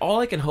saying is,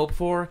 all I can hope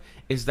for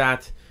is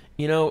that,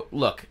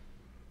 look.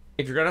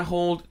 If you're going to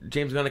hold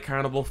James Gunn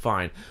accountable,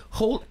 fine.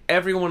 Hold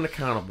everyone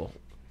accountable.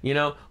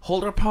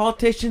 Hold our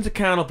politicians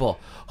accountable.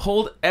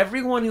 Hold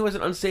everyone who has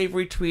an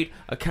unsavory tweet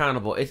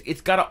accountable.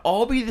 It's got to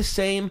all be the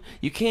same.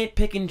 You can't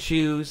pick and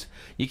choose.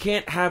 You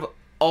can't have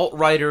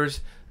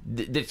alt-writers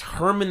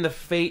determine the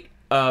fate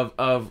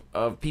of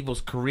people's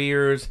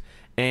careers.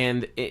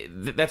 And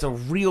that's a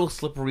real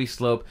slippery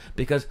slope,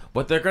 because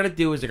what they're going to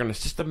do is they're going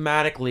to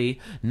systematically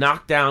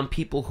knock down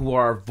people who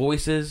are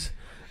voices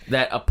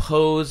that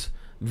oppose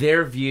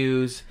their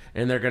views,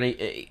 and they're going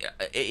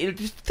to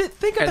just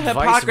think of the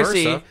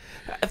hypocrisy.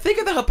 Think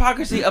of the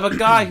hypocrisy of a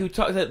guy who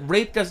talks that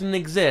rape doesn't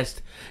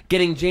exist,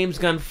 getting James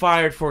Gunn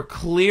fired for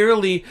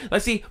clearly.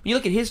 Let's see. When you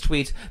look at his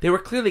tweets, they were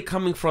clearly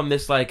coming from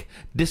this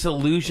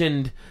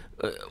disillusioned,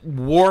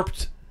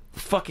 warped,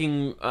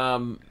 fucking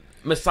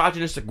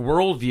misogynistic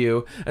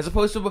worldview, as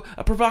opposed to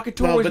a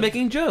provocateur who's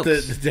making jokes.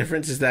 The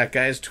difference is that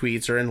guy's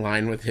tweets are in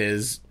line with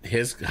his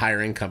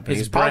hiring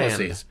company's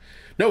policies.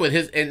 No, with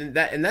his and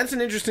that's an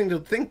interesting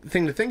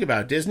thing to think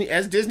about. Disney,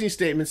 as Disney's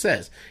statement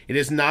says, it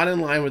is not in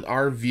line with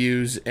our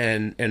views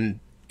and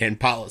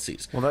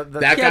policies. Well,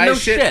 that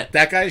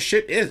guy's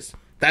shit is.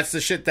 That's the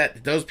shit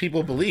that those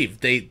people believe.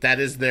 That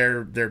is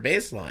their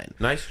baseline.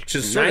 Nice, which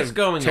is sort of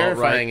going,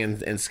 terrifying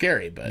and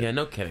scary. But yeah,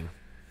 no kidding.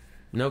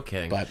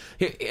 But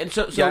and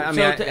so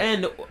yeah, to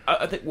end,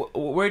 I think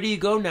where do you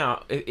go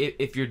now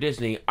if you're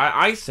Disney?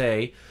 I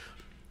say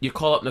you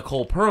call up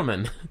Nicole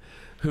Perlman,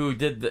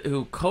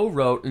 who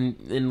co-wrote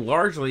and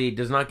largely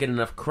does not get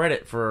enough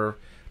credit for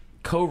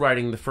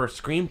co-writing the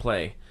first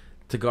screenplay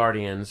to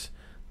Guardians,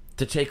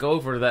 to take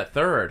over that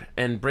third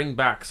and bring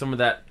back some of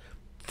that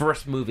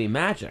first movie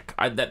magic.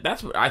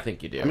 That's what I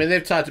think you do. I mean,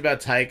 they've talked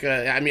about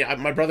Taika. I mean,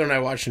 my brother and I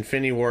watched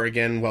Infinity War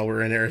again while we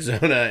were in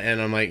Arizona,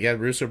 and I'm like, yeah,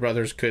 Russo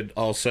brothers could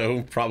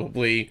also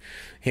probably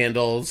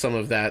handle some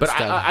of that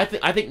stuff.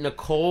 I think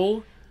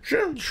Nicole,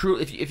 sure, true.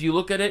 If you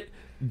look at it,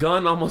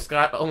 Gunn almost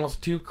got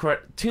too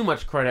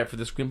much credit for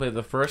the screenplay of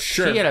the first.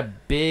 Sure. She had a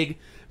big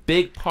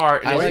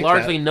part, and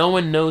largely no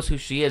one knows who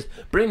she is.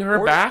 Bring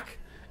her back,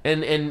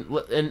 and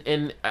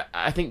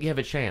I think you have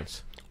a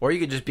chance. Or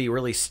you could just be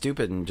really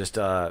stupid and just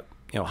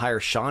hire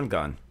Sean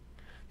Gunn.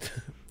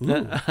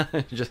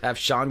 Just have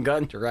Sean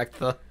Gunn direct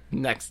the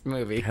next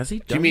movie. Has he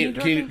done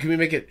Can we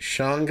make it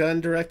Sean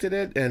Gunn directed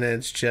it, and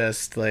it's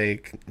just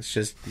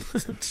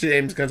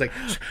James Gunn's like,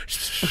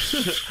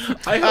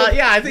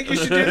 I think you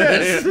should do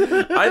this.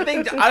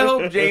 I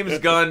hope James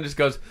Gunn just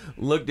goes,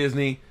 look,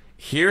 Disney,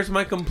 here's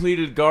my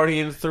completed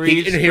Guardians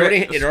 3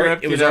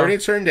 script. It was already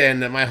turned in.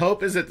 My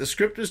hope is that the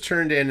script was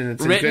turned in and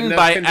it's written in good enough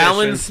by condition.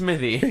 Alan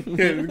Smithy.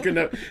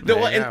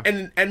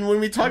 And when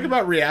we talk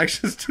about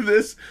reactions to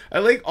this, I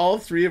like all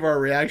three of our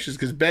reactions,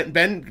 because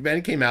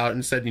Ben came out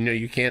and said,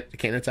 you can't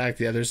attack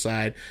the other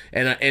side,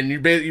 and you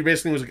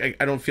basically was like,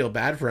 I don't feel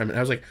bad for him, and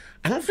I was like,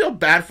 I don't feel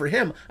bad for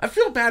him. I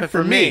feel bad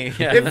for me.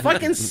 Yeah. It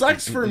fucking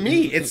sucks for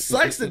me. It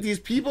sucks that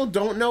these people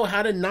don't know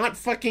how to not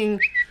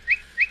fucking.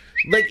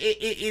 Like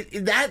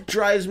that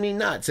drives me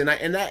nuts, and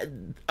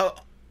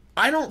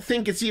I don't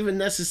think it's even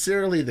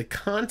necessarily the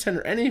content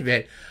or any of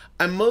it.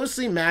 I'm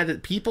mostly mad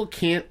that people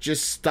can't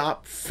just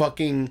stop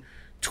fucking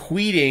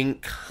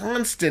tweeting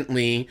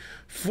constantly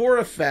for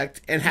effect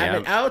and have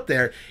it out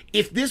there.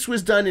 If this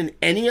was done in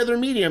any other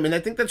medium, and I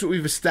think that's what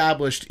we've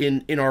established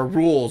in our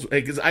rules,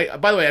 because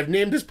by the way, I've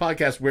named this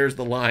podcast "Where's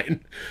the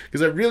Line?"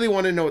 because I really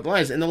want to know what the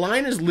line is, and the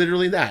line is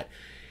literally that: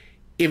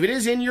 if it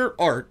is in your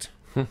art,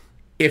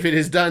 if it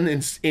is done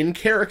in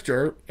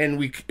character, and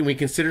we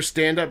consider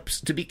stand-ups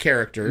to be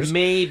characters,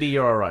 maybe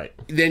you're all right.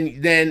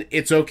 Then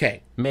it's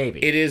okay.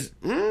 Maybe it is.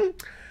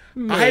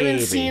 Maybe. I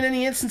haven't seen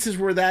any instances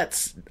where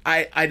that's.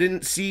 I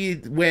didn't see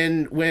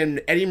when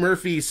Eddie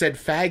Murphy said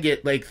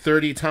faggot like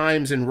 30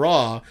 times in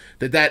Raw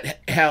that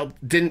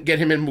didn't get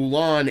him in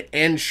Mulan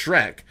and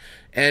Shrek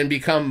and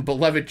become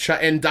beloved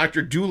and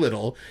Dr.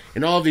 Dolittle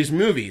in all of these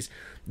movies.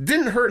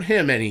 Didn't hurt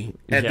him any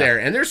there.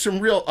 And there's some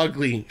real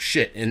ugly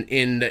shit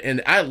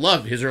and I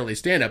love his early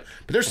stand-up,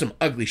 but there's some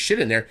ugly shit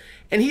in there.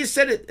 And he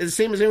said it the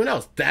same as anyone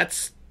else.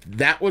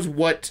 That was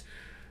what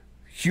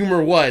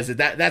humor was.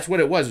 That's what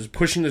it was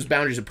pushing those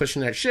boundaries and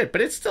pushing that shit.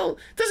 But it still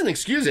doesn't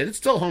excuse it. It's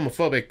still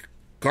homophobic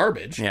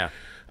garbage. Yeah.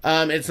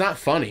 It's not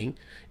funny.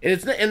 And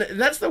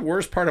that's the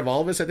worst part of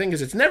all of this, I think,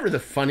 is it's never the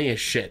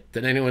funniest shit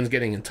that anyone's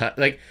getting in touch.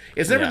 Like,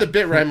 it's never the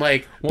bit where I'm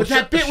like, but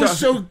that bit was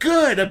so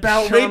good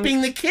about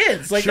raping the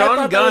kids. Like, I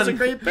thought that was a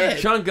great bit.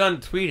 Sean Gunn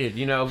tweeted,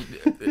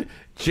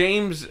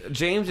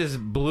 James's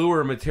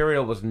bluer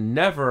material was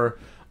never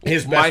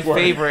my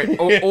favorite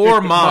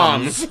or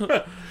Mom's.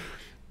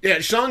 Yeah,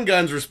 Sean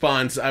Gunn's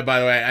response, by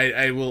the way,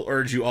 I will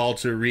urge you all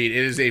to read. It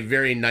is a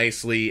very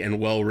nicely and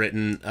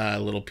well-written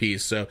little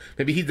piece. So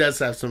maybe he does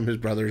have some of his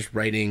brother's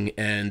writing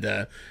and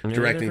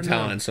directing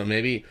talent. So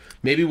maybe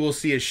we'll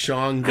see a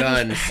Sean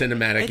Gunn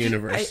cinematic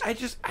universe. I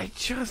just,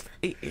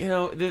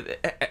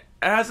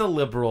 as a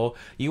liberal,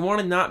 you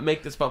want to not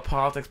make this about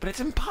politics, but it's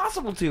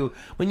impossible to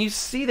when you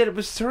see that it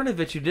was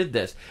Cernovich who did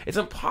this. It's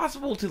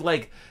impossible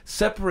to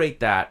separate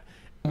that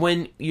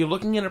when you're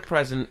looking at a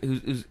president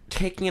who's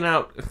taking it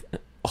out.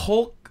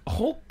 Whole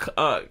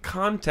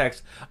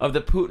context of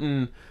the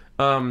Putin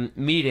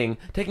meeting,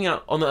 taking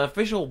out on the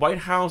official White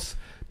House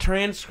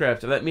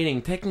transcript of that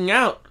meeting, taking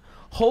out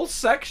whole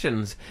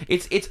sections.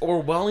 It's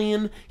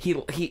Orwellian.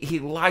 He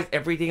lies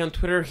every day on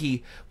Twitter.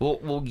 He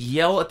will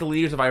yell at the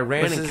leaders of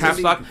Iran and caps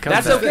lock.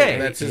 That's okay.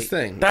 That's his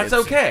thing. That's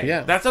okay.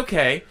 Yeah. That's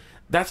okay.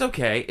 That's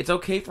okay. It's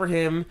okay for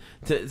him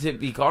to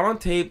be caught on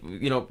tape,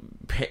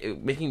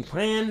 making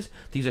plans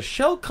to use a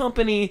shell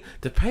company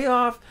to pay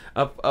off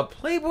a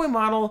Playboy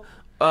model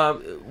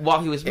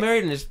while he was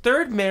married in his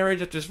third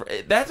marriage.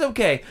 That's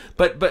okay.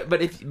 But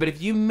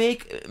if you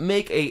make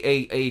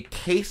a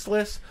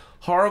tasteless,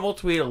 horrible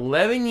tweet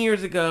 11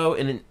 years ago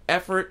in an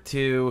effort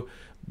to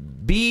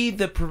be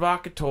the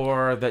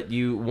provocateur that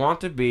you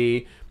want to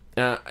be.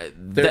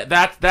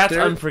 That's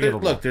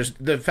unforgivable. Look, there's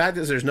the fact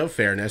is there's no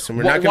fairness, and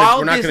we're not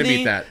going to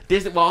beat that.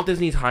 Walt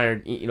Disney's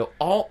hired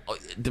all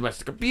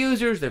domestic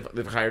abusers.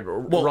 They've hired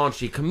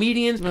raunchy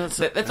comedians.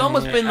 That's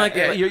almost been like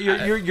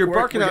you're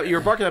barking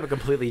up a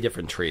completely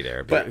different tree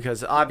there,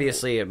 because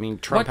obviously, I mean,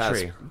 Trump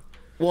has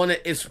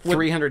it's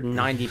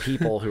 390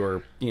 people who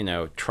are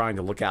trying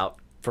to look out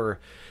for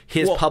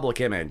his public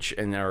image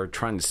and are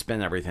trying to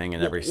spin everything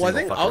in every single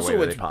fucking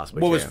way they possibly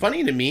can. What was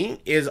funny to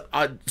me is,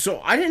 so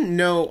I didn't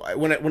know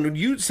when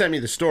you sent me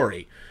the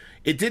story,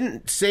 it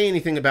didn't say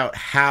anything about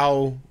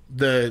how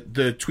the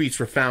tweets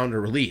were found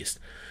or released.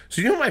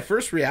 So what my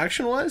first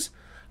reaction was?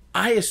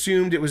 I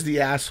assumed it was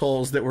the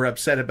assholes that were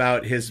upset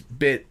about his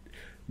bit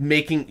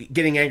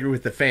getting angry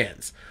with the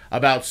fans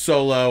about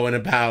Solo and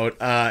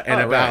about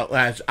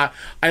Lash.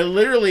 I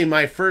literally,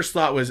 my first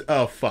thought was,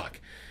 oh fuck.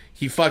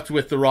 He fucked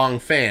with the wrong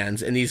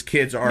fans, and these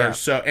kids are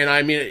and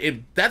I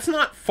mean, that's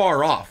not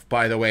far off,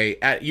 by the way.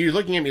 You're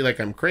looking at me like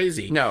I'm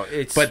crazy. No,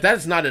 but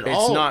that's not at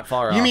all. It's not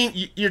far off. You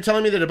mean you're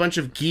telling me that a bunch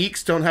of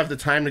geeks don't have the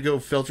time to go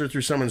filter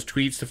through someone's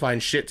tweets to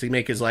find shit to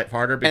make his life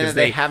harder because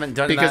they haven't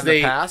done that in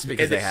the past?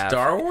 Because they have.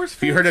 Star Wars fans?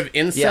 Have you heard of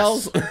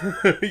incels?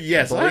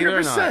 Yes,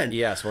 100%.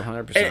 Yes,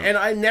 100%. And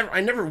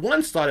I never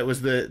once thought it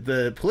was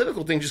the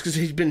political thing, just because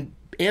he's been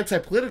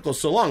anti-political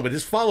so long, but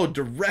it's followed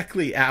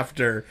directly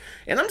after.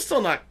 And I'm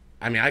still not.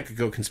 I mean, I could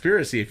go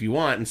conspiracy if you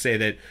want and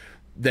say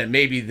that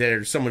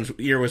maybe someone's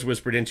ear was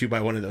whispered into by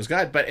one of those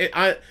guys. But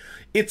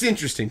it's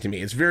interesting to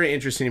me. It's very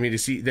interesting to me to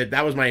see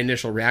that was my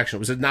initial reaction. It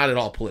was not at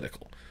all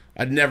political.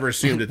 I'd never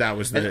assumed that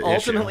was the and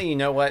ultimately, issue. You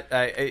know what?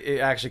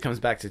 It actually comes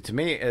back to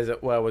me, is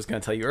what I was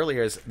going to tell you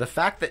earlier, is the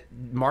fact that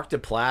Mark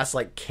Duplass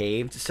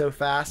caved so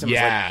fast. And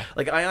was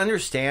like I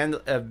understand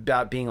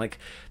about being like,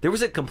 there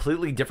was a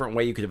completely different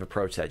way you could have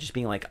approached that. Just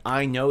being like,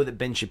 I know that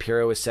Ben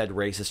Shapiro has said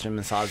racist and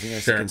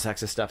misogynistic and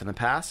sexist stuff in the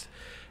past,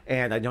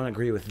 and I don't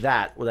agree with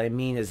that. What I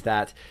mean is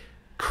that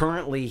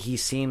currently he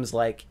seems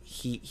like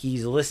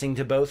he's listening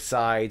to both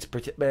sides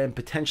and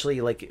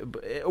potentially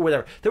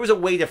whatever. There was a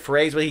way to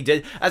phrase what he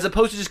did as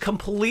opposed to just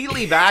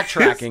completely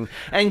backtracking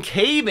and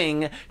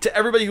caving to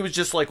everybody who was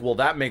just like, well,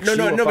 that makes you a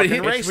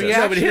fucking racist.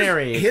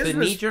 Reactionary. It's the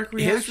knee-jerk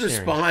reactionary. His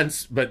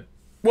response, but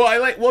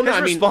Well,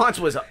 his response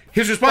was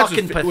his response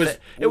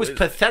was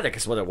pathetic,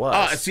 is what it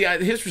was.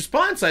 His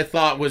response, I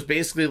thought, was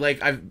basically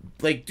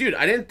dude,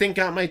 I didn't think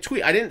out my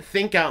tweet. I didn't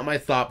think out my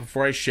thought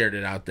before I shared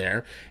it out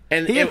there,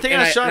 and he didn't think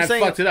out a shot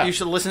saying fucked it up. You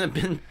should listen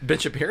to Ben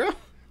Shapiro.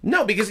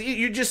 No, because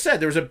you just said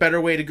there was a better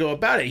way to go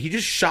about it. He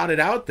just shot it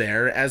out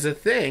there as a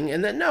thing,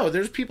 and then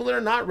there's people that are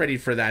not ready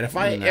for that. If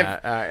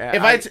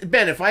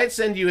I had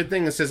send you a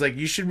thing that says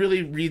you should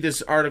really read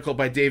this article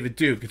by David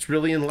Duke, it's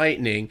really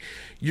enlightening.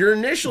 Your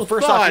initial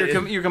thought,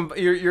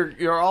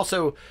 you're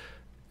also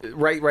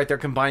right there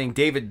combining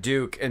David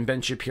Duke and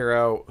Ben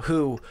Shapiro,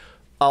 who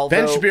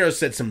Ben Shapiro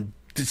said some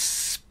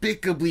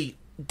despicably.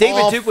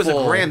 David Duke was a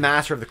Grand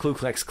Master of the Ku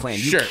Klux Klan.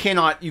 Sure.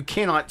 You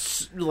cannot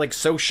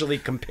socially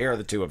compare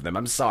the two of them.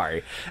 I'm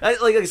sorry.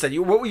 Like I said,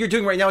 what you're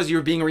doing right now is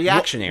you're being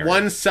reactionary.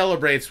 One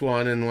celebrates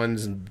one, and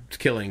one's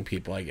killing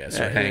people, I guess,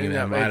 or hanging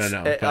them. I don't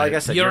know. Like I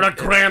said, you're a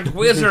grand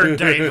wizard,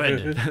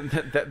 David.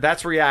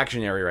 That's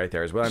reactionary right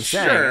there, is what I'm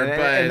saying. Sure,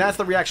 and that's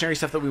the reactionary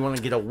stuff that we want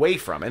to get away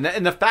from.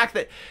 And the fact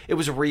that it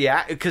was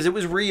because it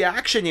was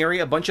reactionary,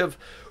 a bunch of,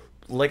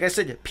 like I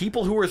said,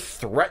 people who were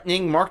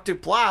threatening Mark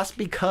Duplass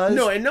because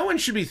no one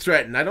should be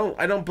threatened. I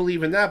don't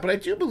believe in that, but I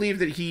do believe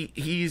that he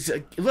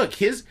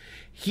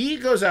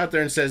goes out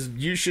there and says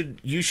you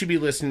should be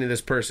listening to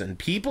this person.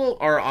 People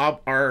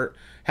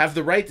have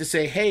the right to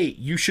say, hey,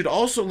 you should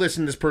also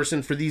listen to this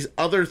person for these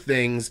other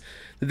things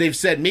that they've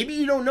said. Maybe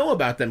you don't know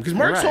about them, because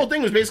Mark's whole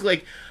thing was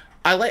basically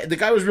the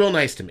guy was real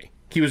nice to me.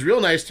 He was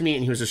real nice to me,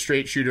 and he was a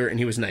straight shooter, and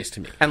he was nice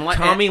to me. And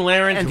Tommy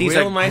Lahren, he's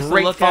real a nice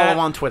great to look follow at.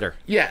 on Twitter.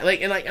 Yeah,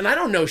 and I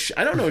don't know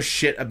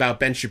shit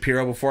about Ben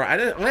Shapiro before. I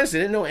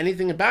didn't know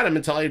anything about him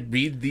until I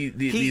read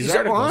these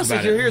articles. Honestly,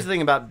 about him. Here's the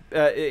thing about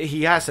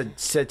he has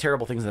said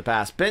terrible things in the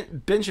past.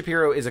 Ben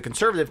Shapiro is a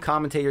conservative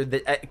commentator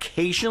that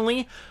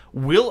occasionally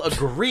will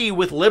agree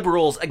with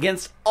liberals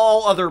against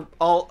all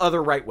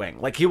other right wing.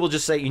 Like, he will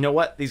just say, you know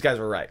what, these guys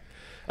were right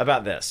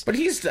about this. But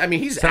he's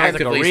Sounds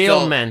actively like a real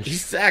still mensch.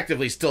 He's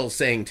actively still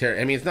saying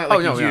terrible. I mean, it's not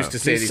like he used to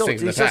say these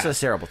things in the past. He still past. says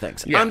terrible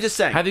things. Yeah. I'm just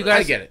saying. Have you guys?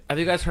 I get it. Have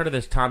you guys heard of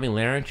this Tommy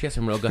Lahren? She has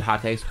some real good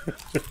hot takes.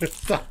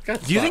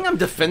 Do you think I'm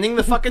defending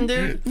the fucking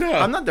dude? No,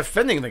 I'm not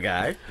defending the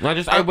guy.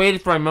 I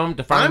waited for a moment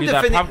to finally do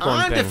that popcorn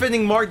I'm thing.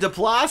 defending Mark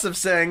Duplass of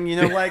saying,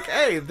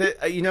 hey,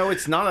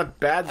 it's not a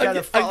bad guy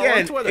to follow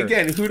on Twitter.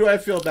 Again, who do I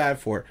feel bad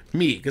for?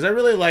 Me, because I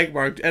really like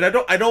Mark, and I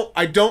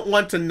don't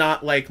want to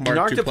not like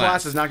Mark Duplass.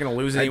 Duplass is not going to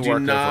lose any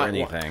work over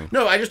anything.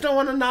 No, I just don't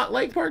want to not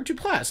like Mark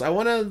Duplass. I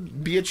want to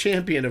be a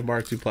champion of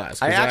Mark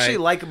Duplass. I actually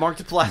like Mark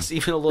Duplass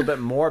even a little bit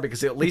more,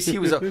 because at least he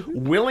was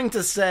willing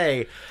to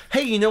say,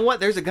 hey, you know what?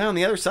 There's a guy on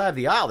the other side of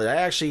the aisle that I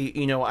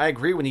actually, I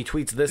agree when he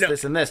tweets this,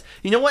 this, and this.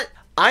 You know what?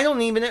 I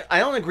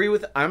don't agree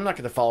with. I'm not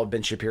going to follow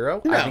Ben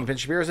Shapiro. No. I think Ben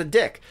Shapiro's a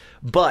dick.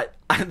 But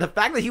the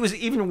fact that he was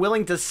even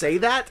willing to say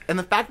that, and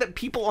the fact that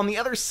people on the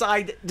other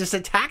side just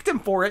attacked him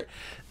for it,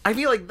 I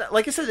feel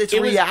like I said, it's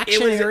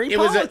reactionary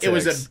politics.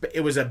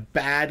 It was a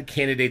bad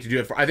candidate to do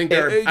it for. I think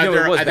there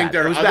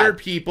are other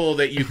people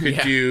that you could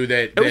do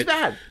that. It was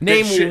bad.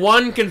 Name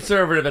one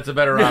conservative that's a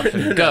better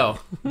option. Go.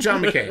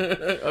 John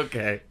McCain.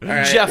 Okay.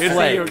 Right. Jeff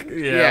Flake.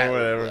 Yeah,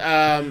 whatever.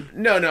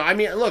 No. I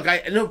mean, look. By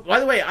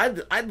the way,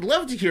 I'd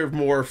love to hear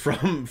more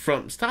from.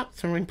 Stop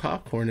throwing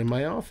popcorn in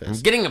my office. I'm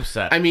getting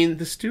upset. I mean,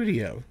 the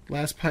studio,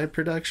 Last Pint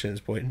Productions,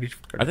 Boynton Beach.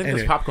 I think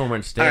this popcorn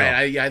went stale. All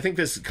right. I think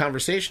this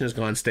conversation has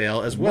gone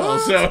stale as well.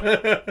 What? So.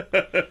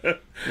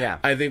 Yeah,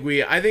 I think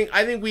we've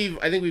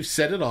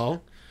said it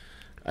all.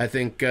 I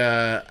think.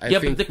 But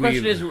the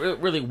question is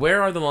really,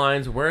 where are the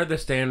lines? Where are the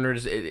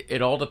standards?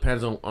 It all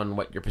depends on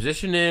what your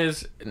position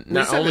is,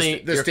 not only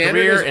the your standard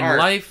career is in art.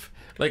 life.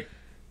 Like,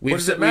 what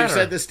does it matter? We've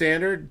said the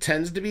standard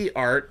tends to be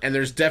art, and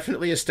there's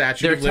definitely a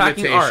statute of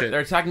attacking limitation. art.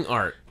 They're attacking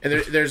art, and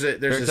there's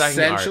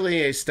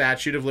essentially a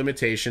statute of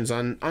limitations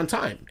on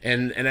time,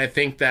 and I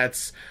think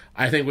that's.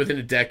 I think within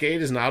a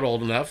decade is not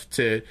old enough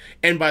to.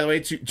 And by the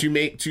way,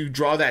 to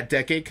draw that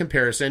decade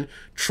comparison,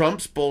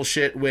 Trump's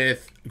bullshit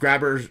with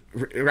grab her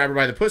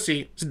by the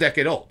pussy is a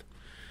decade old,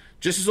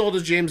 just as old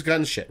as James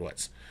Gunn's shit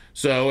was.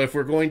 So if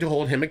we're going to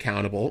hold him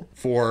accountable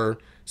for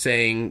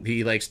saying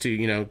he likes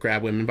to,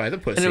 grab women by the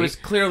pussy, and it was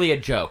clearly a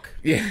joke.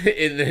 Yeah,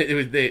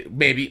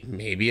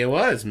 maybe it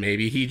was.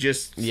 Maybe he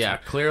just. Yeah,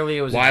 clearly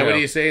it was. Why a joke. would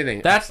he say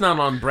anything? That's not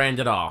on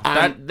brand at all.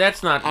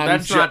 That's not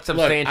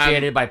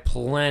substantiated by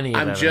plenty of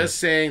evidence. Just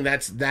saying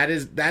that's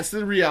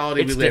the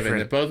reality we live in.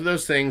 That both of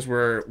those things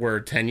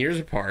were 10 years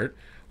apart.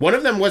 One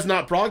of them was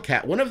not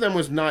broadcast. One of them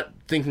was not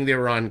thinking they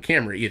were on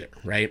camera either,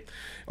 right?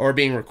 Or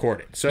being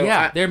recorded. So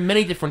there are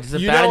many differences.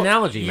 It's a bad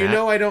analogy, Matt.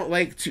 I don't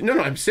like to. No,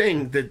 I'm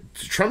saying that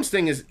Trump's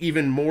thing is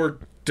even more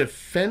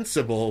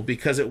defensible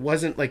because it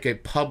wasn't like a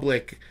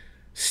public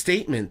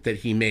statement that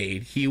he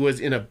made. He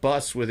was in a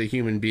bus with a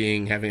human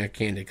being having a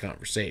candid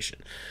conversation.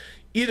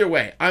 Either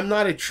way, I'm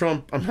not a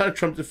Trump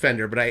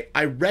defender, but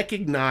I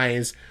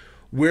recognize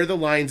where the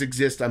lines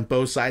exist on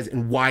both sides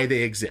and why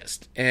they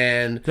exist.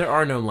 And there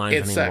are no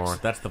lines anymore. Sucks.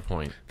 That's the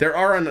point. There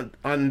are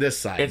on this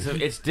side.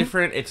 It's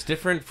different. It's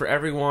different for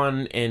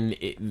everyone, and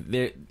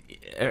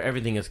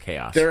everything is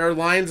chaos. There are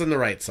lines on the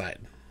right side.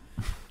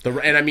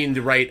 And I mean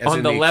the right as on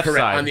in the left correct,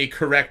 side. on the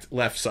correct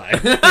left side.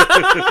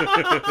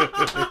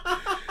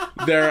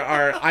 There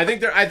are. I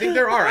think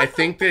there are. I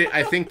think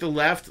the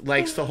left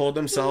likes to hold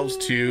themselves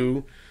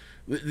to.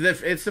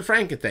 It's the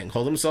Franken thing.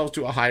 Hold themselves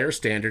to a higher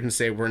standard and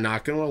say we're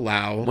not going to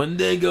allow when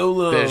they go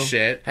low this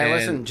shit. Hey,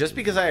 listen. Just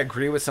because I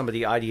agree with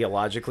somebody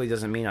ideologically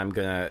doesn't mean I'm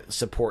going to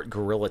support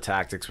guerrilla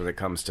tactics when it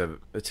comes to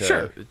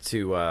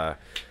the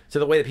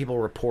way that people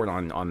report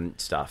on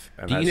stuff.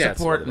 And do you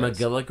support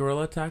Magilla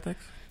guerrilla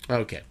tactics?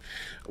 Okay.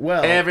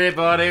 Well,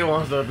 everybody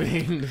wants a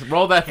bean.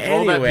 Roll that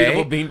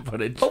beautiful bean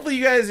footage. Hopefully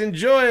you guys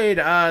enjoyed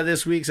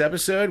this week's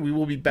episode. We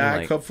will be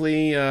back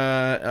hopefully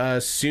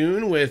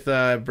soon with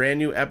brand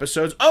new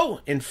episodes. Oh,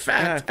 in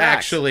fact,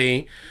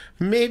 actually,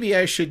 maybe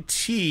I should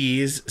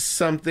tease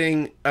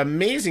something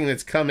amazing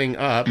that's coming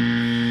up.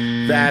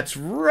 That's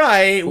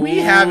right. We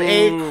have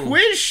a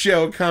quiz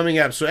show coming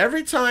up. So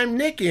every time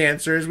Nick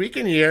answers, we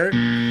can hear.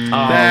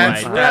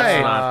 That's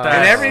right.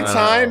 And every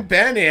time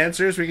Ben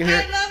answers, we can hear.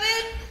 I love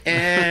it.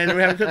 And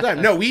we have a good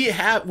time. No, we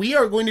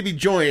are going to be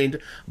joined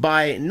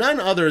by none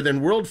other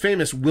than world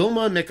famous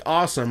Wilma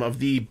McAwesome of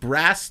the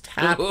Brass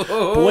Tap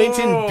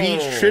Boynton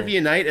Beach Trivia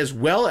Night, as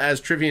well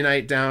as Trivia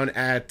Night down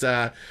at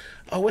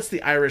what's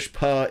the Irish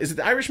pub? Is it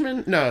the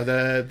Irishman? No,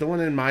 the one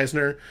in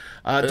Meisner.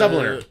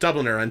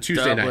 Dubliner on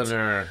Tuesday nights.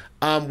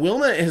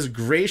 Wilma has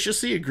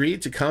graciously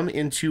agreed to come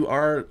into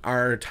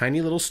our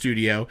tiny little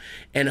studio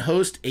and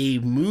host a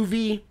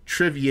movie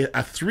trivia,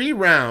 a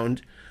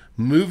 3-round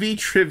movie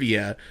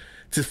trivia,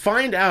 to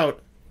find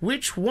out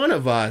which one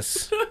of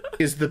us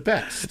is the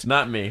best. It's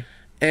not me.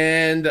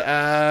 And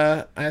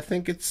I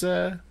think it's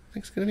going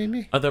to be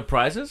me. Are there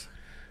prizes?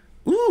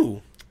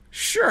 Ooh,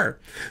 sure.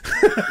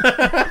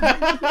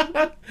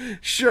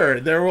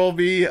 Sure, there will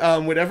be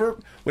whatever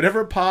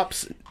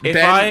pops.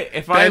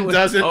 If Ben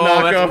doesn't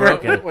knock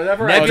over.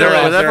 Whatever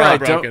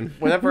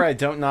I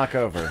don't knock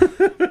over.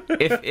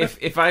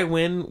 If I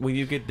win, will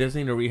you get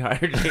Disney to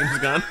rehire James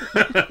Gunn?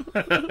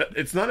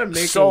 It's not a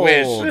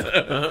make-a-wish.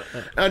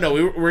 Oh no,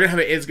 we're gonna have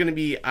it. It's gonna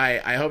be.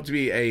 I hope to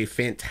be a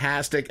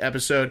fantastic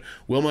episode.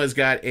 Wilma's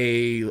got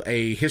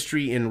a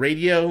history in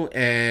radio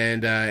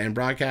and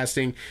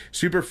broadcasting.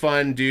 Super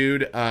fun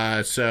dude.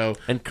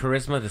 And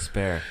charisma to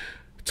spare.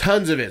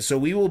 Tons of it. So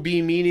we will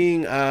be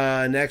meeting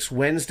next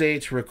Wednesday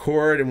to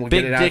record, and we'll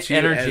get it out to you. Big dick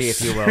energy,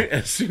 if you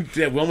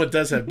will. Wilma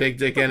does have big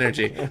dick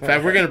energy. In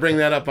fact, we're going to bring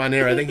that up on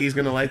air. I think he's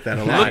going to like that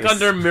a lot. Look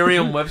under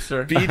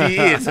Merriam-Webster.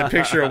 BDE. It's a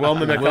picture of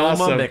Wilma McAwesome.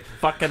 Wilma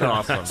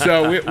McFucking-awesome.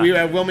 So we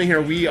have Wilma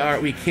here. We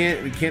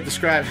can't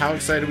describe how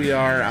excited we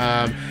are,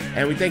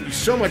 and we thank you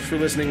so much for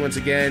listening once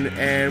again.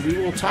 And we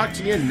will talk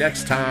to you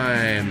next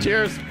time.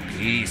 Cheers.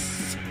 Peace.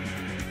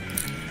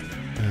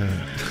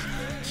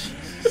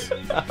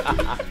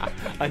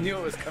 I knew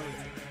it was coming.